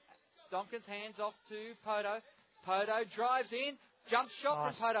Domkins. Domkins hands off to Poto. Poto drives in. Jump shot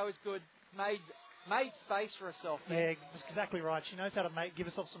from Poto is good. Made space for herself. Yeah, exactly right. She knows how to give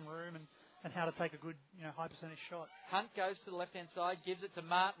herself some room and how to take a good, high percentage shot. Hunt goes to the left-hand side, gives it to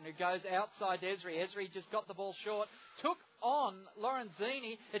Martin, who goes outside Esri. Esri just got the ball short. Took on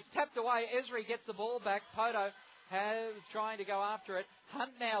Lorenzini. It's tapped away. Esri gets the ball back. Poto has trying to go after it.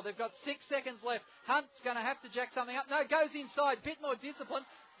 Hunt now. They've got 6 seconds left. Hunt's going to have to jack something up. No, goes inside. Bit more discipline.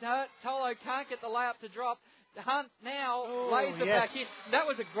 No, Tolo can't get the layup to drop. Hunt now lays it back in. That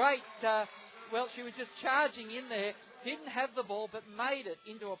was a great... she was just charging in there. Didn't have the ball, but made it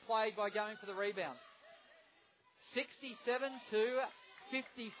into a play by going for the rebound.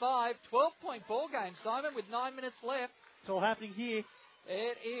 67-55. 12-point ball game, Simon, with 9 minutes left. It's all happening here.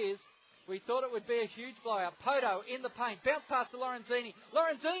 It is. We thought it would be a huge blowout. Poto in the paint. Bounce pass to Lorenzini.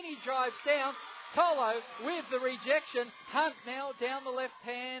 Lorenzini drives down. Tolo with the rejection. Hunt now down the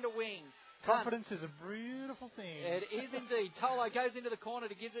left-hand wing. Confidence is a beautiful thing. It is indeed. Tolo goes into the corner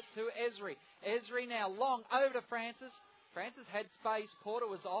to give it to Esri. Esri now long over to Francis. Francis had space. Porter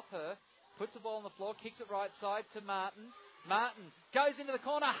was off her. Puts the ball on the floor. Kicks it right side to Martin. Martin goes into the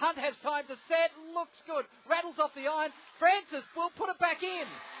corner. Hunt has time to set. Looks good. Rattles off the iron. Francis will put it back in.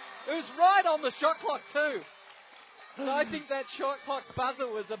 It was right on the shot clock too. And I think that shot clock buzzer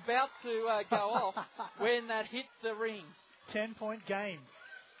was about to go off when that hit the ring. 10-point game.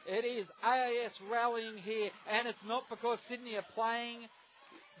 It is AIS rallying here, and it's not because Sydney are playing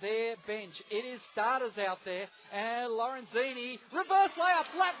their bench. It is starters out there, and Lorenzini, reverse layup,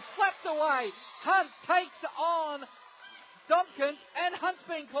 slapped away. Hunt takes on Domkins, and Hunt's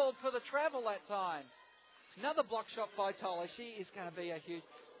been called for the travel that time. Another block shot by Tola. She is going to be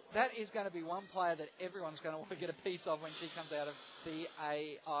that is going to be one player that everyone's going to want to get a piece of when she comes out of the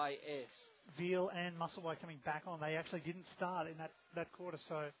AIS. Veal and Musselwhite coming back on. They actually didn't start in that quarter,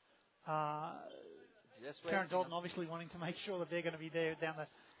 so Karen Dalton obviously wanting to make sure that they're going to be there down the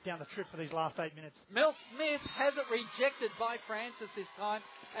trip for these last 8 minutes. Mel Smith has it rejected by Francis this time,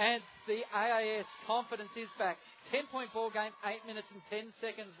 and the AIS confidence is back. 10-point ball game, 8 minutes and 10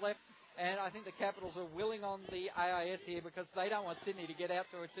 seconds left. And I think the Capitals are willing on the AIS here because they don't want Sydney to get out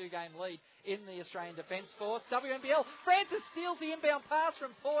to a 2-game lead in the Australian Defence Force. WNBL, Francis steals the inbound pass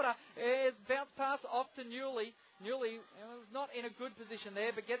from Porter. It's bounce pass off to Newley. Newley was not in a good position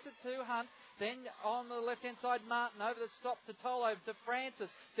there, but gets it to Hunt. Then on the left-hand side, Martin over the stop to Tolo, to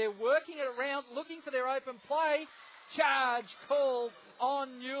Francis. They're working it around, looking for their open play. Charge called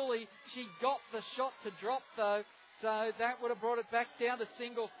on Newley. She got the shot to drop, though. So that would have brought it back down to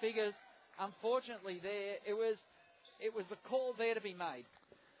single figures. Unfortunately, it was the call there to be made.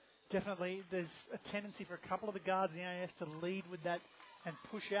 Definitely, there's a tendency for a couple of the guards in the AIS to lead with that and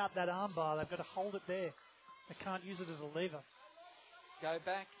push out that armbar. They've got to hold it there. They can't use it as a lever. Go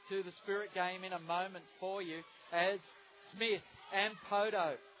back to the Spirit game in a moment for you as Smith and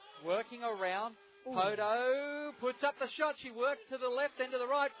Poto working around. Poto puts up the shot. She works to the left and to the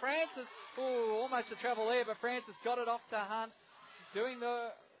right. Francis, almost a travel there, but Francis got it off to Hunt. Doing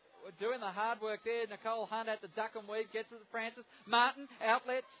the hard work there. Nicole Hunt at the duck and weave, gets it to Francis. Martin,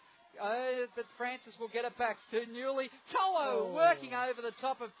 outlets. But Francis will get it back to Newley. Tolo working over the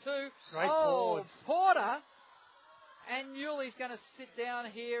top of two. Great boards. Porter. And Newley's going to sit down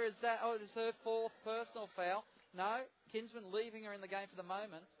here. Is her fourth personal foul? No. Kinsman leaving her in the game for the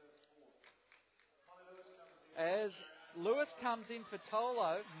moment. As Lewis comes in for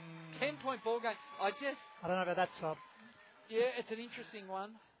Tolo. 10-point ball game. I don't know about that sub. Yeah, it's an interesting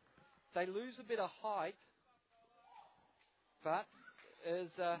one. They lose a bit of height. But as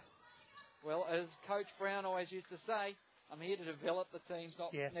Coach Brown always used to say, I'm here to develop the teams,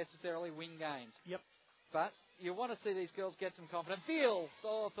 not necessarily win games. Yep. But you want to see these girls get some confidence. Veal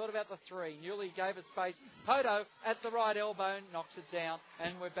thought about the three. Newley gave it space. Poto at the right elbow knocks it down.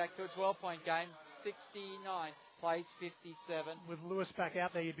 And we're back to a 12-point game. 69 plays 57. With Lewis back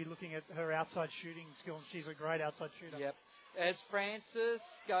out there, you'd be looking at her outside shooting skill, and she's a great outside shooter. Yep. As Francis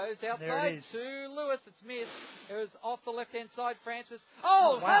goes outside to Lewis, it's missed. It was off the left-hand side, Francis.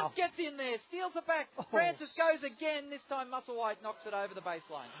 Wow. Hunt gets in there, steals it back. Francis goes again. This time Musselwhite knocks it over the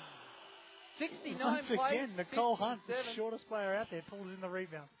baseline. 69 Once plays, again, Nicole 57. Hunt, the shortest player out there, pulls in the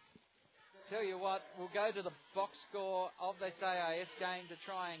rebound. Tell you what, we'll go to the box score of this AIS game to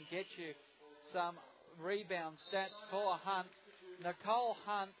try and get you some rebound stats for Hunt. Nicole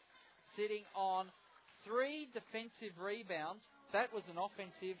Hunt sitting on 3 defensive rebounds. That was an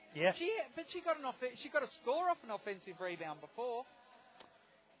offensive. Yeah. But she got a score off an offensive rebound before.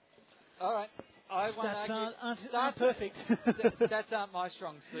 All right. I won't argue. Aren't perfect. That's aren't my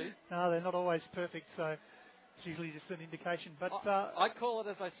strong suit. No, they're not always perfect, so it's usually just an indication. But I call it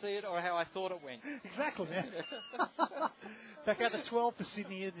as I see it or how I thought it went. Exactly, man. Back out to 12 for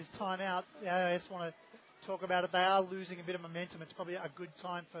Sydney at this timeout. The AIS want to talk about it. They are losing a bit of momentum. It's probably a good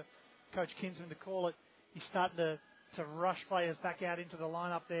time for Coach Kinsman to call it. He's starting to rush players back out into the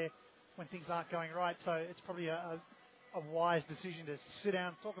lineup there when things aren't going right. So it's probably a wise decision to sit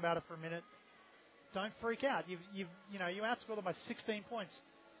down, talk about it for a minute. Don't freak out. You outscored them by 16 points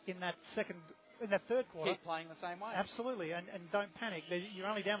in that third quarter. Keep playing the same way. Absolutely, and don't panic. You're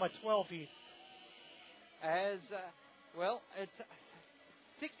only down by 12 here. It's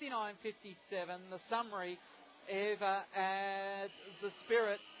 69-57. The summary, Eva at the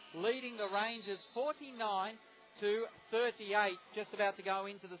Spirit leading the Rangers 49-38, just about to go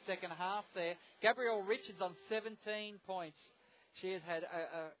into the second half there. Gabrielle Richards on 17 points. She has had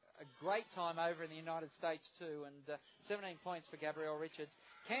a great time over in the United States too, and 17 points for Gabrielle Richards.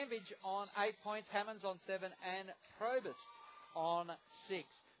 Cambridge on 8 points, Hammonds on 7, and Probus on 6.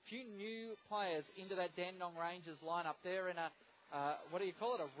 Few new players into that Dandenong Rangers lineup. They're in a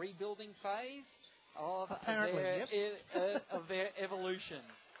rebuilding phase of their evolution.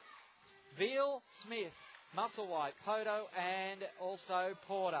 Veal, Smith, Musselwhite, Poto, and also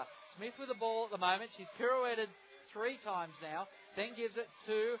Porter. Smith with the ball at the moment. She's pirouetted 3 times now. Then gives it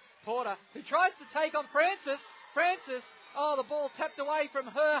to Porter, who tries to take on Francis. Francis, the ball tapped away from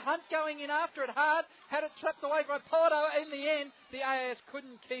her. Hunt going in after it hard. Had it trapped away by Porter. In the end, the AIS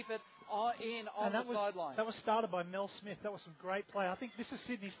couldn't keep it on the sideline. That was started by Mel Smith. That was some great play. I think this is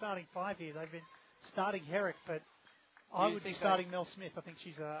Sydney's starting 5 here. They've been starting Herrick, but I would be starting Mel Smith. I think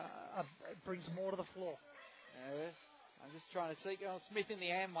she's brings more to the floor. I'm just trying to see Smith in the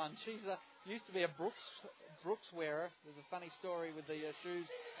AM one. She's used to be a Brooks wearer. There's a funny story with the shoes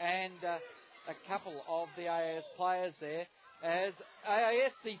and a couple of the AIS players there. As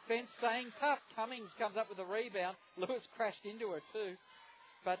AIS defence staying tough. Cummings comes up with a rebound. Lewis crashed into her too.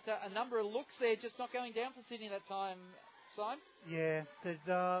 But a number of looks there, just not going down for Sydney that time, Simon. Yeah,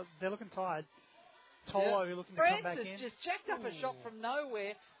 they're looking tired. Tolo looking to come back in. Francis just jacked up a shot from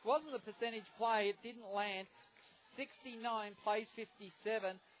nowhere. Wasn't the percentage play. It didn't land. 69 plays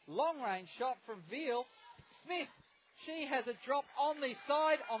 57. Long range shot from Veal. Smith, she has a drop on the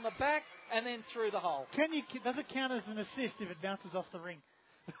side, on the back, and then through the hole. Does it count as an assist if it bounces off the ring?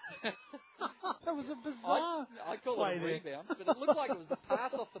 That was a bizarre I call it a rebound, but it looked like it was a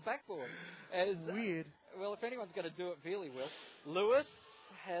pass off the backboard. Weird. Well, if anyone's going to do it, Veal will. Lewis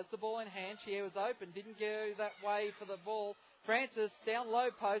has the ball in hand. She was open, didn't go that way for the ball. Francis down low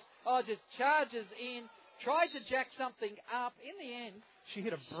post. Just charges in. Tried to jack something up. In the end, she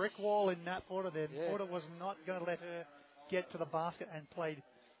hit a brick wall in Nat Porter there. Yeah. Porter was not going to let her get to the basket and played.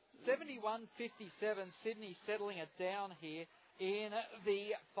 71-57. Sydney settling it down here in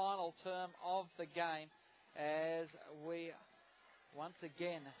the final term of the game as we once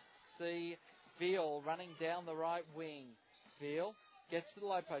again see Veal running down the right wing. Veal Gets to the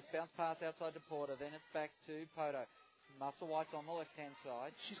low post. Bounce pass outside to Porter. Then it's back to Poto. Musselwhite's on the left-hand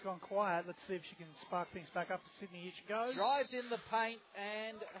side. She's gone quiet. Let's see if she can spark things back up for Sydney. Here she goes. Drives in the paint,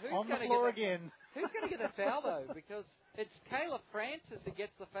 and who's on going the to floor get that, again? Who's going to get the foul, though? Because it's Kayla Francis who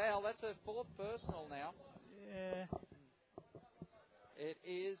gets the foul. That's her fourth personal now. Yeah. It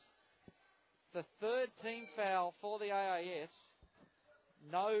is the third team foul for the AIS.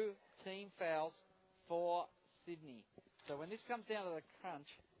 No team fouls for Sydney. So when this comes down to the crunch,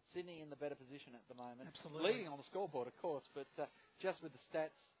 Sydney in the better position at the moment. Absolutely. Leading on the scoreboard, of course, but just with the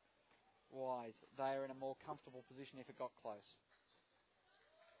stats-wise, they are in a more comfortable position if it got close.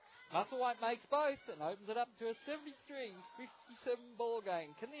 Musselwhite makes both and opens it up to a 73-57 ball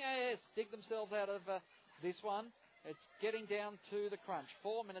game. Can the AIS dig themselves out of this one? It's getting down to the crunch.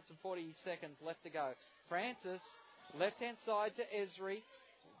 4 minutes and 40 seconds left to go. Francis, left-hand side to Esri.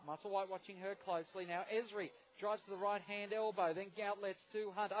 Musselwhite watching her closely. Now Esri drives to the right-hand elbow, then outlets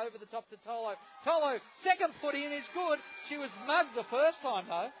to Hunt. Over the top to Tolo. Tolo, second foot in is good. She was mugged the first time,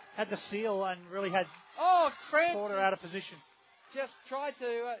 though. Had the seal and really had Francis Porter out of position. just tried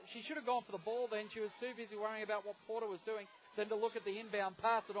to... she should have gone for the ball then. She was too busy worrying about what Porter was doing than to look at the inbound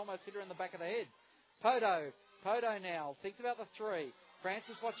pass that almost hit her in the back of the head. Poto now thinks about the three.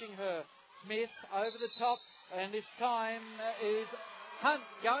 Francis watching her. Smith over the top, and this time is Hunt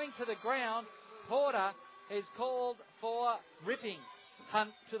going to the ground. Porter is called for ripping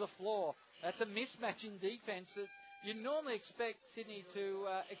Hunt to the floor. That's a mismatch in defence that you normally expect Sydney to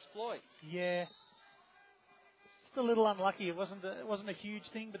exploit. Yeah. Just a little unlucky. It wasn't a huge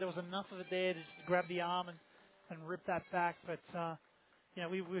thing, but there was enough of it there to just grab the arm and rip that back. But,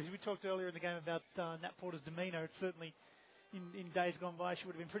 we talked earlier in the game about Nat Porter's demeanour. It's certainly, in days gone by, she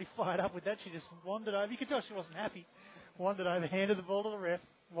would have been pretty fired up with that. She just wandered over. You could tell she wasn't happy. Wandered over, handed the ball to the ref,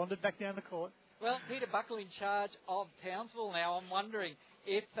 wandered back down the court. Well, Peter Buckle in charge of Townsville now. I'm wondering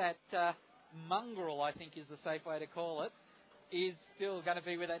if that mongrel, I think is the safe way to call it, is still going to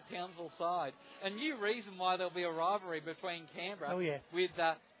be with that Townsville side. A new reason why there'll be a rivalry between Canberra with,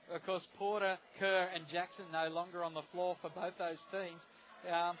 of course, Porter, Kerr and Jackson no longer on the floor for both those teams.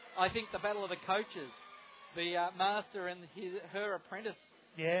 I think the battle of the coaches, the master and her apprentice,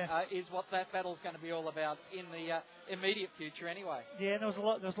 is what that battle's going to be all about in the immediate future anyway. Yeah, and there was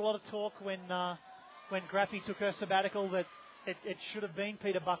a lot of talk when Graffy took her sabbatical that it should have been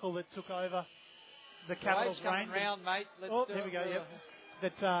Peter Buckle that took over the Capitals' reign. Round, mate. There we go. Yep.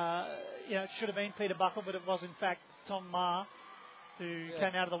 That it should have been Peter Buckle, but it was in fact Tom Maher who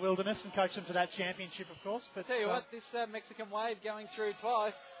came out of the wilderness and coached them to that championship, of course. But tell you what, this Mexican wave going through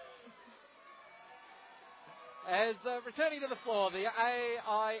twice. As returning to the floor, the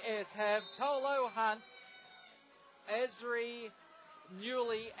AIS have Tolo, Hunt, Esri,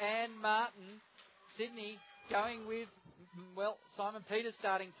 Newley and Martin. Sydney going with, Simon Peters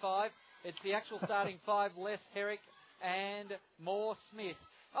starting five. It's the actual starting five, less Herrick and more Smith.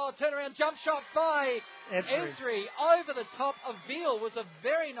 Turnaround jump shot by Esri over the top of Veal was a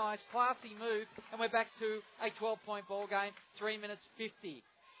very nice, classy move. And we're back to a 12-point ball game, 3 minutes 50.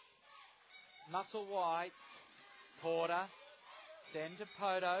 Musselwhite, Porter, then to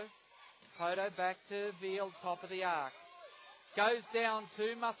Poto. Poto back to Veal, top of the arc. Goes down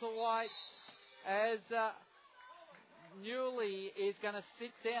to Musselwhite as Newley is going to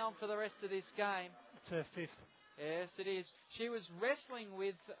sit down for the rest of this game. It's her fifth. Yes, it is. She was wrestling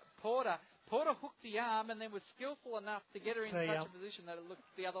with Porter. Porter hooked the arm and then was skillful enough to get her in such a position that it looked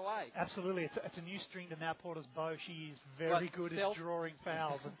the other way. Absolutely. It's a new string to Nat Porter's bow. She is very good at drawing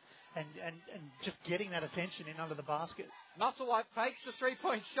fouls and just getting that attention in under the basket. Musselwhite fakes the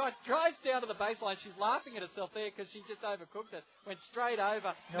three-point shot, drives down to the baseline. She's laughing at herself there because she just overcooked it. Went straight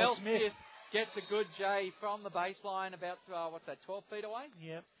over. Mel Smith gets a good J from the baseline about, 12 feet away?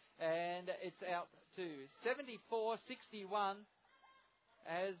 Yep. And it's out to 74-61.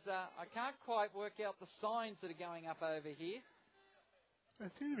 As I can't quite work out the signs that are going up over here.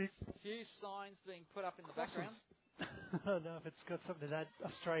 A few signs being put up in the background. I don't know if it's got something to that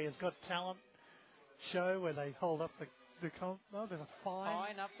Australia's Got Talent show where they hold up the there's a fine.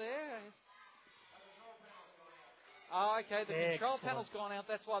 Fine up there. Oh, okay, the control panel's gone out.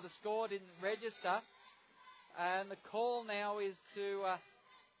 That's why the score didn't register. And the call now is to...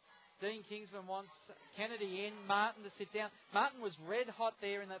 Dean Kingsman wants Kennedy in, Martin to sit down. Martin was red hot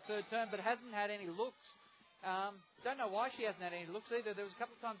there in that third term, but hasn't had any looks. Don't know why she hasn't had any looks either. There was a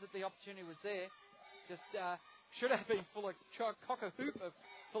couple of times that the opportunity was there. Just should have been full of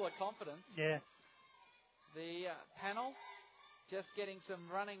full of confidence. Yeah. The panel just getting some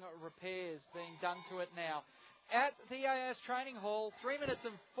running repairs being done to it now. at the AIS Training Hall. 3 minutes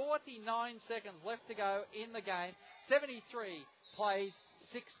and 49 seconds left to go in the game. 73 plays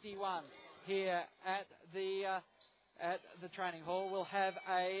 61 here at the Training Hall. We'll have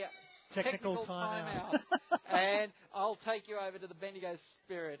a technical timeout. And I'll take you over to the Bendigo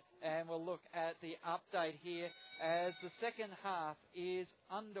Spirit and we'll look at the update here as the second half is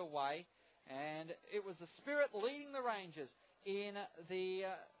underway. And it was the Spirit leading the Rangers in the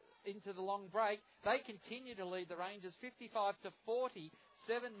into the long break. They continue to lead the Rangers 55-40,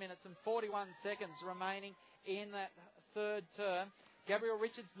 7 minutes and 41 seconds remaining in that third term. Gabrielle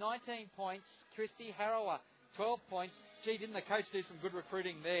Richards, 19 points. Christy Harrower, 12 points. Gee, didn't the coach do some good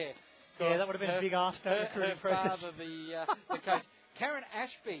recruiting there? Yeah, that would have been a big ask, that recruiting process. Father, the coach. Karen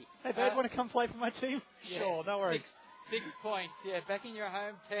Ashby. Hey, Bird, want to come play for my team? Yeah, sure, no worries. 6 points, back in your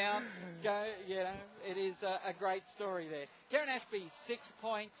hometown. Go, it is a great story there. Karen Ashby, 6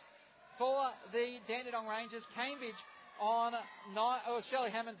 points for the Dandenong Rangers. Cambridge on 9. Oh,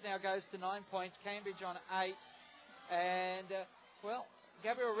 Shelley Hammonds now goes to 9 points. Cambridge on 8. And,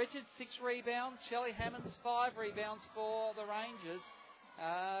 Gabrielle Richards, 6 rebounds. Shelley Hammonds, 5 rebounds for the Rangers.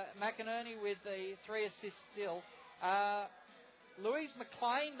 McInerney with the 3 assists still. Louise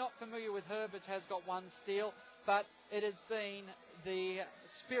McLean, not familiar with her, but has got 1 steal. But it has been the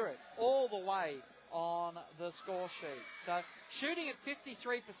Spirit all the way on the score sheet. So shooting at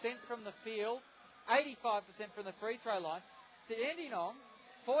 53% from the field, 85% from the free throw line. Dandenong,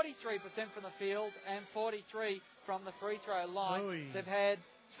 43% from the field and 43% from the free throw line. Oy. They've had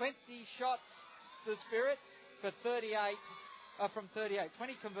 20 shots, the Spirit, for 38, from 38.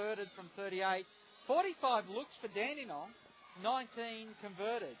 20 converted from 38. 45 looks for Dandenong, 19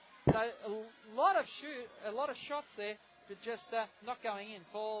 converted. So a lot of shots there, but just not going in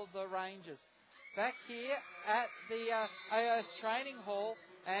for the Rangers. Back here at the AIS Training Hall,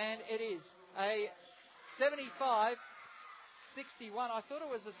 and it is a 75-61. I thought it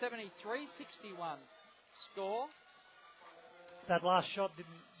was a 73-61 score. That last shot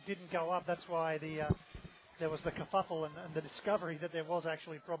didn't go up. That's why there was the kerfuffle and the discovery that there was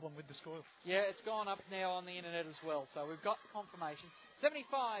actually a problem with the score. Yeah, it's gone up now on the internet as well, so we've got confirmation.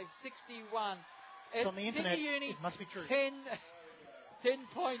 75-61. It's on the internet. Uni, it must be true. 10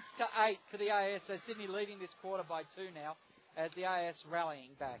 points to 8 for the AIS. So Sydney leading this quarter by 2 now as the AIS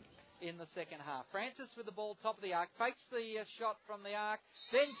rallying back in the second half. Francis with the ball top of the arc, fakes the shot from the arc,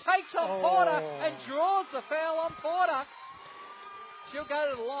 then takes on Porter and draws the foul on Porter. She'll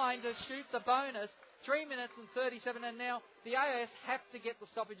go to the line to shoot the bonus. 3 minutes and 37, and now the AIS have to get the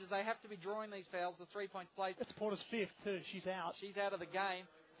stoppages. They have to be drawing these fouls, the 3-point play. It's Porter's 5th too. She's out. She's out of the game.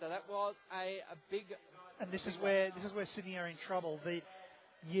 So that was a big. And this is where Sydney are in trouble.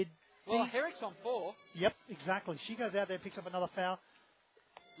 Herrick's on 4. Yep, exactly. She goes out there, picks up another foul.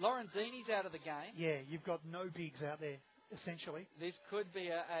 Lorenzini's out of the game. Yeah, you've got no bigs out there, essentially. This could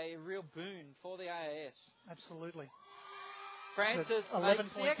be a real boon for the AIS. Absolutely. Francis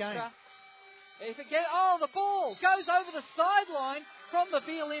 11-point game. If it the ball goes over the sideline from the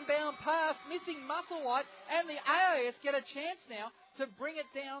Veal inbound pass, missing Musselwhite, and the AIS get a chance now to bring it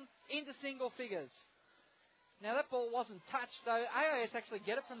down into single figures. Now that ball wasn't touched, so AIS actually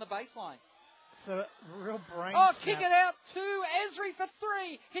get it from the baseline. So real brain. Kick it out to Esri for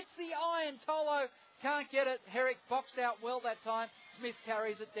 3. Hits the iron. Tolo can't get it. Herrick boxed out well that time. Smith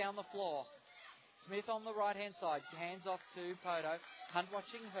carries it down the floor. Smith on the right-hand side. Hands off to Poto. Hunt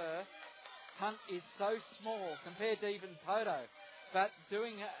watching her. Hunt is so small compared to even Poto, but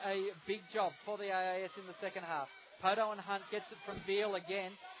doing a big job for the AIS in the second half. Poto and Hunt gets it from Veal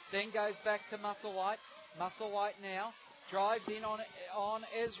again, then goes back to Musselwhite. Musselwhite now drives in on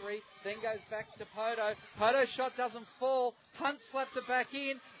Esri, then goes back to Poto. Poto's shot doesn't fall. Hunt slaps it back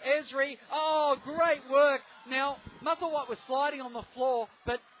in. Esri, great work. Now, Musselwhite was sliding on the floor,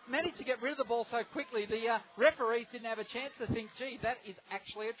 but managed to get rid of the ball so quickly, the referees didn't have a chance to think, gee, that is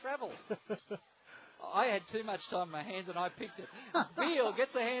actually a travel. I had too much time in my hands and I picked it. Veal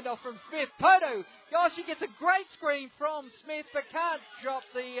gets a handoff from Smith. Poto, she gets a great screen from Smith, but can't drop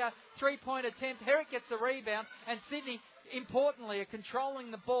the 3-point attempt. Herrick gets the rebound, and Sydney, importantly, are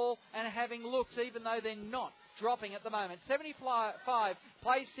controlling the ball and having looks, even though they're not dropping at the moment. 75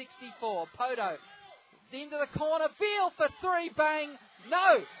 plays 64. Poto into the corner. Veal for 3. Bang.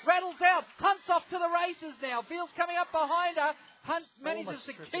 No. Rattles out. Hunt's off to the races now. Veal's coming up behind her. Hunt manages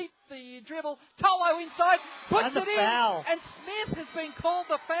to keep the dribble. Tolo inside. Puts it in. Foul. And Smith has been called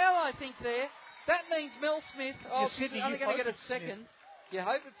the foul, I think, there. That means Mel Smith. She's only going to get a second. You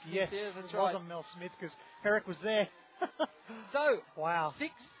hope it's Smith. Yes, yeah, that's it right. wasn't Mel Smith because Herrick was there. So, wow.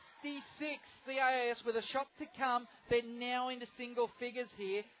 6 the AIS with a shot to come. They're now into single figures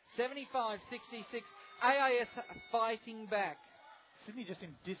here. 75-66. AIS fighting back. Sydney just in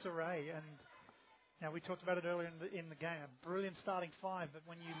disarray, and now we talked about it earlier in the game. A brilliant starting five, but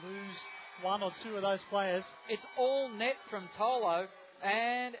when you lose one or two of those players, it's all net from Tolo,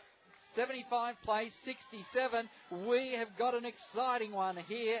 and 75 plays 67. We have got an exciting one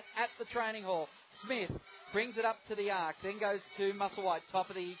here at the training hall. Smith brings it up to the arc, then goes to Musselwhite, top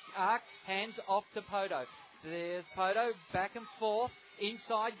of the arc, hands off to Poto. There's Poto, back and forth.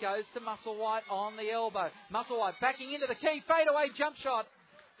 Inside goes to Musselwhite on the elbow. Musselwhite backing into the key, fadeaway jump shot.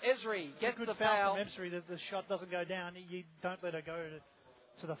 Esri gets the foul. From Esri, the shot doesn't go down. You don't let her go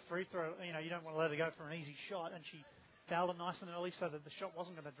to the free throw. You know, you don't want to let her go for an easy shot, and she fouled him nice and early so that the shot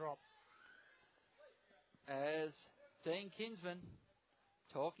wasn't going to drop. As Dean Kinsman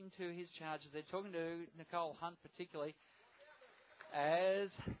talking to his charges, they're talking to Nicole Hunt particularly, as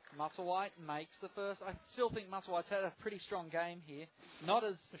Musselwhite makes the first. I still think Musselwhite's had a pretty strong game here. Not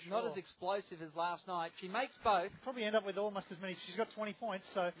as explosive as last night. She makes both. Probably end up with almost as many. She's got 20 points,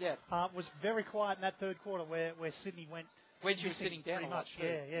 so yeah. Was very quiet in that third quarter where Sydney went. When she was sitting down pretty much.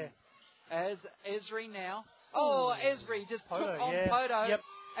 Yeah. As Esri now. Oh, Esri just Poto, took on yeah. Poto. Yep.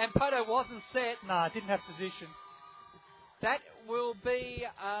 And Poto wasn't set. No, didn't have position. That will be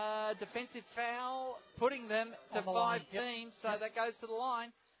a defensive foul, putting them to 5 teams, so that goes to the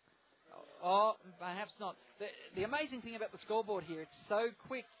line. Oh, perhaps not. The amazing thing about the scoreboard here, it's so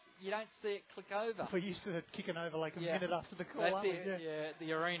quick, you don't see it click over. We're used to it kicking over like a minute after the call. That's it,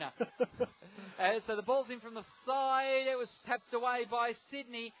 the arena. So the ball's in from the side. It was tapped away by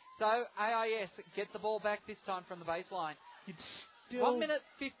Sydney, so AIS get the ball back this time from the baseline. 1 minute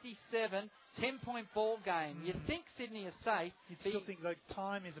 57. 10-point ball game. You think Sydney is safe. You'd still think the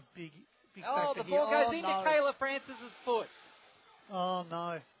time is a big factor. Oh, the ball goes into Kayla Francis's foot. Oh,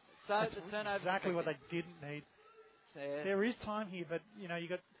 no. So That's the turnover. exactly what they didn't need. There is time here, but,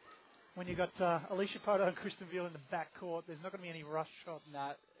 when you got Alicia Poto and Kristen Veal in the back court, there's not going to be any rush shots.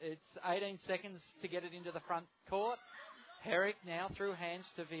 No, it's 18 seconds to get it into the front court. Herrick now through hands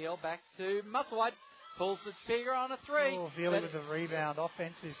to Veal, back to Musselwhite. Pulls the trigger on a three. Oh, Veal with the rebound,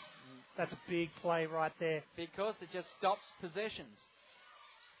 offensive. That's a big play right there. Because it just stops possessions.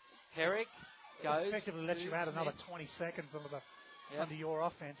 Herrick goes. Effectively lets you add another 20 seconds under your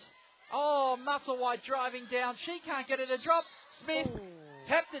offense. Oh, Musselwhite driving down. She can't get it to drop. Smith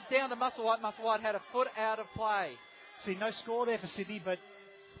tapped it down to Musselwhite. Musselwhite had a foot out of play. See, no score there for Sydney, but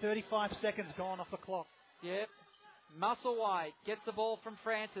 35 seconds gone off the clock. Yep. Musselwhite gets the ball from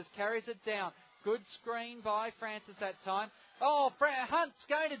Francis, carries it down. Good screen by Francis that time. Oh, Hunt's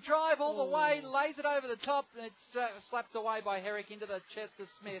going to drive all the way, lays it over the top. It's slapped away by Herrick into the chest of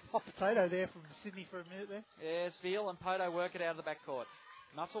Smith. Hot potato there from Sydney for a minute there. Yes, Veal and Poto work it out of the backcourt.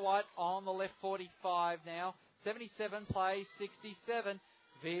 Musselwhite on the left 45 now. 77 plays 67.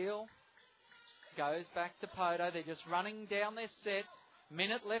 Veal goes back to Poto. They're just running down their sets.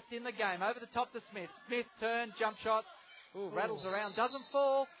 Minute left in the game. Over the top to Smith. Smith turn, jump shot. Rattles around, doesn't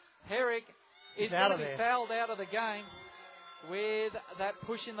fall. Herrick is going to be fouled out of the game with that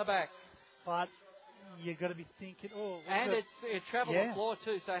push in the back. But you've got to be thinking, and it travelled the floor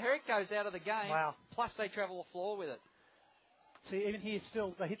too. So Herrick goes out of the game. Wow. Plus they travel the floor with it. See, even here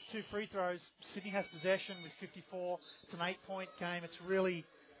still, they hit 2 free throws. Sydney has possession with 54. It's an 8-point game. It's really,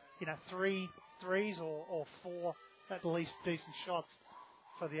 3 threes or 4 at least decent shots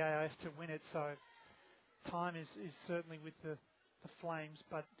for the AIS to win it. So time is certainly with the Flames.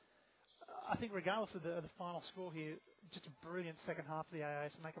 But I think regardless of the final score here, just a brilliant second half of the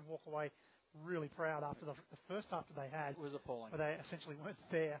AIS and make them walk away really proud after the first half that they had. It was appalling. Where they essentially weren't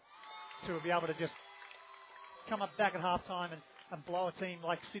there to be able to just come up back at halftime and blow a team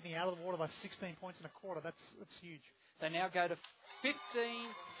like Sydney out of the water by 16 points in a quarter. That's huge. They now go to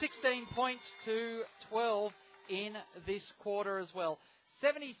 16 points to 12 in this quarter as well.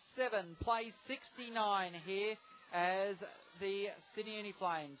 77 plays 69 here as the Sydney Uni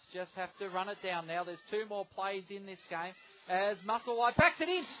Flames just have to run it down now. There's 2 more plays in this game as Musselwhite backs it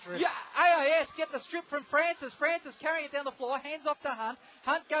in. Yeah, AIS get the strip from Francis. Francis carrying it down the floor, hands off to Hunt.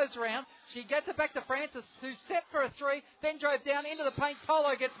 Hunt goes around. She gets it back to Francis, who's set for a 3, then drove down into the paint.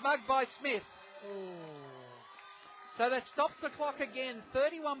 Tolo gets mugged by Smith. So that stops the clock again.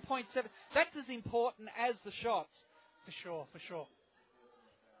 31.7. That's as important as the shots. For sure.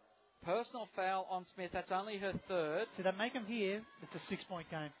 Personal foul on Smith. That's only her 3rd. So they make them here. It's a 6-point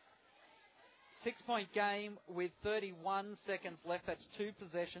game. 6-point game with 31 seconds left. That's 2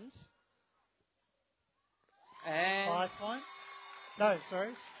 possessions. And 5 point? No,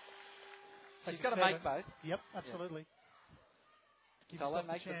 sorry. She's got to make both. Yep, absolutely. Tolo yourself a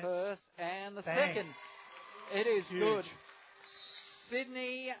makes the chance. first and the Bang. second. It is Huge. good.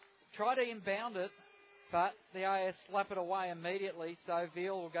 Sydney try to inbound it, but the AIS slap it away immediately, so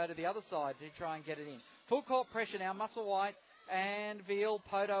Veal will go to the other side to try and get it in. Full court pressure now, Musselwhite and Veal,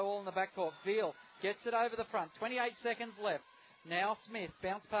 Poto all in the backcourt. Veal gets it over the front, 28 seconds left. Now Smith,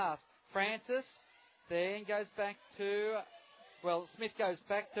 bounce pass. Francis then goes back to, Smith goes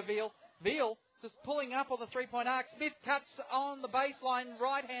back to Veal. Veal just pulling up on the three-point arc. Smith cuts on the baseline,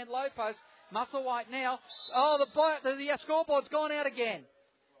 right-hand low post. Musselwhite now. Oh, the scoreboard's gone out again.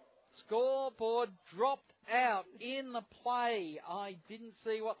 Scoreboard dropped out in the play. I didn't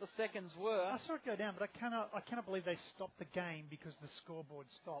see what the seconds were. I saw it go down, but I cannot believe they stopped the game because the scoreboard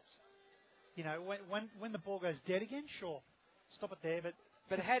stops. You know, when the ball goes dead again, sure, stop it there.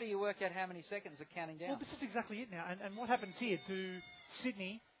 But how do you work out how many seconds are counting down? Well, this is exactly it now. And what happens here? Do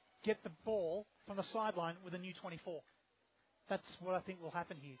Sydney get the ball from the sideline with a new 24? That's what I think will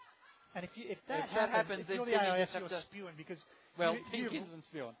happen here. And if that happens, if you're the AIS, you're spewing because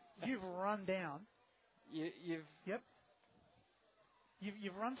you've run down.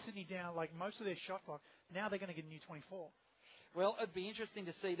 You've run Sydney down like most of their shot clock. Now they're going to get a new 24. Well, it'd be interesting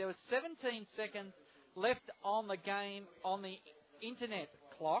to see. There was 17 seconds left on the game on the internet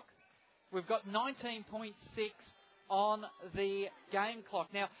clock. We've got 19.6 on the game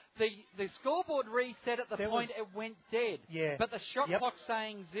clock. Now, the scoreboard reset at the point it went dead. Yeah. But the shot clock's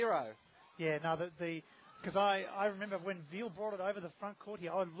saying 0. Yeah, no, because I remember when Veal brought it over the front court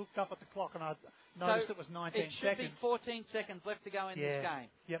here, I looked up at the clock and I noticed it was 19 seconds. It should be 14 seconds left to go in this game.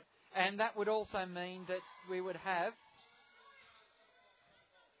 Yep. And that would also mean that we would have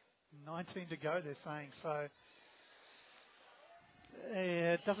 19 to go, they're saying. So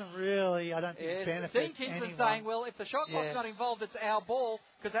it doesn't really, I don't think, benefit Dean Kinsman anyone. saying, well, if the shot clock's not involved, it's our ball,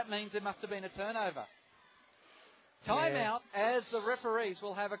 because that means there must have been a turnover. Timeout, as the referees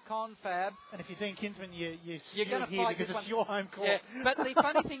will have a confab. And if you're Dean Kinsman, you're going to here fight because this it's your home court. Yeah. But the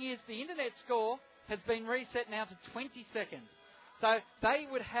funny thing is, the internet score has been reset now to 20 seconds. So they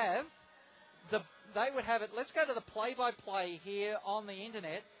would have it. Let's go to the play-by-play here on the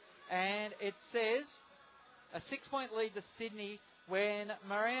internet, and it says a 6-point lead to Sydney when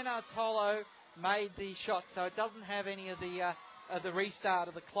Mariano Tolo made the shot. So it doesn't have any of the restart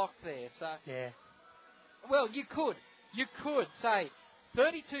of the clock there. So well, you could say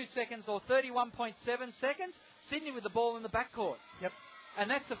 32 seconds or 31.7 seconds. Sydney with the ball in the backcourt. Yep. And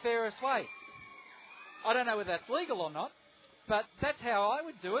that's the fairest way. I don't know whether that's legal or not, but that's how I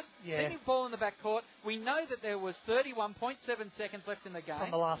would do it. Yeah. Sydney ball in the backcourt. We know that there was 31.7 seconds left in the game. From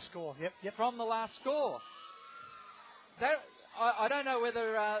the last score. Yep. From the last score. I don't know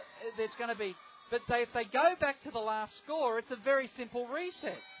whether there's going to be... But if they go back to the last score, it's a very simple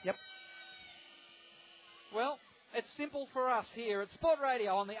reset. Yep. Well, it's simple for us here at Sport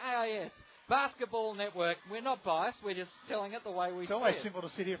Radio on the AIS Basketball Network. We're not biased. We're just telling it the way we see it. It's always simple to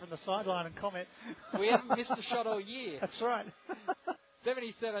sit here from the sideline and comment. We haven't missed a shot all year. That's right.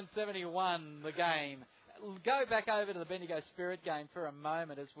 77-71 the game. Go back over to the Bendigo Spirit game for a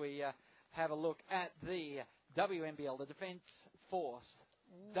moment as we have a look at the WNBL, the Defence Force.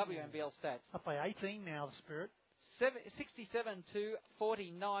 WNBL stats. Up by 18 now, the Spirit.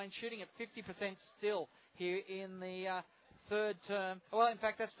 67-49, shooting at 50% still here in the third term. Well, in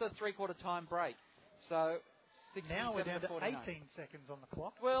fact, that's the three-quarter time break. So, 67-49. Now we're down to 18 seconds on the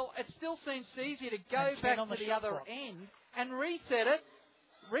clock. Well, it still seems easier to go back to the other end and reset it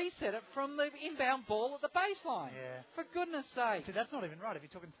from the inbound ball at the baseline. Yeah. For goodness sake. See, that's not even right. If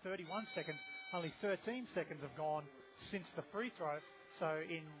you're talking 31 seconds, only 13 seconds have gone since the free throw. So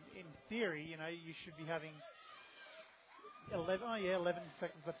in theory, you know, you should be having 11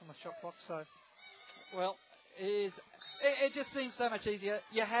 seconds left on the shot clock. So, well, it just seems so much easier.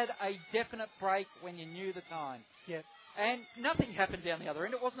 You had a definite break when you knew the time. Yeah. And nothing happened down the other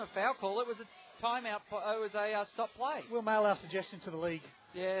end. It wasn't a foul call. It was a timeout. It was a stop play. We'll mail our suggestion to the league.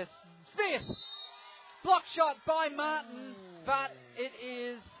 Yes. Smith. Block shot by Martin, but it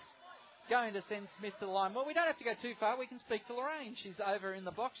is going to send Smith to the line. Well, we don't have to go too far. We can speak to Lorraine. She's over in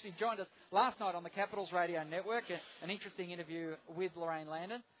the box. She joined us last night on the Capitals Radio Network. An interesting interview with Lorraine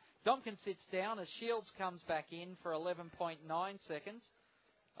Landon. Domkin sits down as Shields comes back in for 11.9 seconds.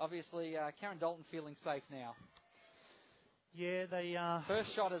 Obviously, Karen Dalton feeling safe now. Yeah, they...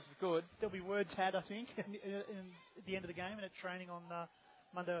 First shot is good. There'll be words had, I think, at the end of the game and at training on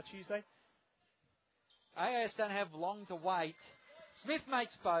Monday or Tuesday. AIS don't have long to wait. Smith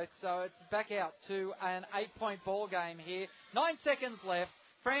makes both, so it's back out to an 8-point ball game here. 9 seconds left.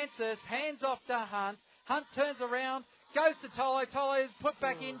 Francis hands off to Hunt. Hunt turns around, goes to Tolo. Tolo is put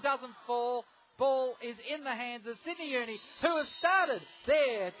back in, doesn't fall, ball is in the hands of Sydney Uni, who have started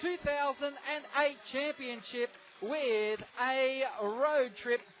their 2008 championship with a road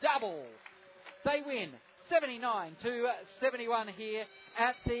trip double. They win 79-71 here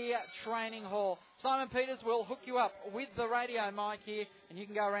at the training hall. Simon Peters will hook you up with the radio mic here, and you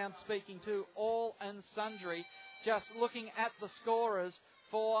can go around speaking to all and sundry. Just looking at the scorers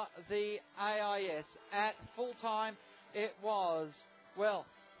for the AIS at full time, it was, well,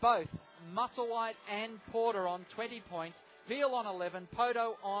 both Musselwhite and Porter on 20 points, Veal on 11,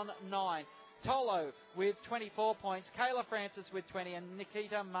 Poto on 9, Tolo with 24 points, Kayla Francis with 20, and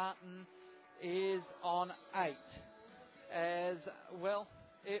Nikita Martin is on 8. As well,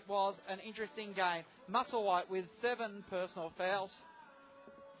 it was an interesting game. Musselwhite with 7 personal fouls.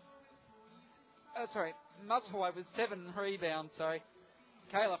 Musselwhite with 7 rebounds,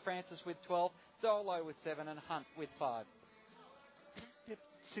 Kayla Francis with 12, Dolo with 7, and Hunt with 5. Yep.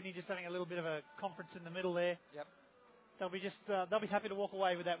 Sydney just having a little bit of a conference in the middle there. Yep. They'll be happy to walk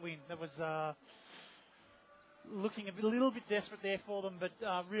away with that win. That was looking a little bit desperate there for them, but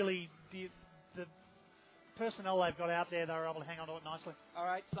really the personnel they've got out there, they were able to hang on to it nicely. All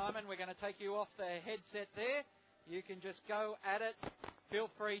right, Simon, we're going to take you off the headset there. You can just go at it. Feel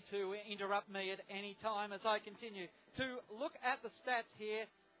free to interrupt me at any time as I continue to look at the stats here,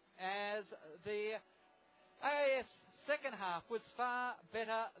 as the AIS second half was far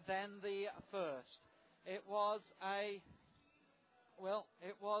better than the first. It was a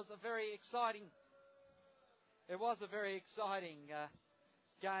very exciting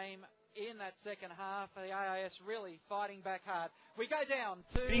game in that second half. The AIS really fighting back hard. We go down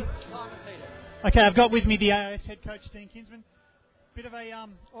to Simon Peters. Okay, I've got with me the AIS head coach, Dean Kinsman. Bit of a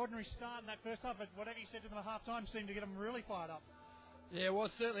ordinary start in that first half, but whatever you said to them at half-time seemed to get them really fired up. Yeah, it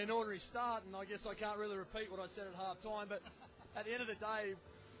was certainly an ordinary start, and I guess I can't really repeat what I said at half-time, but at the end of the day,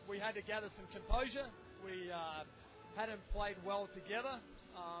 we had to gather some composure. We hadn't played well together,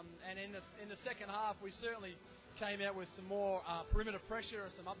 and in the second half, we certainly came out with some more perimeter pressure,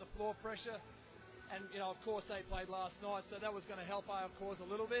 some up-the-floor pressure, and, of course, they played last night, so that was going to help our cause a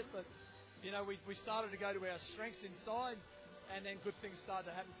little bit, but, we started to go to our strengths inside, and then good things started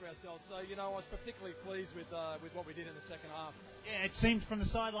to happen for ourselves. So, I was particularly pleased with what we did in the second half. Yeah, it seemed from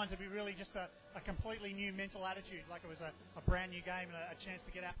the sideline to be really just a completely new mental attitude, like it was a brand new game and a chance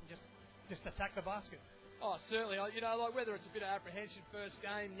to get out and just attack the basket. Oh, certainly. Like whether it's a bit of apprehension first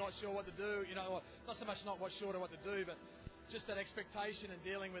game, not sure what to do, not so much not what sure what to do, but just that expectation and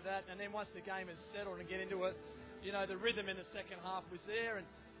dealing with that. And then once the game is settled and get into it, the rhythm in the second half was there, and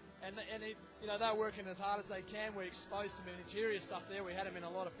they're working as hard as they can. We exposed some interior stuff there. We had them in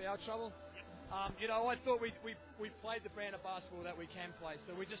a lot of foul trouble. I thought we played the brand of basketball that we can play,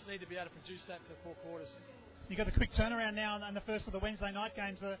 so we just need to be able to produce that for the 4 quarters. You've got the quick turnaround now on the first of the Wednesday night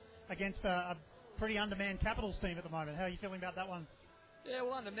games against a pretty undermanned Capitals team at the moment. How are you feeling about that one? Yeah,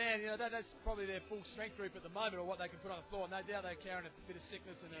 well, undermanned, that's probably their full strength group at the moment, or what they can put on the floor. No doubt they're carrying a bit of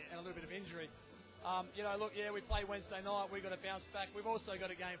sickness and a little bit of injury. We play Wednesday night. We've got to bounce back. We've also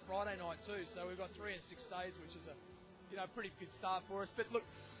got a game Friday night too, so we've got 3 and 6 days, which is a pretty good start for us. But look,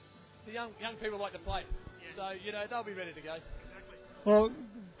 the young people like to play, so they'll be ready to go. Exactly. Well,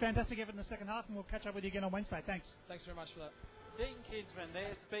 fantastic effort in the second half, and we'll catch up with you again on Wednesday. Thanks. Thanks very much for that. Dean Kinsman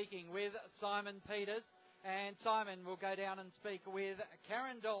there speaking with Simon Peters, and Simon will go down and speak with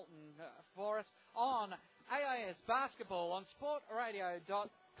Karen Dalton for us on AIS Basketball on sportradio.com.au.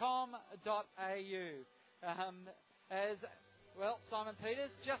 As well, Simon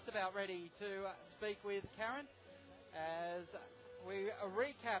Peters just about ready to speak with Karen as we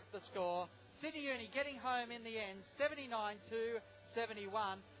recap the score. Sydney Uni getting home in the end,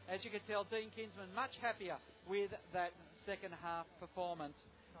 79-71. As you can tell, Dean Kinsman much happier with that second half performance.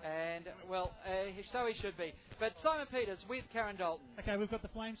 And, so he should be. But Simon Peters with Karen Dalton. Okay, we've got the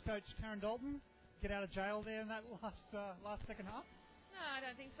Flames coach, Karen Dalton. Get out of jail there in that last second half? No, I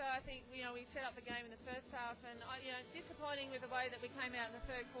don't think so. I think, we set up the game in the first half, and, disappointing with the way that we came out in the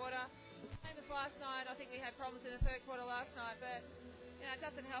third quarter. Same as last night. I think we had problems in the third quarter last night, but, it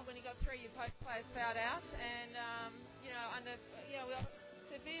doesn't help when you've got 3 of your post players fouled out, and, we were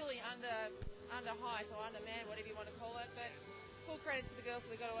severely under height or undermanned, whatever you want to call it, but full credit to the girls that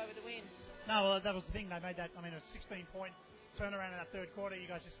we got away with the win. No, well, that was the thing. They made that, a 16-point turnaround in that third quarter. You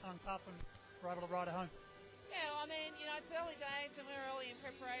guys just hung tough and were able to ride it home. Yeah, well, it's early days and we're early in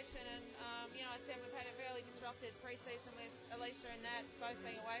preparation, and, I said we've had a fairly disrupted pre-season with Alicia and Nat both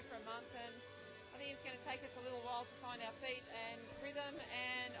being away for a month, and I think it's going to take us a little while to find our feet and rhythm,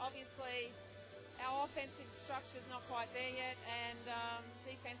 and obviously our offensive structure is not quite there yet, and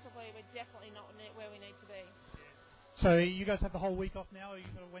defensively we're definitely not where we need to be. So you guys have the whole week off now, or you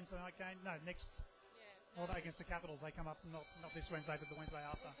got a Wednesday night game? No, next. Or against the Capitals, they come up not this Wednesday, but the Wednesday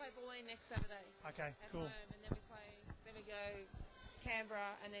after. We play Bulleen next Saturday. Okay, at cool. home, and then we go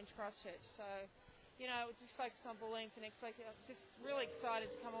Canberra and then to Christchurch. So, we'll just focus on Bulleen for next week. I'm just really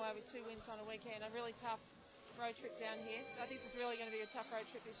excited to come away with 2 wins on a weekend. A really tough road trip down here. I think it's really going to be a tough road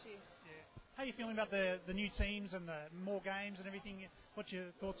trip this year. Yeah. How are you feeling about the new teams and the more games and everything? What's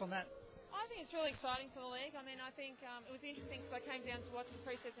your thoughts on that? I think it's really exciting for the league. I mean, I think it was interesting because I came down to watch the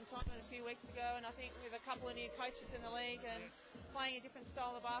pre-season tournament a few weeks ago, and I think with a couple of new coaches in the league and playing a different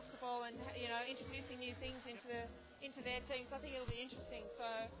style of basketball and introducing new things into their teams, I think it'll be interesting. So,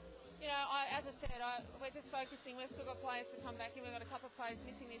 as I said, we're just focusing. We've still got players to come back in. We've got a couple of players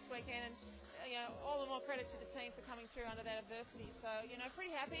missing this weekend, and all the more credit to the team for coming through under that adversity. So,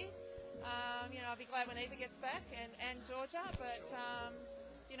 pretty happy. I'll be glad when Eva gets back and Georgia, but.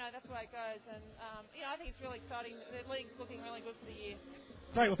 That's the way it goes, and I think it's really exciting. The league's looking really good for the year.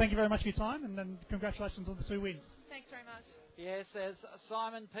 Great, well, thank you very much for your time, and then congratulations on the 2 wins. Thanks very much. Yes, as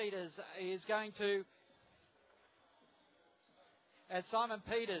Simon Peters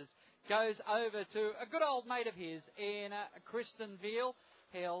goes over to a good old mate of his in Kristen Veal.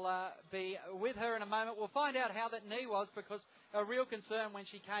 He'll be with her in a moment. We'll find out how that knee was, because a real concern when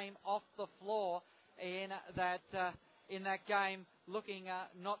she came off the floor in that game, looking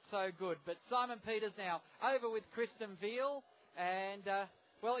not so good. But Simon Peters now over with Kristen Veal, and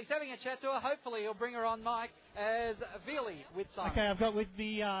he's having a chat to her. Hopefully he'll bring her on mic as Vealie with Simon. Okay, I've got with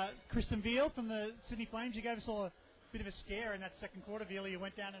the Kristen Veal from the Sydney Flames. You gave us all a bit of a scare in that second quarter, Vealie. You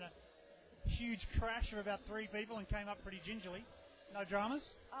went down in a huge crash of about 3 people and came up pretty gingerly. No dramas?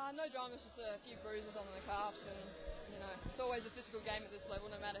 No dramas, just a few bruises on the calves, and it's always a physical game at this level,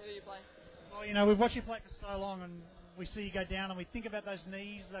 no matter who you play. Well, we've watched you play for so long, and we see you go down, and we think about those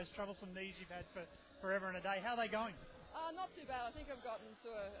knees, those troublesome knees you've had for forever and a day. How are they going? Not too bad. I think I've gotten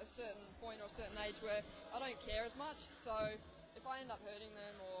to a certain point or a certain age where I don't care as much. So if I end up hurting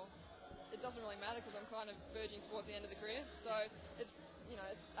them, or it doesn't really matter, because I'm kind of verging towards the end of the career. So it's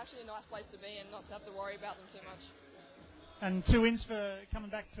actually a nice place to be and not to have to worry about them too much. And 2 wins for coming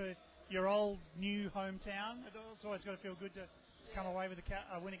back to your old new hometown. It's always got to feel good to come away with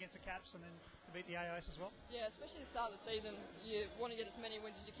a win against the Caps and then to beat the AIS as well. Yeah, especially at the start of the season, you want to get as many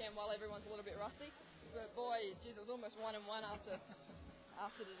wins as you can while everyone's a little bit rusty. But boy, geez, it was almost 1-1 after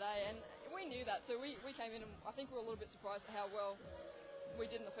today, and we knew that. So we came in, and I think we were a little bit surprised at how well we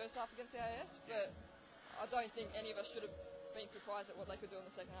did in the first half against the AIS. But I don't think any of us should have been surprised at what they could do in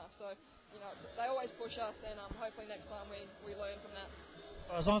the second half. So they always push us, and hopefully next time we learn from that.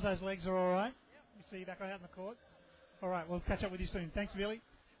 Well, as long as those legs are all right, we see you back out in the court. All right, we'll catch up with you soon. Thanks, Vealie.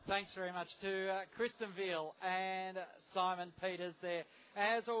 Thanks very much to Kristen Veal and Simon Peters there.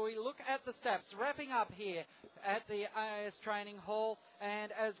 As we look at the stats, wrapping up here at the AIS Training Hall,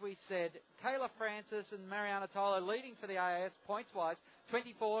 and as we said, Kayla Francis and Mariana Tolo leading for the AIS points-wise,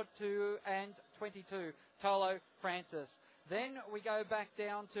 24-22, Tolo Francis. Then we go back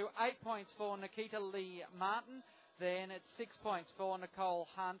down to 8 points for Nikita Lee Martin. Then it's 6 points for Nicole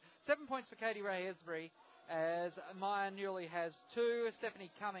Hunt. 7 points for Katie Ray Esbury, as Maya Newley has 2.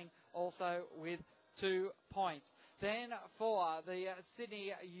 Stephanie Cumming also with 2 points. Then for the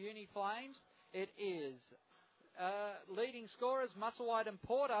Sydney Uni Flames, it is leading scorers Musselwhite and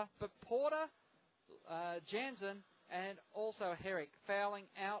Porter, but Porter, Jansen and also Herrick fouling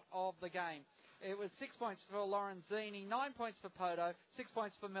out of the game. It was 6 points for Lorenzini, 9 points for Poto, 6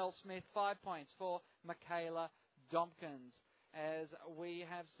 points for Mel Smith, 5 points for Michaela Dompkins. As we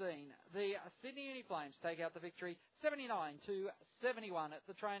have seen, the Sydney Uni Flames take out the victory 79-71 at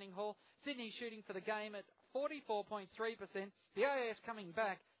the training hall. Sydney shooting for the game at 44.3%. The AIS coming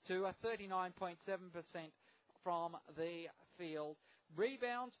back to a 39.7% from the field.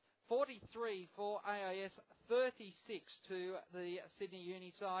 Rebounds 43 for AIS, 36 to the Sydney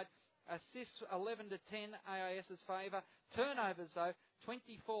Uni side. Assists 11-10 AIS's favour. Turnovers though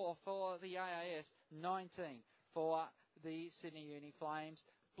 24 for the AIS, 19 for the Sydney Uni Flames.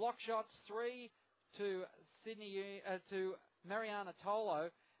 Block shots 3 to to Mariana Tolo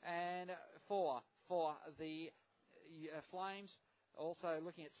and 4 for the Flames. Also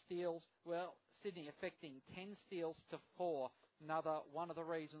looking at steals, well, Sydney affecting 10 steals to 4. Another one of the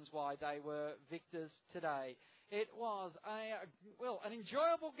reasons why they were victors today. It was an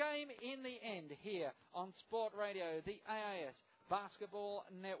enjoyable game in the end here on Sport Radio, the AIS Basketball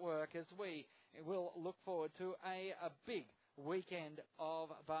Network, as we will look forward to a big weekend of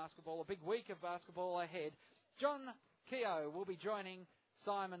basketball, a big week of basketball ahead. John Keogh will be joining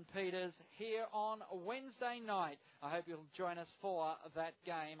Simon Peters here on Wednesday night. I hope you'll join us for that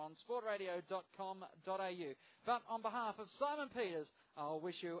game on sportradio.com.au. But on behalf of Simon Peters, I'll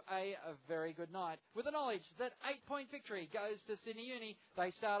wish you a very good night, with the knowledge that 8-point victory goes to Sydney Uni.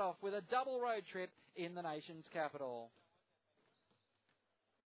 They start off with a double road trip in the nation's capital.